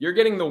 seed, you're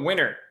getting the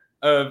winner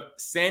of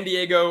San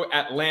Diego,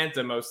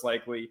 Atlanta, most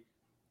likely.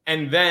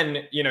 And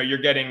then, you're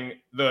getting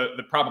the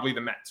probably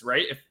the Mets,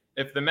 right?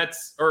 If the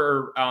Mets,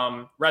 or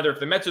rather, if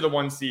the Mets are the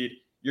 1 seed,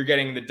 you're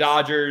getting the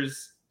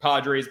Dodgers,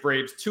 Padres,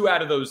 Braves, 2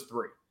 out of those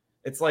 3.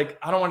 It's like,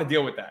 I don't want to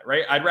deal with that,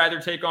 right? I'd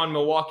rather take on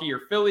Milwaukee or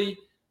Philly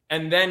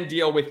and then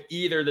deal with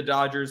either the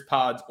Dodgers,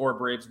 Pods, or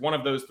Braves, one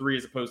of those 3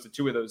 as opposed to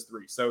 2 of those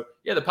 3. So,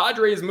 the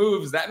Padres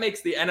moves, that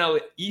makes the NL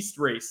East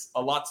race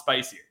a lot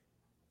spicier.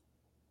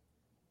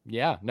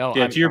 Yeah, no.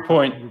 Yeah, to your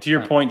point,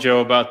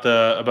 Joe, about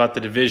the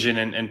division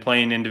and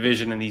playing in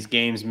division and these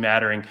games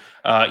mattering.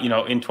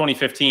 In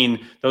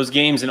 2015, those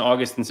games in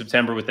August and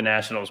September with the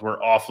Nationals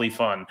were awfully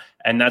fun,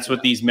 and that's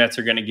what these Mets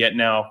are going to get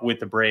now with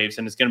the Braves,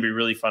 and it's going to be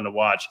really fun to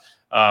watch.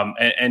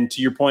 And to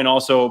your point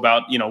also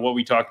about what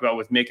we talked about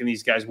with making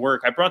these guys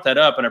work, I brought that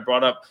up, and I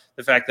brought up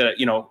the fact that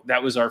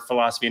that was our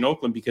philosophy in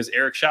Oakland, because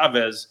Eric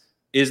Chavez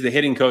is the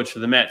hitting coach for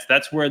the Mets.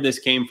 That's where this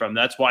came from.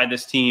 That's why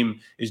this team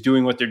is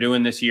doing what they're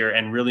doing this year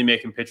and really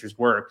making pitchers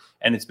work.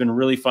 And it's been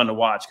really fun to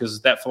watch,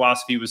 because that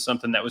philosophy was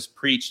something that was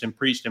preached and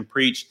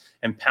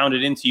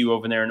pounded into you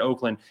over there in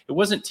Oakland. It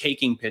wasn't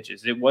taking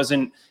pitches. It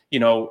wasn't,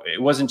 it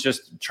wasn't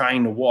just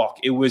trying to walk.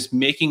 It was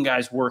making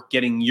guys work,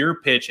 getting your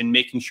pitch and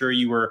making sure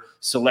you were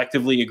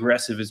selectively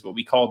aggressive is what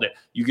we called it.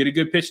 You get a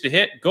good pitch to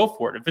hit, go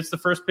for it. If it's the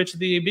first pitch of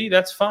the AB,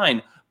 that's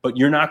fine. But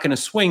you're not going to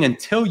swing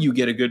until you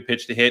get a good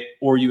pitch to hit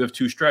or you have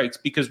 2 strikes.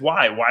 Because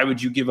why? Why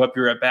would you give up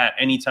your at-bat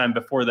anytime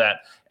before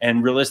that?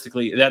 And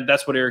realistically,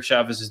 that's what Eric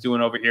Chavez is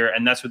doing over here,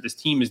 and that's what this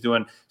team is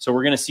doing. So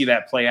we're going to see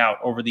that play out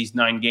over these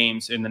 9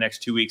 games in the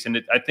next 2 weeks.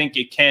 And I think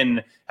it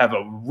can have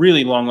a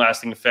really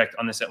long-lasting effect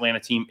on this Atlanta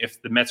team if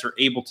the Mets are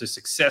able to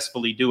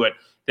successfully do it.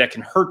 That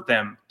can hurt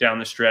them down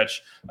the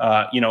stretch,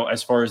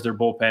 as far as their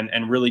bullpen,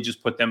 and really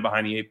just put them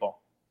behind the 8 ball.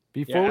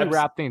 Before we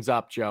wrap things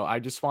up, Joe, I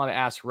just want to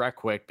ask Rec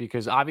quick,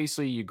 because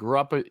obviously you grew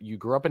up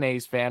an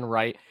A's fan,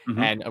 right?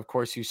 Mm-hmm. And of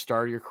course you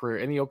started your career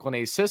in the Oakland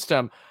A's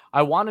system.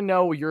 I want to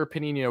know your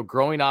opinion,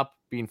 growing up,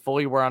 being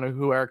fully aware on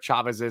who Eric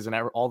Chavez is and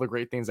all the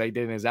great things that he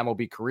did in his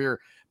MLB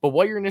career, but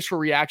what your initial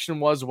reaction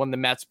was when the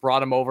Mets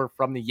brought him over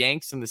from the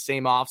Yanks in the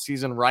same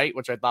offseason, right?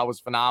 Which I thought was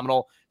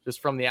phenomenal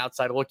just from the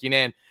outside looking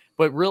in,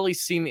 but really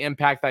seeing the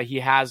impact that he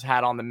has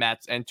had on the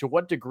Mets. And to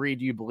what degree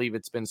do you believe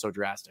it's been so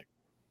drastic?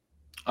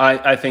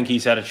 I think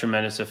he's had a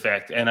tremendous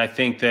effect. And I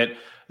think that,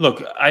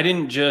 look, I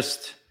didn't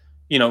just,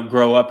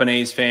 grow up an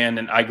A's fan,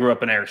 and I grew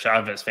up an Eric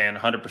Chavez fan,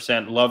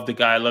 100%. Loved the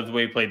guy, loved the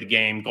way he played the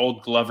game.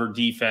 Gold Glover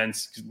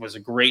defense, was a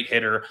great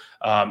hitter.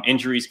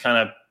 Injuries kind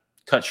of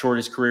cut short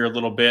his career a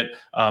little bit.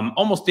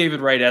 Almost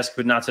David Wright-esque,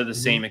 but not to the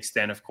same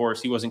extent, of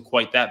course. He wasn't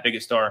quite that big a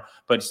star,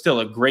 but still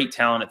a great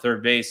talent at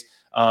third base.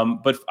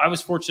 But I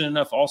was fortunate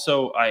enough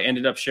also, I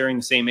ended up sharing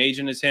the same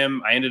agent as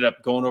him. I ended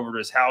up going over to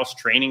his house,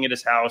 training at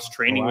his house,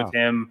 training with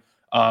him.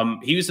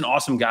 He was an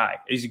awesome guy.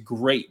 He's a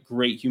great,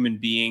 great human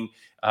being.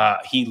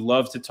 He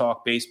loved to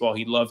talk baseball.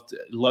 He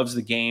loves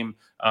the game.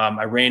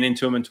 I ran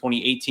into him in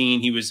 2018.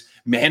 He was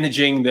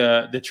managing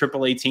the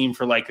AAA team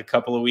for like a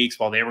couple of weeks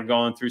while they were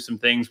going through some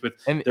things with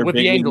their big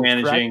league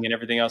managing, correct? And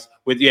everything else.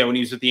 When he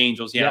was with the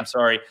Angels. Yeah. I'm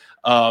sorry.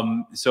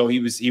 So he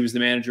was the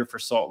manager for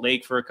Salt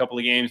Lake for a couple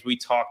of games. We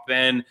talked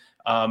then.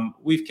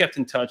 We've kept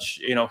in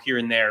touch, here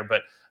and there,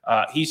 but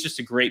he's just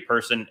a great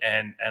person,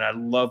 and I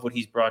love what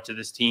he's brought to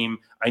this team.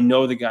 I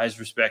know the guys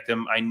respect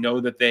him. I know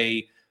that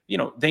they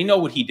know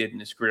what he did in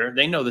his career.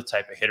 They know the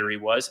type of hitter he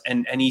was,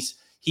 and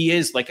he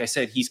is, like I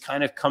said, he's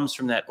kind of comes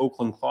from that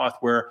Oakland cloth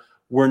where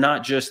we're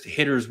not just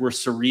hitters, we're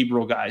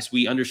cerebral guys.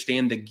 We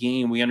understand the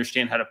game. We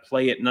understand how to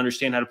play it and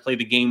understand how to play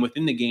the game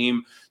within the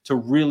game to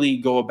really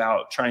go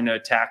about trying to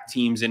attack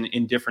teams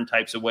in different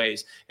types of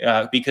ways.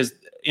 Because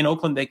in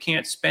Oakland, they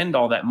can't spend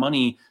all that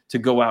money to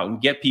go out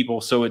and get people.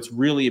 So it's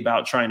really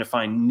about trying to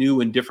find new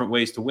and different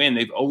ways to win.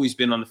 They've always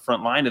been on the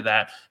front line of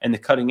that and the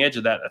cutting edge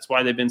of that. That's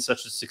why they've been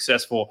such a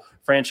successful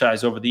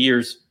franchise over the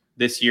years.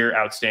 This year,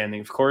 outstanding,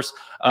 of course.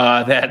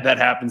 That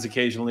happens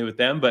occasionally with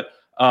them, but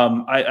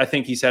I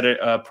think he's had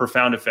a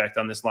profound effect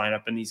on this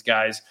lineup and these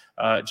guys,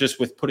 just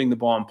with putting the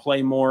ball in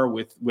play more,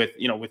 with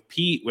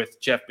Pete,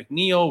 with Jeff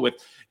McNeil,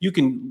 you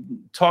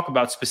can talk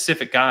about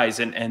specific guys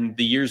and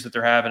the years that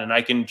they're having, and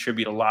I can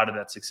attribute a lot of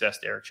that success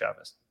to Eric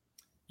Chavez.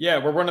 Yeah,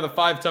 we're one of the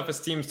 5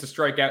 toughest teams to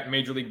strike out in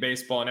Major League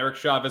Baseball, and Eric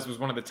Chavez was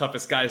one of the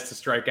toughest guys to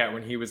strike out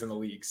when he was in the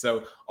league.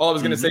 So all I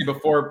was going to say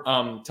before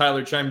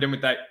Tyler chimed in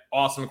with that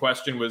awesome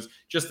question was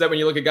just that when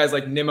you look at guys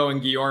like Nimmo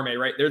and Guillorme,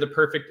 right, they're the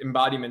perfect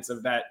embodiments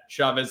of that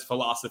Chavez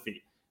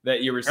philosophy that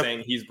you were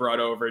saying he's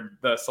brought over,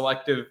 the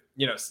selective,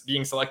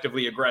 being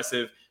selectively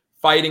aggressive,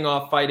 fighting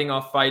off,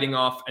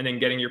 and then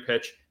getting your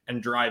pitch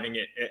and driving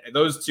it.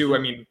 Those two, I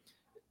mean,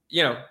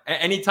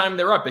 anytime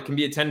they're up, it can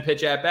be a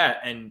 10-pitch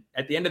at-bat. And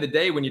at the end of the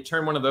day, when you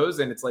turn one of those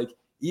in, it's like,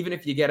 even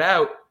if you get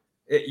out,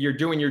 you're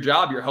doing your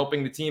job. You're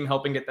helping the team,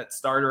 helping get that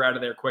starter out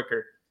of there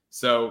quicker.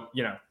 So,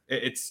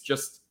 it's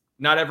just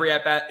not every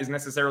at-bat is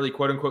necessarily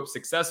quote-unquote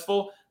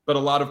successful, but a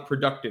lot of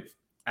productive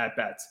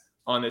at-bats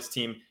on this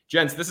team.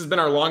 Gents, this has been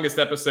our longest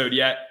episode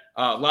yet.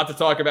 A lot to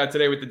talk about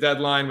today with the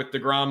deadline, with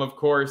deGrom, of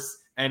course,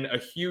 and a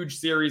huge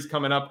series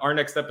coming up. Our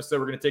next episode,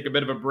 we're going to take a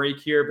bit of a break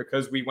here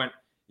because we went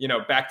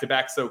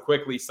back-to-back so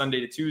quickly, Sunday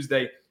to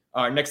Tuesday.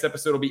 Our next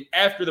episode will be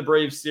after the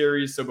Braves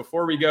series. So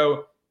before we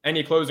go,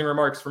 any closing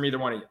remarks from either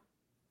one of you?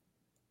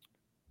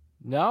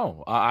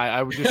 No,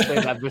 I would just say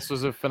that this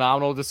was a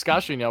phenomenal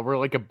discussion. We're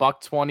like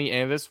 $120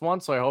 in this one.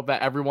 So I hope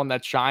that everyone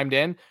that chimed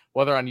in,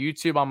 whether on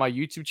YouTube, on my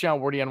YouTube channel,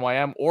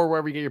 WardyNYM, or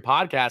wherever you get your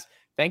podcast,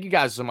 thank you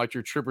guys so much.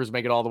 Your troopers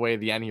make it all the way to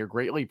the end here.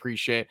 Greatly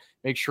appreciate it.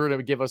 Make sure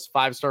to give us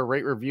 5-star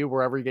rate review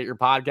wherever you get your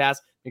podcast.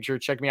 Make sure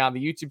to check me out on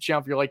the YouTube channel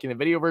if you're liking the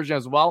video version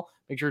as well.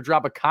 Make sure to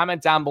drop a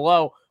comment down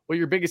below what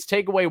your biggest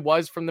takeaway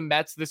was from the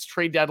Mets this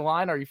trade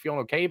deadline. Are you feeling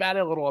okay about it?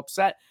 A little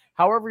upset?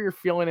 However you're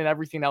feeling and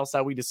everything else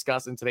that we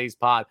discussed in today's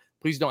pod,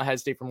 please don't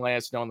hesitate to let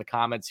us know in the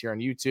comments here on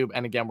YouTube.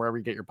 And again, wherever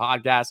you get your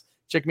podcast,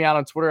 check me out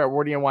on Twitter at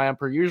WardyNYM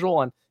per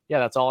usual. And yeah,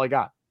 that's all I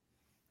got.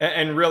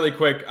 And really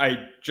quick,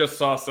 I just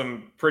saw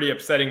some pretty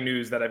upsetting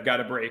news that I've got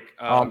to break.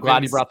 I'm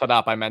glad you brought that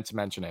up. I meant to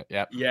mention it.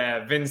 Yep.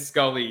 Yeah, Vin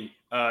Scully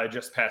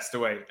just passed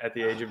away at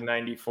the age of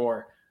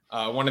 94.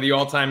 One of the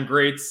all-time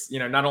greats,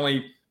 not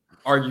only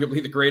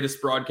arguably the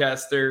greatest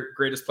broadcaster,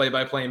 greatest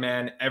play-by-play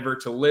man ever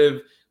to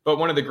live, but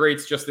one of the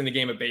greats just in the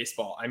game of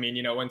baseball. I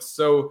mean, went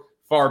so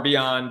far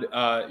beyond,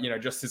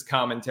 just his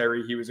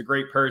commentary. He was a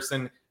great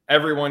person.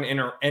 Everyone in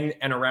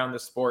and around the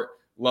sport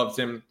loved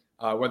him.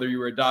 Whether you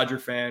were a Dodger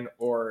fan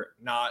or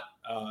not.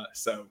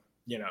 So,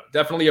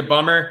 definitely a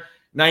bummer.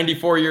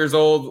 94 years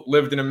old,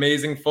 lived an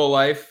amazing full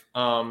life.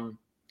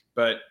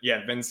 But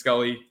yeah, Vin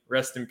Scully,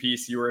 rest in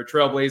peace. You were a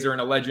trailblazer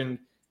and a legend.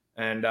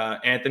 And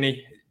Anthony,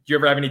 do you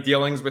ever have any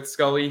dealings with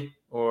Scully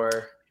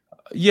or?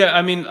 Yeah,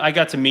 I mean, I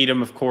got to meet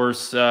him, of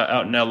course,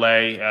 out in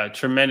LA.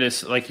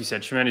 Tremendous, like you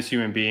said, tremendous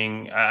human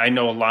being. I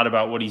know a lot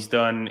about what he's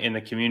done in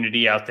the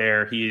community out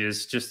there. He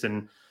is just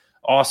an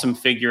awesome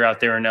figure out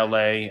there in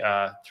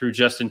LA through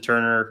Justin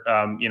Turner.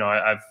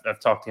 I've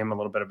talked to him a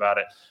little bit about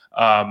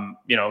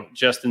it.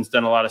 Justin's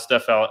done a lot of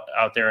stuff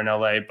out there in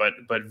LA,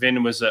 but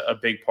Vin was a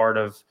big part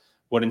of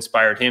what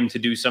inspired him to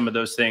do some of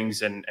those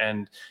things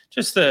and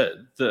just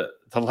the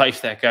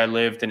life that guy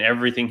lived and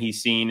everything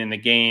he's seen in the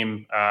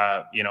game,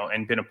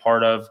 and been a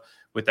part of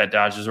with that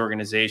Dodgers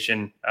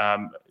organization.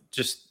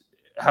 Just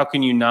how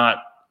can you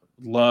not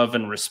love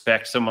and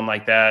respect someone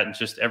like that and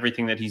just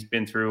everything that he's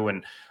been through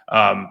and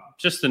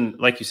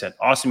like you said,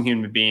 awesome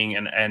human being.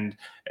 And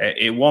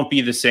it won't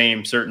be the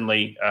same,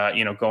 certainly,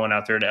 going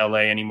out there to LA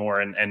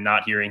anymore and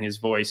not hearing his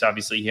voice.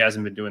 Obviously he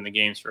hasn't been doing the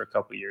games for a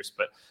couple of years,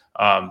 but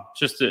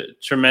just a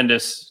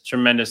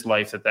tremendous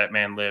life that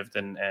man lived.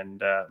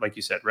 And like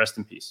you said, rest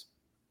in peace.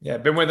 Yeah.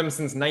 Been with him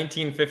since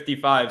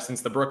 1955,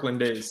 since the Brooklyn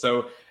days.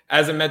 So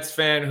as a Mets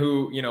fan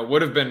who,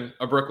 would have been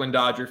a Brooklyn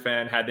Dodger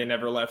fan had they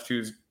never left,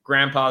 whose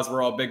grandpas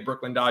were all big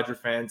Brooklyn Dodger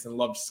fans and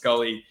loved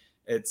Scully.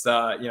 It's,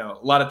 a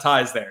lot of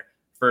ties there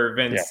for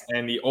Vince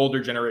and the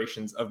older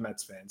generations of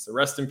Mets fans. So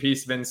rest in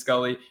peace, Vin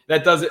Scully.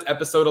 That does it.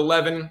 Episode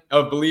 11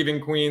 of Believe in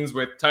Queens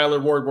with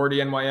Tyler Ward,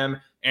 WardyNYM,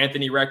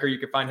 Anthony Recker. You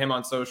can find him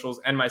on socials,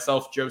 and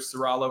myself, Joe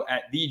Ceraulo,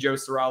 at Joe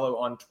Ceraulo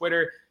on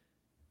Twitter.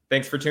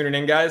 Thanks for tuning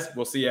in, guys.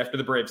 We'll see you after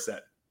the Braves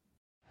set.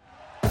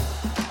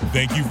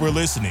 Thank you for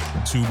listening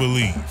to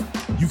Believe.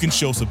 You can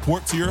show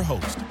support to your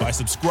host by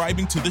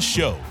subscribing to the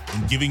show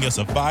and giving us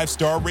a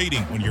 5-star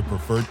rating on your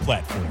preferred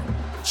platform.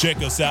 Check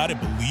us out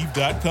at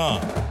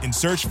Believe.com and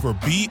search for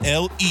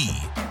BLEAV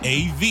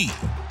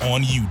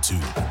on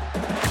YouTube.